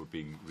concerns that were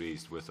being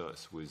raised with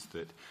us was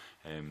that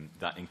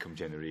that income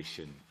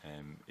generation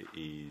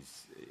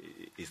is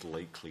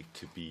likely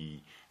to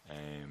be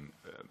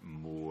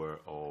more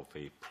of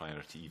a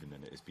priority even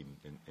than it has been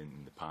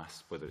in the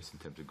past, whether it's in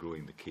terms of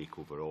growing the cake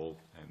overall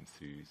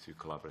through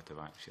collaborative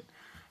action,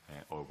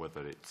 or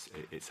whether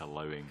it's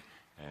allowing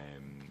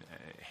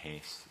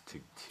HES to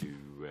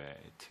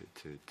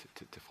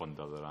fund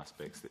other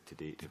aspects that to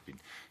date have been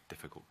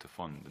difficult to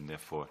fund. And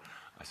therefore,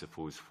 I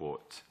suppose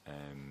what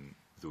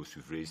those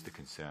who've raised the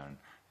concern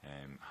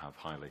have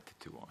highlighted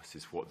to us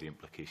is what the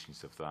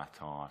implications of that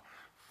are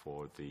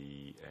for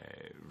the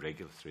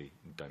regulatory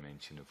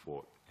dimension of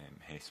what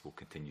HES will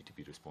continue to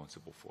be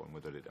responsible for, and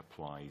whether it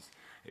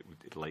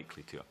would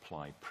likely to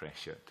apply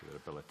pressure to their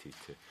ability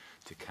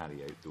to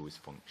carry out those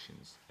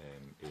functions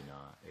in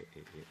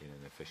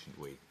an efficient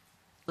way.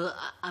 Well,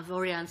 I've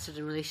already answered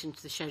in relation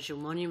to the schedule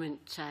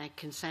monument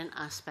consent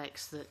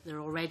aspects that there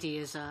already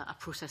is a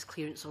process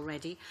clearance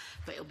already,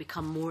 but it will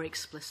become more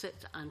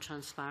explicit and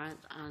transparent,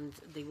 and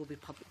they will be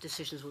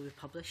decisions will be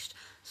published.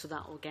 So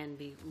that will again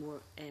be more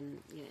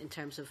in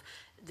terms of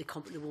there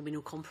will be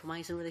no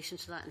compromise in relation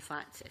to that. In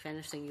fact, if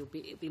anything,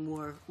 it'll be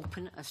more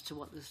open as to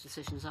what those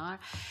decisions are.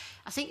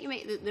 I think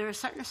there are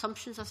certain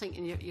assumptions. I think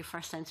in your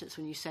first sentence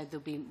when you said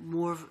there'll be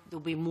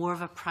more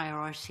of a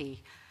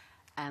priority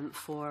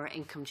for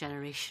income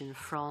generation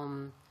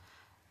from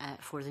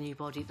for the new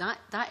body.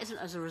 That isn't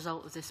as a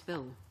result of this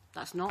bill.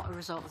 That's not a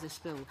result of this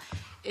bill.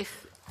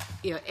 If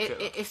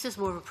there's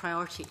more of a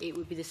priority, it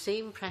would be the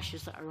same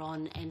pressures that are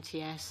on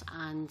NTS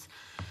and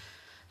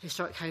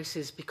historic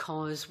houses,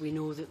 because we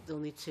know that they'll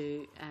need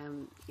to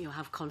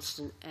have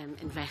constant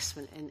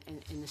investment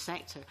in the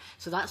sector.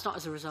 So that's not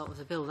as a result of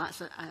the bill.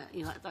 That's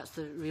that's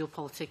the real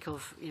politic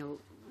of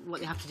what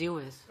they have to deal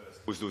with. I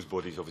suppose those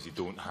bodies obviously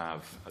don't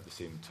have at the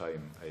same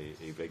time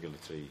a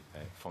regulatory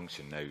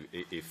function. Now,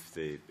 if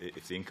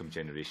the income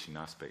generation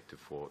aspect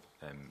of what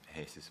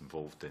HES is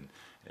involved in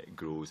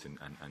grows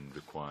and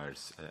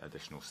requires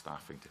additional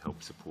staffing to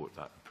help support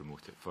that and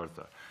promote it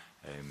further,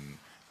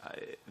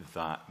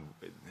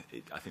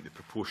 I think the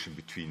proportion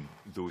between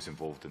those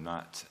involved in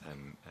that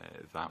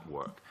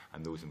work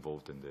and those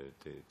involved in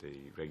the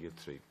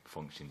regulatory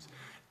functions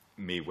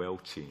may well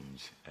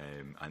change,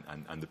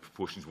 and the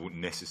proportions won't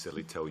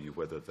necessarily tell you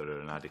whether there are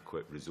an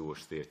adequate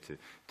resource there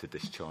to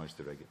discharge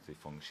the regulatory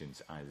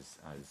functions as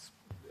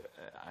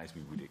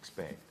we would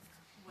expect.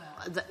 Well,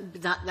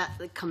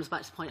 that comes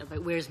back to the point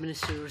about where is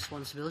ministerial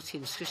responsibility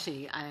and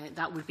scrutiny.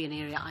 That would be an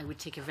area I would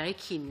take a very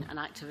keen and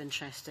active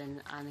interest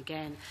in, and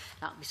again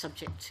that would be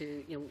subject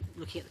to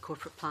looking at the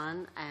corporate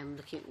plan,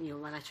 looking at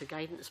my letter of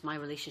guidance, my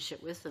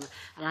relationship with them,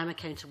 and I'm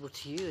accountable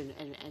to you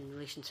in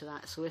relation to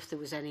that. So if there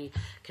was any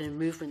kind of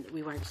movement that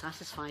we weren't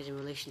satisfied in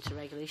relation to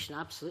regulation,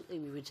 absolutely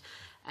we would,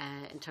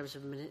 in terms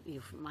of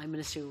my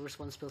ministerial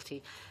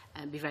responsibility,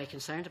 be very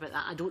concerned about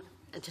that. I don't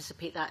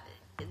anticipate that.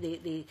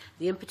 The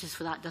impetus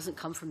for that doesn't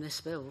come from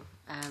this bill.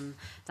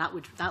 That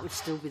would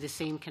still be the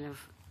same kind of.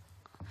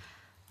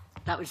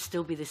 That would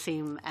still be the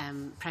same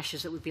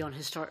pressures that would be on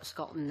Historic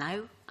Scotland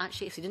now.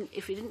 Actually, if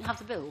we didn't have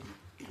the bill,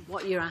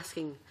 what you're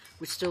asking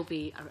would still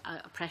be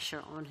a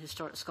pressure on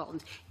Historic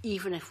Scotland,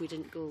 even if we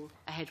didn't go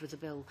ahead with the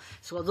bill.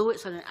 So, although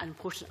it's an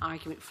important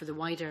argument for the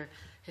wider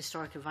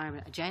historic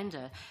environment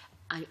agenda,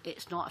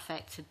 it's not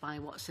affected by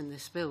what's in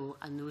this bill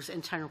and those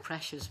internal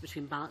pressures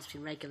balance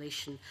between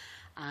regulation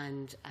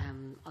and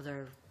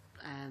other,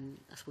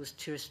 I suppose,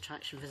 tourist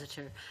attraction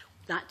visitor.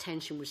 That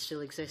tension would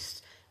still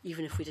exist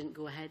even if we didn't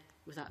go ahead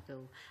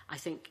bill. I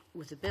think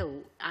with the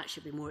bill,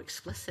 actually be more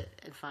explicit,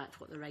 in fact,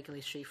 what the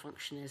regulatory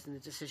function is and the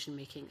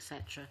decision-making,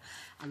 etc.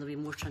 And there'll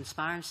be more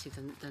transparency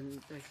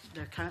than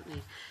there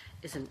currently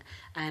isn't.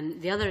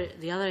 The other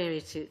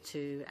area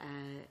to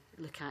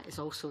look at is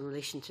also in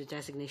relation to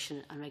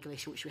designation and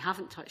regulation, which we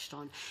haven't touched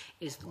on,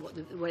 is what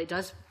it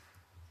does.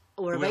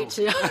 Or about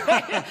to.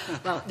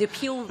 Well, the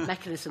appeal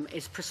mechanism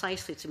is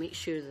precisely to make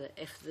sure that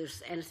if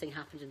there's anything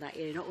happened in that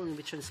area, not only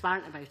be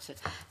transparent about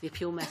it, the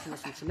appeal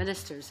mechanism to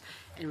ministers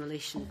in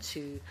relation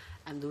to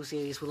those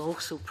areas will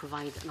also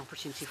provide an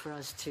opportunity for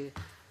us to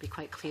be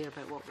quite clear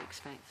about what we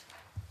expect.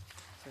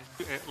 So.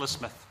 Liz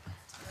Smith.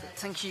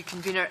 Thank you,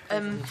 Convener.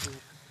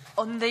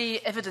 On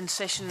the evidence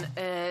session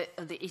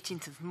on the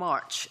 18th of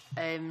March,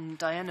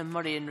 Diana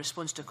Murray, in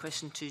response to a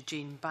question to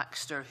Jane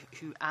Baxter,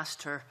 who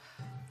asked her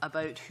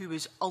about who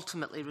is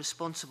ultimately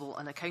responsible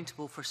and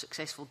accountable for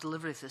successful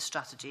delivery of this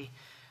strategy,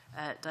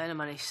 Diana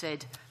Murray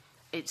said,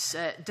 "It's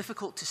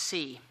difficult to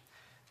say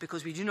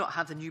because we do not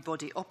have the new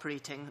body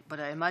operating, but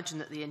I imagine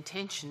that the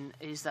intention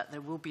is that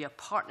there will be a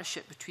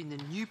partnership between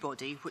the new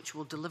body which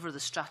will deliver the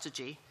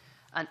strategy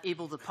and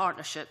able the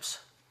partnerships,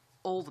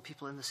 all the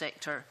people in the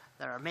sector,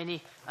 there are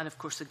many, and of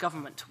course the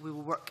government. We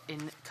will work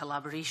in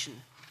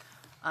collaboration."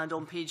 And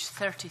on page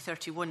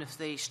 30-31 of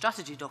the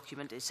strategy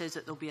document, it says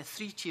that there will be a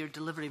three-tier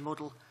delivery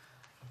model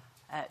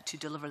to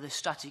deliver this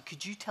strategy.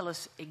 Could you tell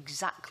us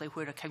exactly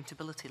where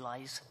accountability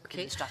lies in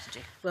the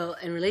strategy? Well,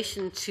 in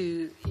relation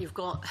to, you've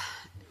got,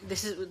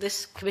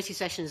 this committee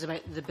session is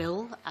about the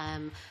bill,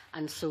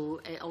 and so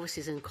it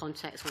obviously is in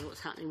context with what's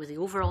happening with the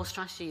overall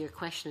strategy. Your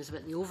question is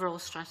about the overall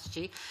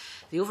strategy.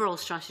 The overall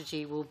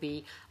strategy will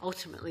be,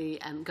 ultimately,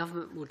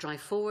 government will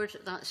drive forward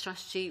that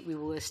strategy. We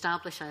will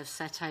establish, I have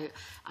set out,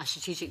 a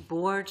strategic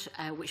board,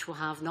 which will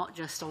have not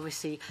just,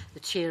 obviously,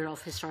 the chair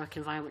of Historic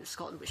Environment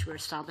Scotland, which we're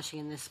establishing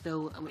in this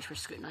bill and which we're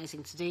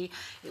scrutinising today.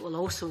 It will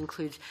also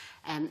include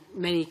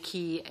many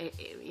key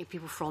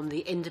people from the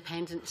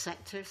independent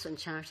sectors and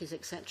charities,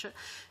 etc.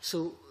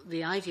 So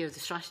the idea of the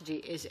strategy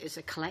is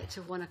a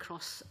collective one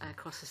across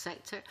the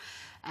sector.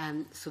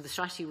 So the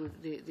strategy,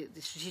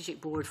 the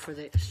strategic board for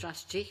the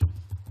strategy,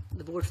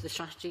 the board for the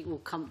strategy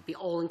will be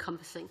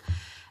all-encompassing.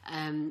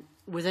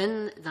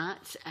 Within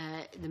that,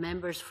 the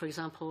members, for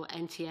example,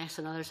 NTS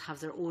and others, have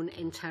their own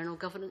internal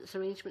governance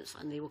arrangements,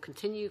 and they will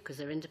continue because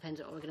they're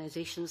independent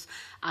organisations,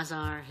 as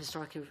are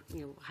Historic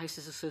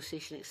Houses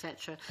Association,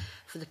 etc.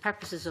 For the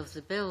purposes of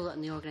the bill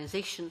and the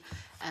organisation,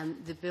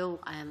 the bill,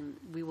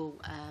 we will,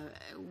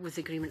 with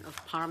the agreement of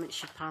Parliament,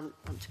 should Parliament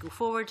want to go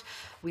forward,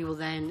 we will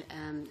then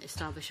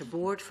establish a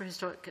board for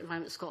Historic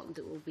Environment Scotland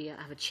that will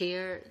have a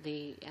chair.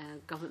 The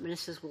government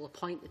ministers will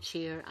appoint the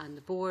chair and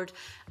the board,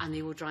 and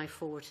they will drive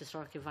forward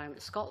Historic Environment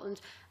Scotland,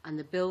 and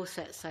the bill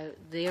sets out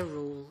their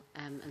role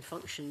and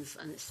functions,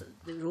 and it's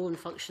the role and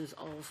functions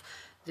of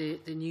the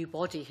new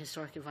body,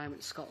 Historic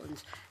Environment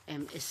Scotland,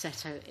 is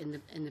set out in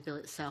the bill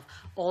itself,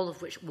 all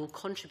of which will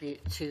contribute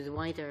to the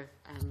wider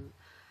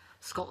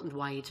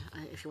Scotland-wide,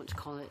 if you want to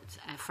call it,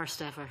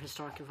 first ever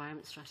historic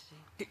environment strategy.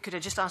 Could I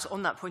just ask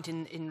on that point,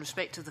 in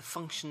respect of the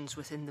functions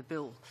within the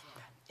bill,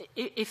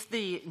 if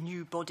the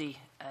new body,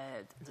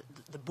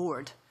 the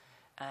board,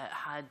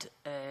 had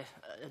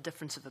a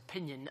difference of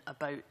opinion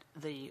about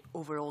the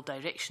overall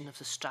direction of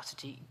the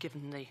strategy,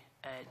 given the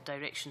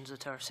directions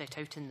that are set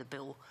out in the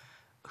bill,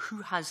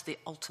 who has the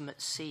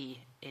ultimate say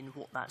in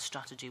what that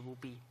strategy will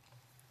be?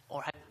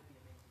 Or how?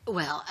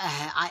 Well,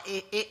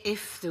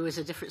 if there was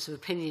a difference of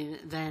opinion,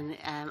 then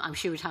I'm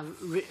sure we'd have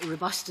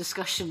robust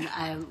discussion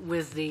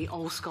with the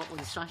All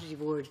Scotland Strategy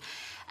Board.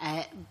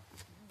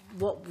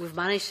 What we've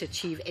managed to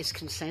achieve is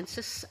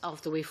consensus of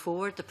the way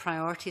forward, the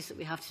priorities that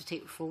we have to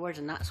take forward,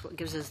 and that's what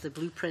gives us the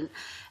blueprint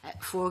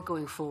for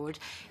going forward.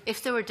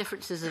 If there were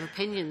differences of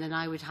opinion, then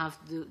I would have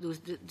those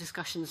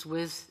discussions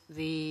with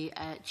the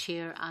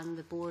chair and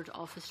the board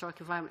of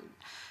Historic Environment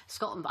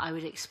Scotland, but I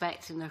would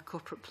expect in their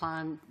corporate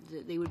plan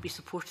that they would be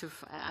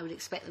supportive. I would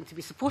expect them to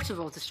be supportive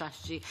of the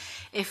strategy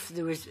if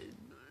there was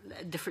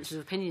differences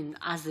of opinion,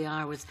 as they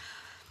are with,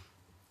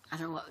 I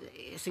don't know what,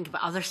 think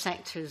about other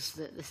sectors,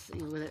 that this,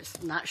 whether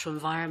it's natural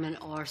environment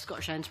or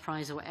Scottish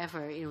enterprise or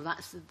whatever,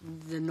 that's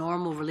the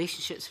normal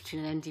relationships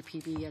between an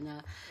NDPB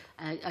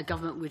and a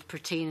government would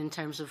pertain in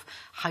terms of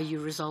how you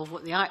resolve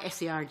what they are. If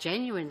they are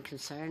genuine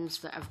concerns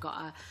that have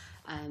got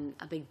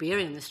a big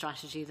bearing in the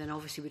strategy, then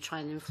obviously we try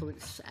and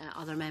influence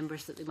other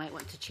members that they might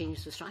want to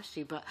change the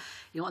strategy. But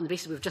on the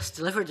basis we've just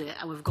delivered it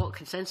and we've got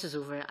consensus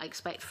over it, I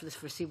expect for this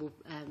foreseeable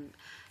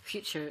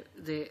future,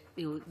 the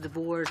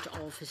board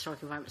of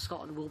Historic Environment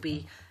Scotland will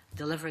be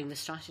delivering the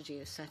strategy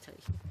as set out.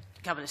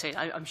 Cabinet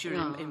Secretary, I'm sure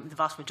in the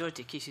vast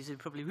majority of cases there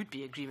probably would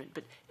be agreement,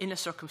 but in a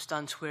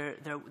circumstance where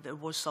there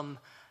was some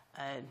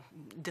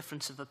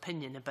difference of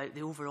opinion about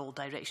the overall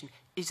direction,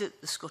 is it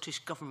the Scottish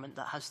Government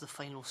that has the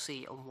final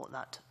say on what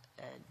that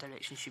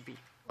direction should be?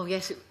 Oh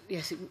yes,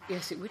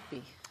 it would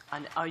be.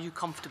 And are you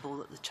comfortable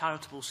that the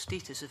charitable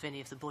status of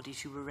any of the bodies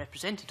who were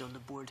represented on the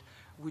board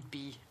would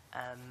be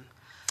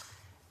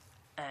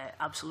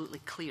absolutely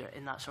clear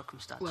in that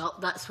circumstance? Well,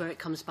 that's where it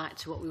comes back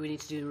to what we need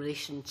to do in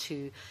relation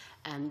to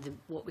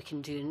what we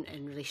can do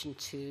in relation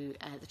to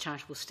the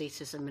charitable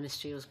status and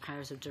ministerial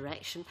powers of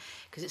direction,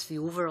 because it's the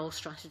overall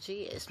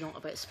strategy. It's not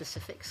about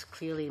specifics.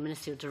 Clearly,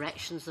 ministerial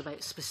direction is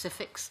about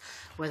specifics,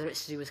 whether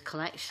it's to do with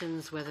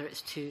collections, whether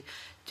it's to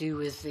do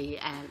with the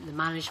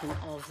management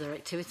of their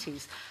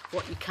activities.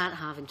 What you can't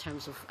have in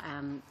terms of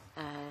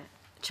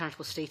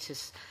charitable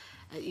status,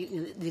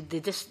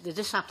 the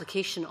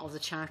disapplication of the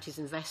charities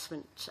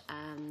investment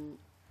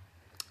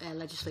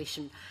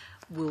legislation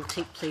will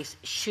take place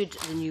should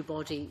the new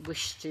body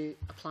wish to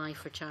apply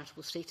for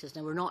charitable status.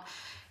 Now, we're not,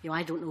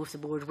 I don't know if the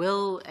board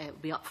will. It will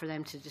be up for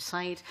them to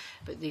decide.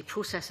 But the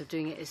process of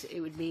doing it is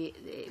it would be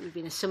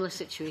in a similar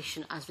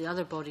situation as the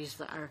other bodies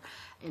that are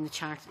in the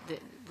charity.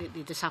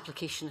 The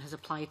disapplication has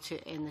applied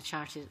to in the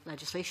charity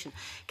legislation.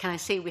 Can I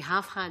say we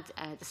have had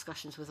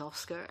discussions with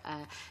Oscar?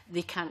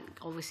 They can't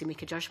obviously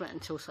make a judgment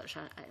until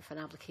if an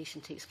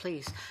application takes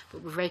place.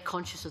 But we're very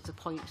conscious of the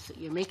points that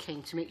you're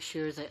making to make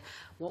sure that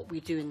what we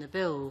do in the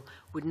bill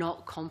would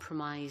not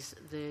compromise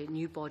the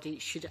new body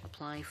should it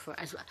apply for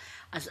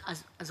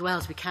as well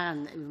as we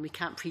can. I mean, we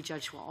can't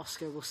prejudge what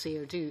Oscar will say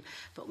or do,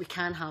 but we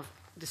can have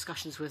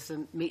discussions with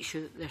them, make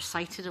sure that they're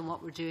cited in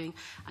what we're doing,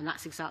 and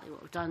that's exactly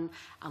what we've done.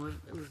 And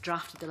we've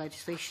drafted the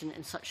legislation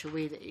in such a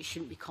way that it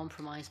shouldn't be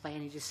compromised by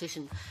any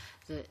decision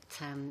that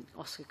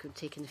Oscar could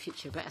take in the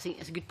future. But I think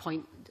it's a good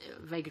point,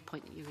 a very good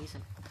point that you're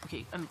raising.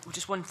 Okay,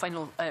 just one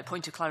final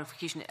point of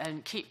clarification.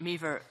 Kate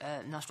Maver,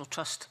 National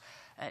Trust,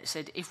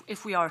 said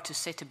if we are to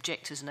set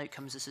objectives and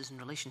outcomes, this is in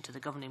relation to the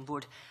governing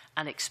board,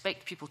 and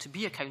expect people to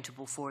be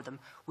accountable for them,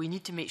 we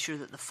need to make sure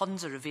that the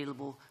funds are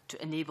available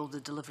to enable the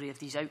delivery of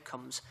these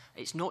outcomes.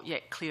 It's not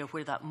yet clear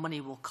where that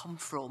money will come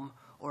from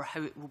or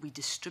how it will be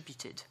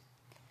distributed.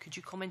 Could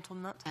you comment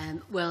on that?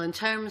 Well, in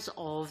terms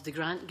of the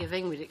grant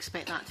giving, we'd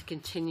expect that to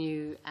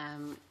continue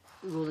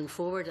rolling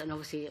forward. And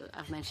obviously,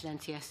 I've mentioned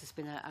NTS has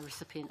been a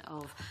recipient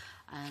of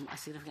a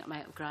significant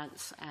amount of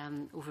grants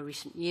over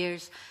recent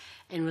years.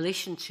 In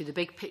relation to the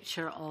big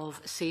picture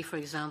of, say, for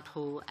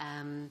example,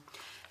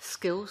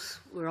 skills,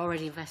 we're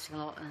already investing a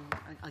lot.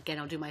 And again,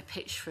 I'll do my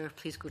pitch for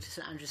please go to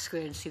St Andrew's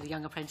Square and see the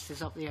young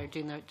apprentices up there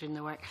doing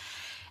their work.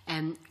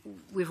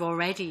 We've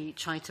already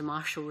tried to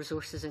marshal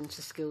resources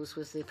into skills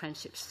with the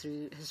apprenticeships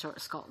through Historic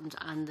Scotland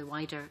and the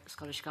wider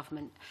Scottish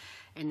Government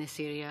in this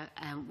area.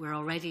 We're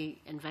already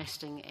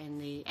investing in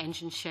the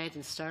engine shed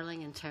in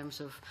Stirling in terms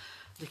of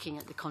looking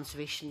at the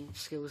conservation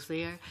skills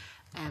there.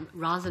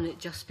 Rather than it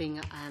just being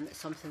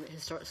something that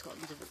Historic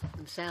Scotland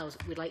themselves,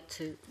 we'd like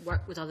to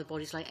work with other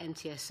bodies like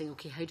NTS saying,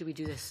 okay, how do we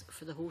do this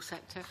for the whole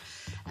sector?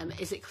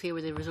 Is it clear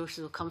where the resources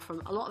will come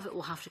from? A lot of it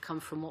will have to come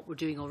from what we're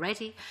doing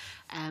already.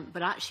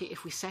 But actually,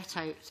 if we set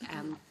out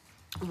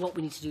what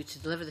we need to do to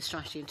deliver the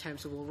strategy in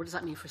terms of, well, what does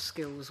that mean for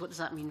skills? What does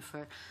that mean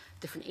for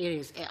different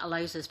areas? It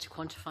allows us to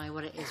quantify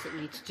what it is that we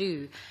need to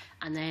do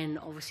and then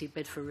obviously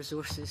bid for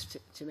resources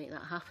to make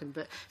that happen.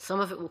 But some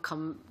of it will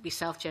be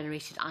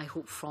self-generated, I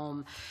hope,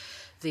 from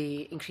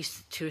the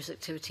increased tourist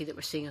activity that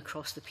we're seeing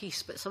across the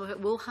piece. But some of it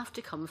will have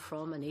to come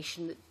from a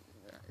nation that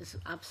is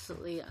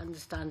absolutely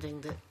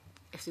understanding that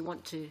if they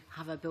want to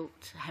have a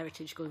built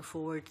heritage going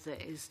forward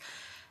that is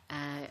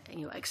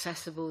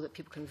accessible, that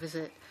people can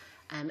visit,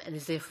 and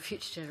is there for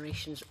future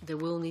generations, there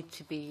will need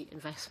to be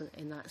investment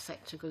in that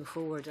sector going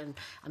forward. And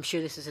I'm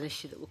sure this is an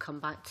issue that we'll come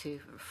back to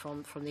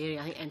from the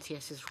area. I think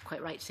NTS is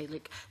quite right to say,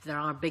 look, there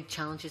are big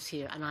challenges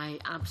here, and I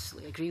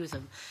absolutely agree with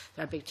them.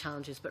 There are big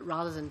challenges, but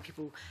rather than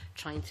people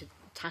trying to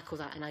tackle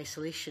that in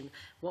isolation,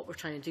 what we're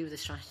trying to do with the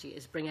strategy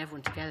is bring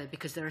everyone together,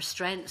 because there are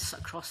strengths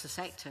across the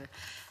sector,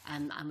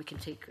 and we can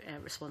take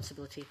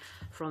responsibility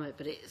from it.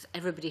 But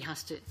everybody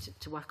has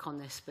to work on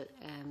this. But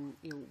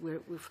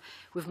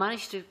we've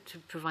managed to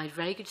provide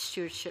very good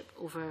stewardship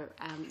over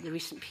the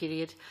recent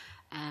period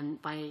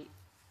by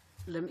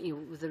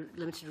with the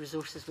limited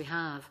resources we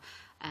have.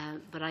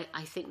 But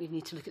I think we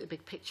need to look at the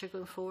big picture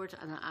going forward,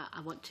 and I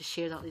want to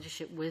share that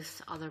leadership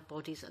with other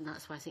bodies, and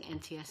that's why I think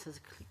NTS has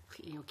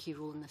a key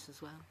role in this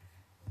as well.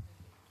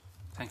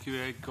 Thank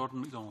you,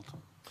 Gordon MacDonald.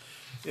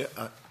 Yeah,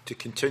 to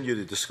continue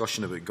the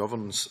discussion about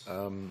governance,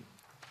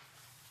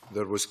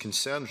 there was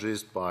concerns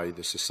raised by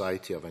the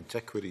Society of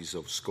Antiquaries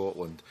of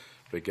Scotland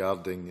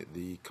regarding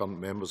the current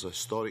members of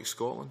Historic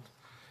Scotland.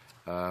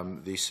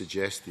 They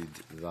suggested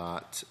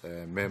that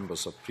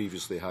members have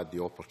previously had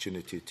the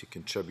opportunity to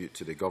contribute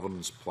to the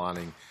governance,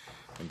 planning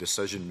and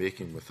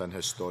decision-making within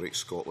Historic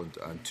Scotland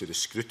and to the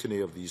scrutiny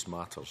of these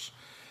matters.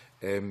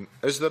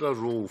 Is there a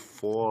role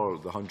for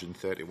the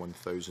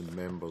 131,000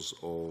 members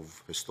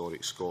of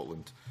Historic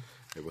Scotland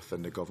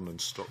within the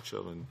governance structure,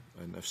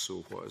 and if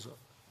so, what is it?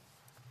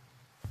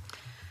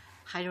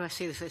 How do I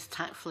say this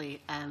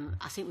tactfully?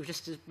 I think we've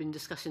just been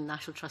discussing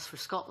National Trust for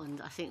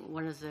Scotland. I think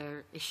one of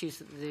the issues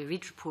that the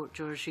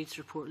George Reid's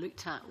report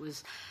looked at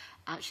was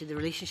actually the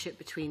relationship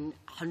between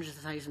hundreds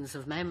of thousands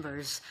of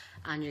members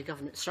and your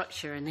governance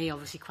structure, and they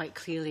obviously quite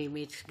clearly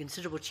made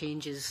considerable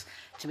changes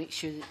to make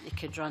sure that they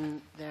could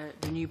run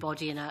the new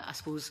body in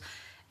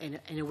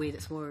a way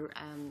that's more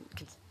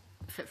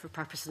fit for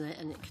purpose in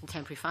a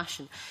contemporary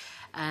fashion.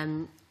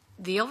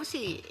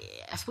 Obviously,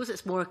 I suppose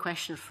it's more a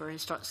question for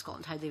Historic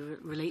Scotland how they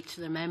relate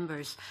to their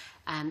members.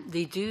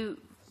 They do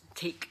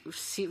take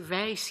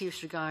very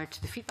serious regard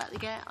to the feedback they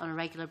get on a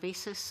regular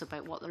basis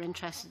about what they're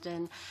interested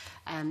in.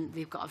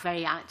 They've got a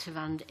very active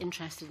and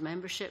interested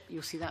membership.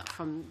 You'll see that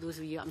from those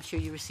of you, I'm sure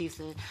you receive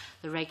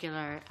the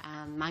regular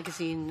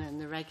magazine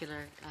and the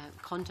regular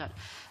conduct.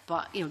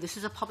 But this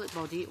is a public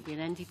body, it will be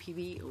an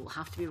NDPB, it will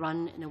have to be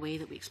run in a way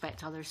that we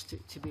expect others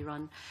to be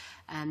run.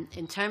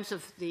 In terms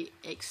of the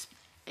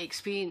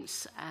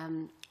experience,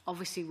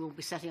 obviously we'll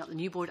be setting up the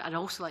new board. I'd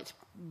also like to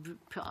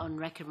put on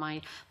record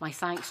my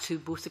thanks to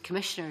both the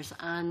commissioners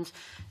and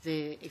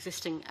the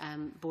existing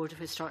Board of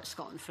Historic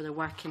Scotland for their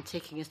work in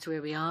taking us to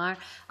where we are.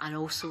 And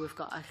also we've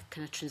got a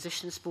kind of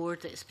transitions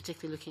board that is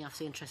particularly looking after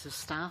the interests of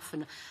staff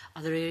and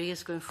other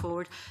areas going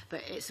forward.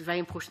 But it's very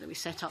important that we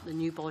set up the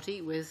new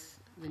body with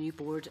the new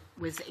board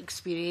with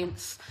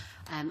experience.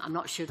 I'm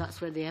not sure that's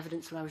where the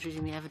evidence, when I was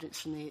reading the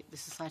evidence from the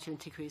Society of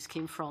Antiquaries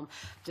came from,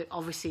 that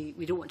obviously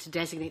we don't want to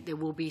designate there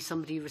will be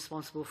somebody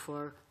responsible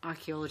for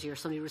archaeology or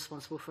somebody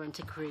responsible for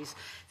antiquaries.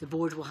 The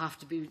board will have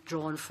to be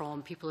drawn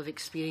from people of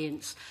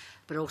experience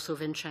but also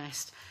of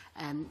interest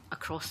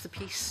across the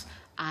piece.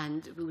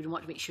 And we would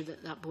want to make sure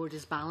that that board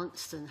is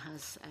balanced and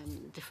has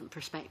different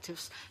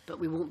perspectives, but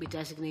we won't be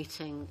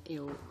designating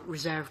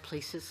reserved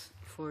places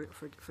for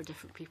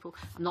different people.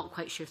 I'm not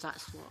quite sure if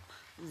that's what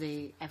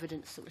the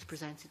evidence that was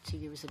presented to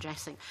you was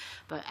addressing,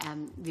 but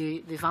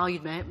the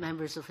valued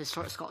members of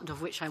Historic Scotland,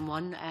 of which I'm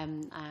one,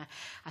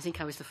 I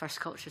think I was the first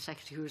Culture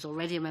Secretary who was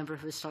already a member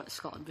of Historic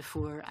Scotland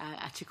before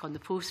I took on the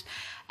post,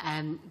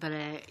 but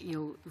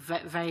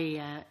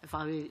very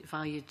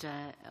valued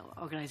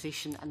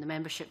organisation, and the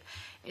membership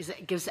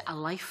it gives it a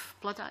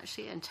lifeblood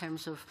actually in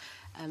terms of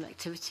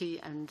activity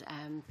and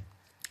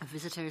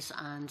visitors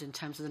and in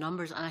terms of the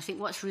numbers. And I think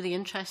what's really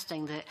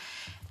interesting that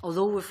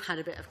although we've had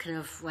a bit of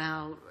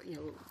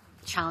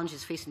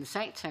challenges facing the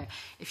sector,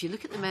 if you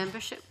look at the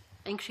membership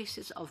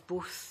increases of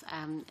both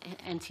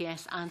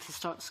NTS and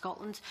Historic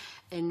Scotland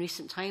in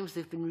recent times,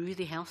 they've been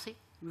really healthy.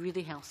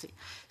 Really healthy.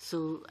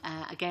 So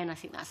again, I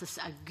think that's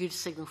a good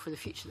signal for the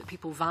future that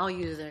people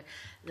value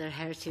their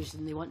heritage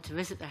and they want to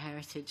visit their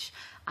heritage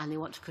and they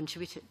want to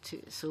contribute it to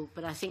it. So,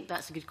 but I think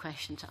that's a good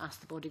question to ask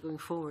the body going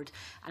forward.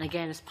 And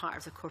again, as part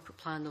of the corporate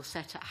plan, they'll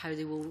set out how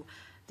they will,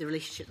 the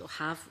relationship they'll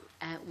have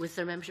with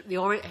their membership.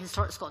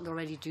 Historic Scotland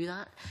already do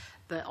that,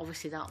 but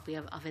obviously that will be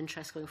of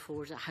interest going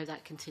forward, how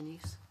that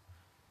continues.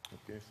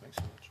 Okay, thanks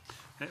so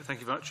much. Thank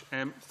you very much.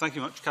 Thank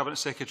you very much, Cabinet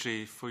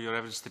Secretary, for your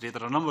evidence today.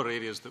 There are a number of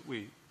areas that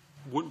we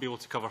won't be able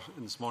to cover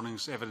in this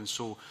morning's evidence,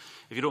 so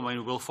if you don't mind,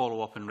 we will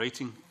follow up in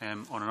writing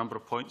on a number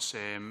of points.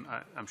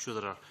 I'm sure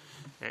there are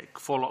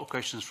follow-up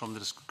questions from the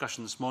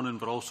discussion this morning,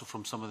 but also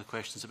from some of the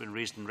questions that have been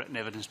raised in written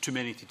evidence. Too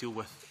many to deal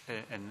with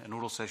in an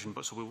oral session,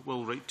 but so we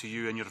will write to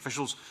you and your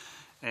officials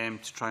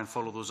to try and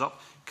follow those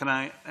up. Can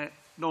I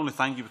not only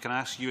thank you, but can I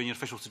ask you and your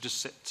officials to just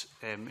sit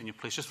in your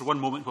place just for one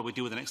moment while we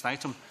deal with the next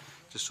item,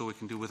 just so we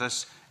can deal with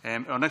this.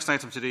 Our next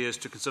item today is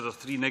to consider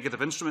 3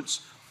 negative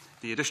instruments: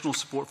 the Additional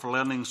Support for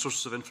Learning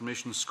Sources of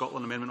Information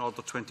Scotland Amendment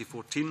Order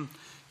 2014,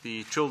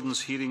 the Children's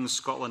Hearings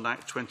Scotland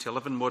Act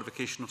 2011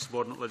 Modification of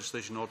Subordinate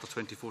Legislation Order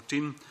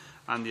 2014,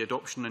 and the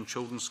Adoption and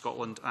Children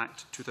Scotland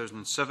Act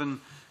 2007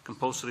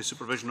 Compulsory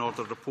Supervision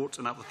Order Report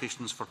and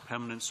Applications for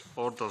Permanence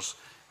Orders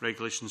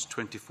Regulations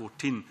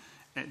 2014.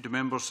 Do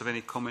members have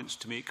any comments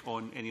to make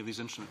on any of these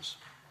instruments?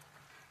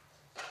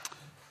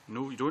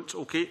 No, you don't.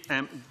 Okay.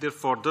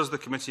 Therefore, does the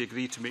committee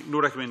agree to make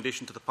no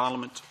recommendation to the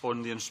Parliament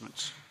on the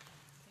instruments?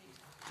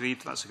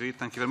 Agreed. That's agreed.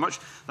 Thank you very much.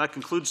 That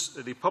concludes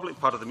the public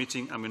part of the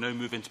meeting, and we now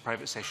move into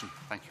private session.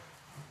 Thank you.